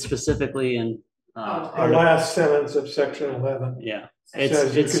it. It's specifically in The last sentence of section 11. Yeah,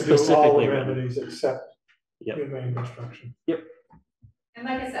 says it's you can do all specifically the written. remedies except Yep. humane destruction. Yep. And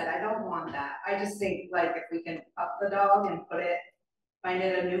like I said, I don't want that. I just think like if we can up the dog and find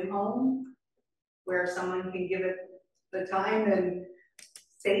it a new home where someone can give it the time and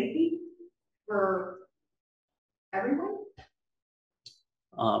safety for everyone.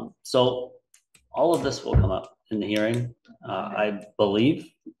 So all of this will come up in the hearing. I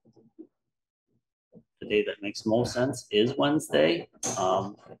believe the day that makes most sense is Wednesday,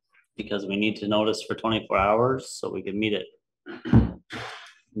 because we need to notice for 24 hours, so we can meet at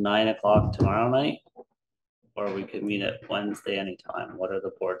 9 o'clock tomorrow night, or we could meet at Wednesday anytime. What are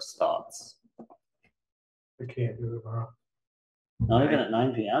the board's thoughts? We can't do it tomorrow. Not even at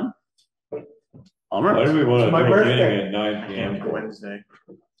 9 p.m.? Why do we want to my do birthday. it at 9 p.m. Wednesday.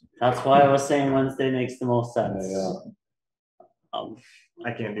 That's why I was saying Wednesday makes the most sense. Yeah.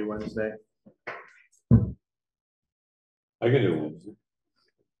 I can't do Wednesday. I can do Wednesday.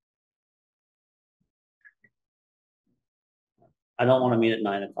 I don't want to meet at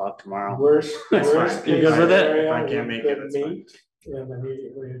 9 o'clock tomorrow. Worst That's worst fine. You case good with it? scenario, If I can't we make it, could that's fine. meet and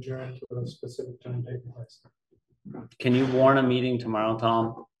immediately adjourn to a specific time taking place. Can you warn a meeting tomorrow,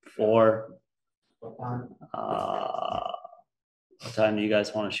 Tom, for, What time? what time do you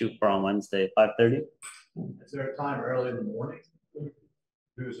guys want to shoot for on Wednesday? 5:30? Is there a time early in the morning?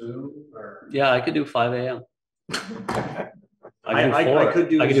 Do Zoom or? Yeah, I could do 5 a.m. I could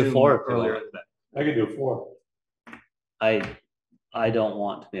do 4 Zoom earlier. earlier in the day. I could do 4. I don't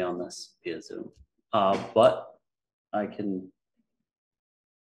want to be on this via Zoom, but I can.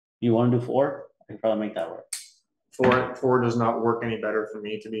 You want to do 4? I can probably make that work. 4 does not work any better for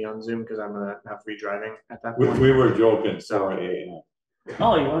me to be on Zoom because I'm gonna have to be driving at that We, point. we were joking, 4 a.m.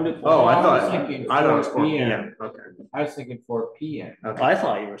 Oh, you want to do 4? Oh, I I was thought, thinking I thought it was 4 4 p.m. p.m. Okay. I was thinking 4 p.m. I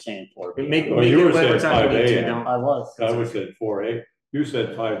thought you were saying 4 p.m. Make Well, you it were whatever saying time you 5 need to, a.m. don't. I was. I would say 4 a.m. You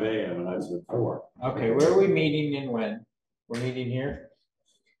said 5 a.m. and I said 4. Okay, where are we meeting and when? We're meeting here?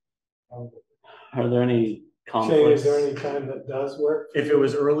 Are there any Shay, conflicts? is there any time that does work? If it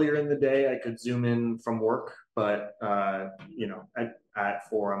was earlier in the day, I could Zoom in from work, but, you know, at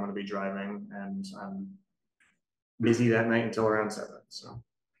 4, I'm gonna be driving and I'm busy that night until around 7, so.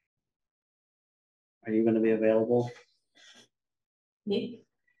 Are you going to be available? Me?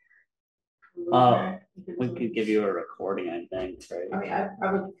 We could give you a recording, I think, I right? mean,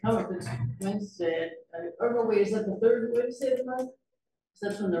 I would come if it's Wednesday, or no, wait, is that the third Wednesday of the month? 'Cause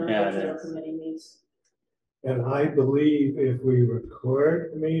that's when the Yeah, it regular is. committee meets. And I believe if we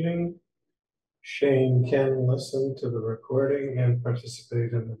record the meeting, Shane can listen to the recording and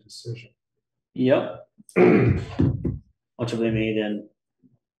participate in the decision. Yep. Which will be made in You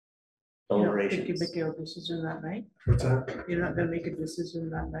don't think you deliberations. make your decision that night? What's that? You're not gonna make a decision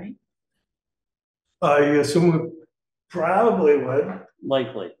that night? I assume we probably would,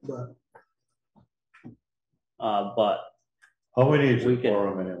 Likely, but but How many is We it can- for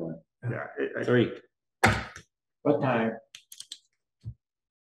them anyway? Yeah. 3. What time?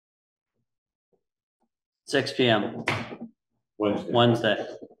 6 p.m. Wednesday. Wednesday,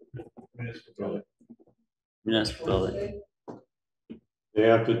 Municipal building. municipal building. Day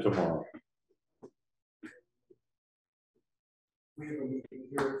after tomorrow. We have a meeting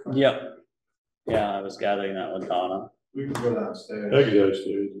here. Yep. Yeah, I was gathering that with Donna. We can go downstairs. I could go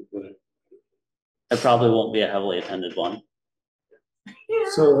upstairs, but It probably won't be a heavily attended one.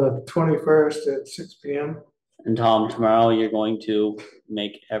 so the 21st at 6 p.m. And Tom, tomorrow you're going to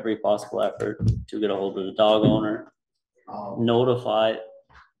make every possible effort to get a hold of the dog owner, notify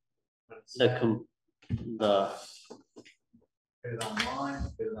the Get it online,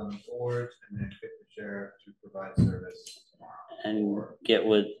 get it on the boards, and then get the sheriff to provide service tomorrow. and get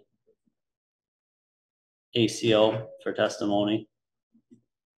with ACO for testimony.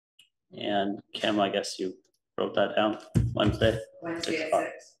 And Kim, I guess you wrote that down, Wednesday, Wednesday 6 at o'clock.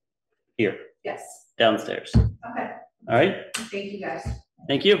 6. Here, Yes, downstairs. okay, All right, thank you guys.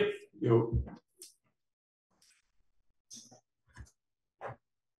 thank you. you,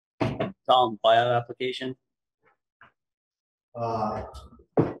 Tom, buyout application.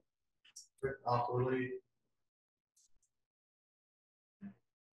 Rick Opperly,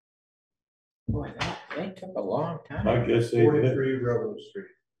 Boy, that took a long time. I guess they did. 43 Railroad Street.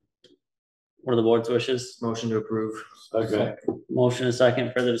 What are the board's wishes? Motion to approve. Okay. Motion and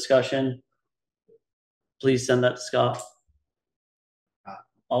second, further discussion. Please send that to Scott.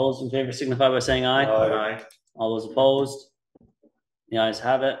 All those in favor signify by saying aye. Aye. All those opposed? The ayes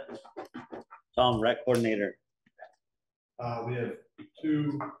have it. Tom, rec coordinator. We have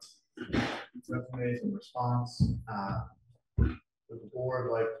 2 resumes in response. Would the board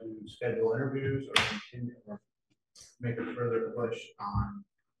like to schedule interviews or continue or make a further push on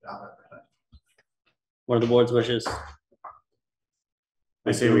job advertising? What are the board's wishes?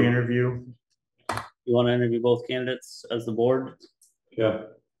 I say we interview. You want to interview both candidates as the board? Yeah,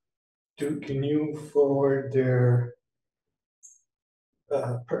 Can you forward their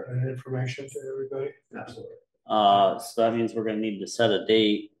pertinent information to everybody? Absolutely. So that means we're gonna need to set a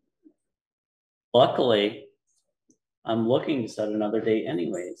date. Luckily, I'm looking to set another date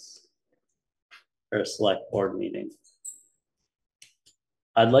anyways. For a select board meeting.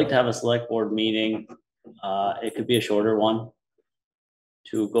 I'd like to have a select board meeting, it could be a shorter one.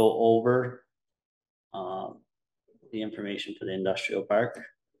 To go over the information for the industrial park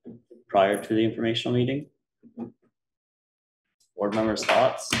prior to the informational meeting. Board members'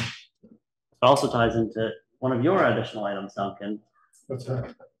 thoughts. It also ties into one of your additional items, Duncan. What's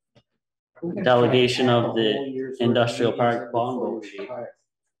that? Delegation of the industrial park bond vote sheet.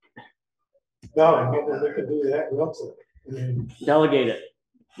 No, maybe we could do that. Also, I mean, Delegate it.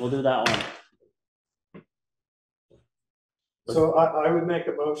 We'll do that one. So I would make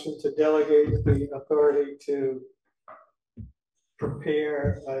a motion to delegate the authority to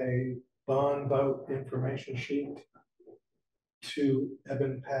prepare a bond vote information sheet to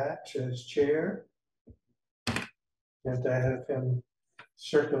Evan Patch as chair. And to have him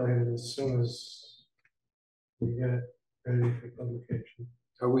circulated as soon as we get it ready for publication.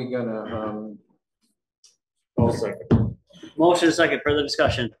 Are we gonna, I'll second. Motion is second, further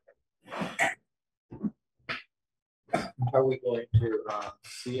discussion. Are we going to,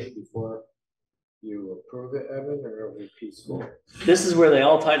 see it before you approve it, Evan, or are we peaceful? This is where they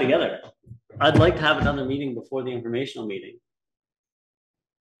all tie together. I'd like to have another meeting before the informational meeting.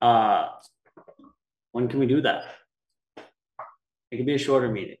 When can we do that? It could be a shorter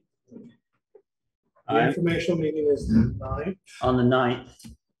meeting. The informational meeting is the 9th. On the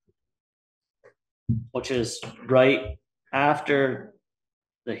 9th. Which is right after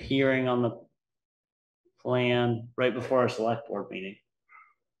the hearing on the plan, right before our select board meeting.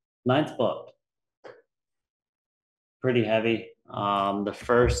 9th booked. Pretty heavy. The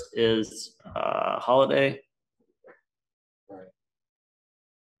 1st is holiday. Right.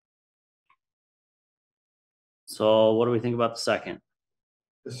 So what do we think about the 2nd?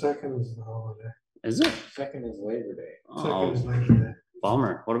 The 2nd is the holiday. Is it? 2nd is Labor Day. 2nd is Labor Day.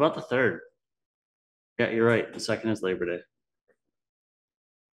 Bummer. What about the 3rd? Yeah, you're right. The 2nd is Labor Day.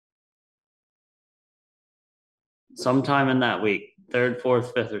 Sometime in that week, 3rd,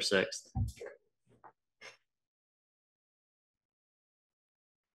 4th, 5th, or 6th.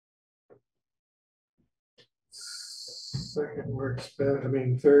 Second works better. I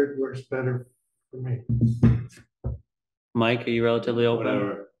mean, 3rd works better for me. Mike, are you relatively open?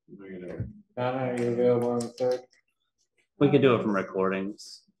 Whatever. Donna, are you available on the 3rd? We could do it from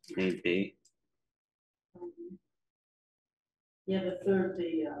recordings, if need be. Yeah, the 3rd,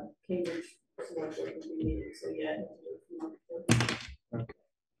 the Cambridge select board will be meeting, so yeah.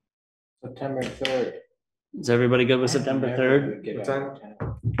 September 3rd. Is everybody good with September 3rd? Get What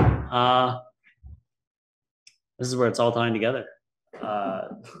out. This is where it's all tying together.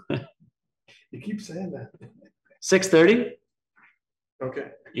 You keep saying that. 6:30?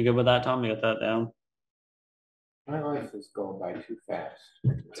 Okay. You good with that, Tom? You got that down? My life is going by too fast.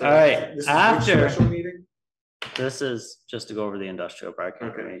 All right, This is after- which special meeting? This is just to go over the industrial park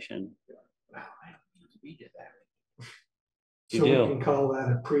information. Wow, we did that. You So we do. can call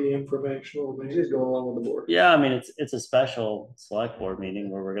that a pre-informational meeting. Just go along with the board. Yeah, I mean, it's a special select board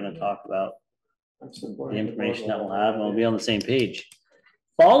meeting where we're gonna talk about the information that we'll have and we'll be on the same page.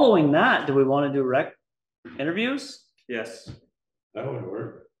 Following that, do we want to do rec interviews? Yes. That would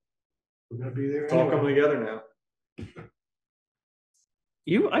work. We're gonna be there It's all anyway. coming together now.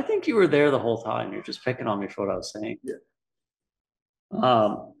 I think you were there the whole time. You're just picking on me for what I was saying.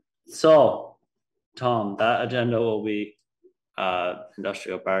 Yeah. So, Tom, that agenda will be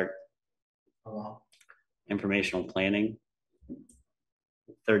industrial park informational planning.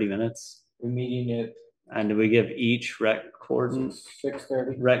 30 minutes. We're meeting at And do we give each rec coordinate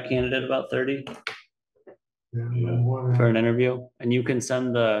 6:30. rec candidate about 30 Yeah, more than- for an interview? And you can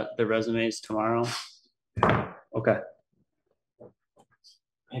send the resumes tomorrow. Okay.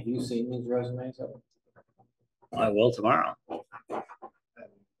 Have you seen these resumes? I will tomorrow.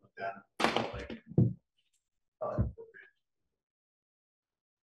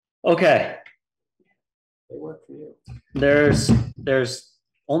 Okay, They work for you. there's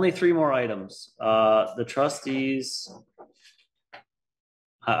only 3 more items. The trustees,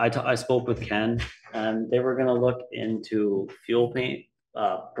 I spoke with Ken and they were gonna look into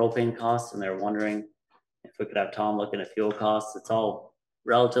propane costs, and they're wondering if we could have Tom looking at fuel costs. It's all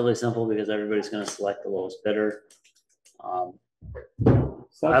relatively simple because everybody's gonna select the lowest bidder.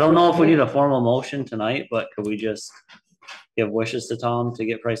 I don't know if we need a formal motion tonight, but could we just give wishes to Tom to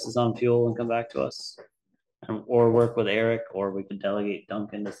get prices on fuel and come back to us? Or work with Eric, or we could delegate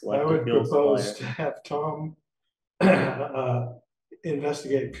Duncan to I select the would fuel propose supplier. to have Tom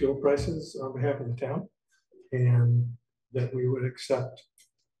investigate fuel prices on behalf of the town, and that we would accept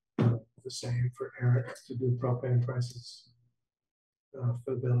the same for Eric to do propane prices for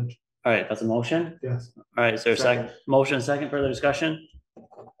the village. All right, that's a motion? Yes. All right, is there a second? Motion and second, further discussion?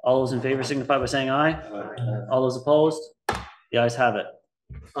 All those in favor signify by saying aye. All those opposed? The ayes have it.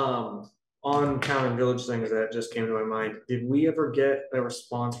 On town and village things that just came to my mind, did we ever get a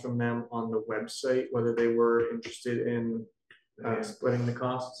response from them on the website, whether they were interested in splitting the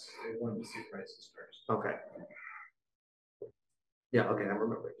costs? They wanted to see prices first. Okay. Yeah, okay, I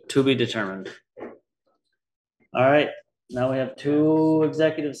remember. To be determined. All right, now we have 2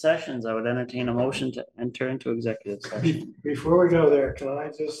 executive sessions. I would entertain a motion to enter into executive session. Before we go there, can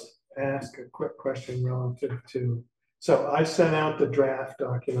I just ask a quick question relative to So I sent out the draft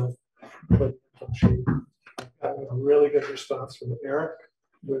document, but I've gotten a really good response from Eric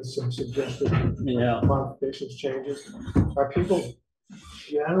with some suggested modifications, changes. Are people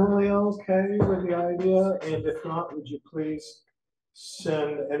generally okay with the idea? And if not, would you please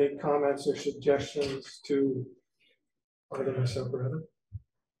send any comments or suggestions to either myself or Evan?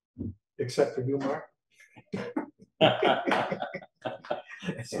 Except for you, Mark.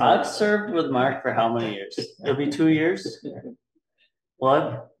 I've served with Mark for how many years? It'll be 2 years.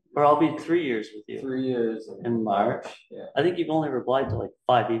 What? Or I'll be 3 years with you. 3 years In March. Yeah. I think you've only replied to like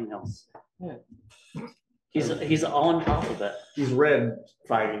 5 emails. Yeah. He's on top of it. He's read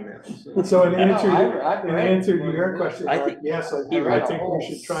 5 emails. So in answer, I've in read answer to your question, I Mark, think yes, I think we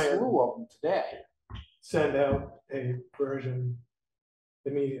should try and today. send out a version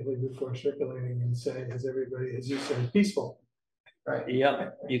immediately before circulating and say, is everybody, as you said, peaceful? Right.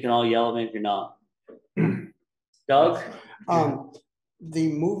 Yep. You can all yell at me if you're not. Doug? The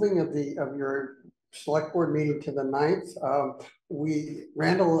moving of your select board meeting to the 9th,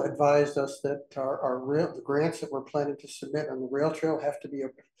 Randall advised us that the grants that we're planning to submit on the rail trail have to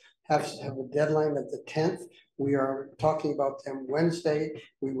have a deadline of the 10th. We are talking about them Wednesday.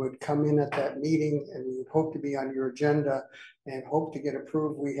 We would come in at that meeting and we would hope to be on your agenda and hope to get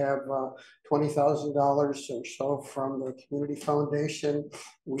approved. We have $20,000 or so from the community foundation.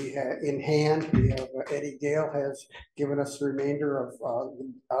 We have in hand, we have Eddie Gale has given us the remainder of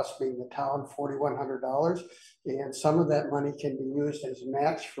us being the town, $4,100. And some of that money can be used as a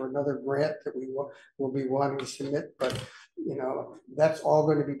match for another grant that we will be wanting to submit. But you know, that's all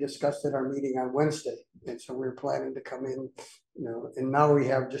going to be discussed at our meeting on Wednesday. And so we're planning to come in, you know, and now we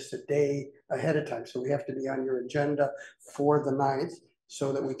have just a day ahead of time. So we have to be on your agenda for the 9th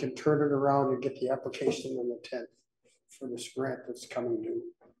so that we can turn it around and get the application on the 10th for this grant that's coming due.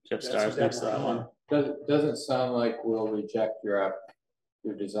 Chip stars next to that one. Doesn't sound like we'll reject your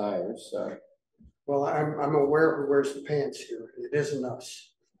desires, so. Well, I'm aware of who wears the pants here. It isn't us.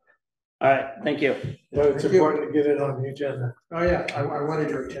 All right, thank you. No, it's important to get it on the agenda. Oh yeah, I wanted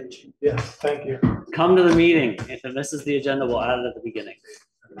your attention. Yes, thank you. Come to the meeting. If it misses the agenda, we'll add it at the beginning.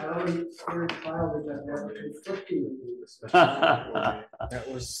 That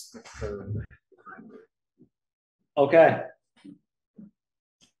was the third. Okay.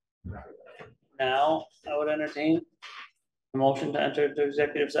 Now, I would entertain a motion to enter into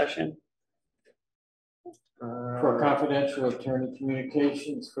executive session. For confidential attorney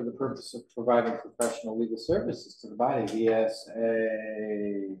communications for the purpose of providing professional legal services to the body,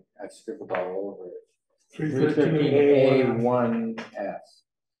 VSA, I scribbled all over it. 313A1F.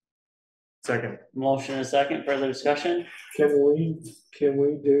 Second. Motion and second, further discussion? Can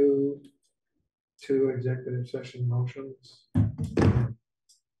we do 2 executive session motions?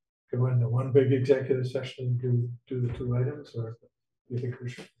 Go into one big executive session, do the 2 items, or do you think we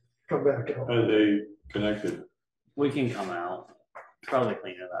should come back out? Are they connected? We can come out. Probably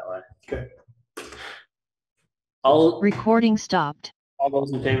cleaner that way. Okay. All recording stopped. All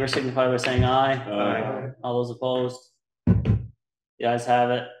those in favor signify by saying aye. Aye. All those opposed? The ayes have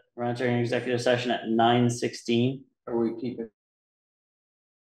it. We're entering executive session at 9:16. Are we keeping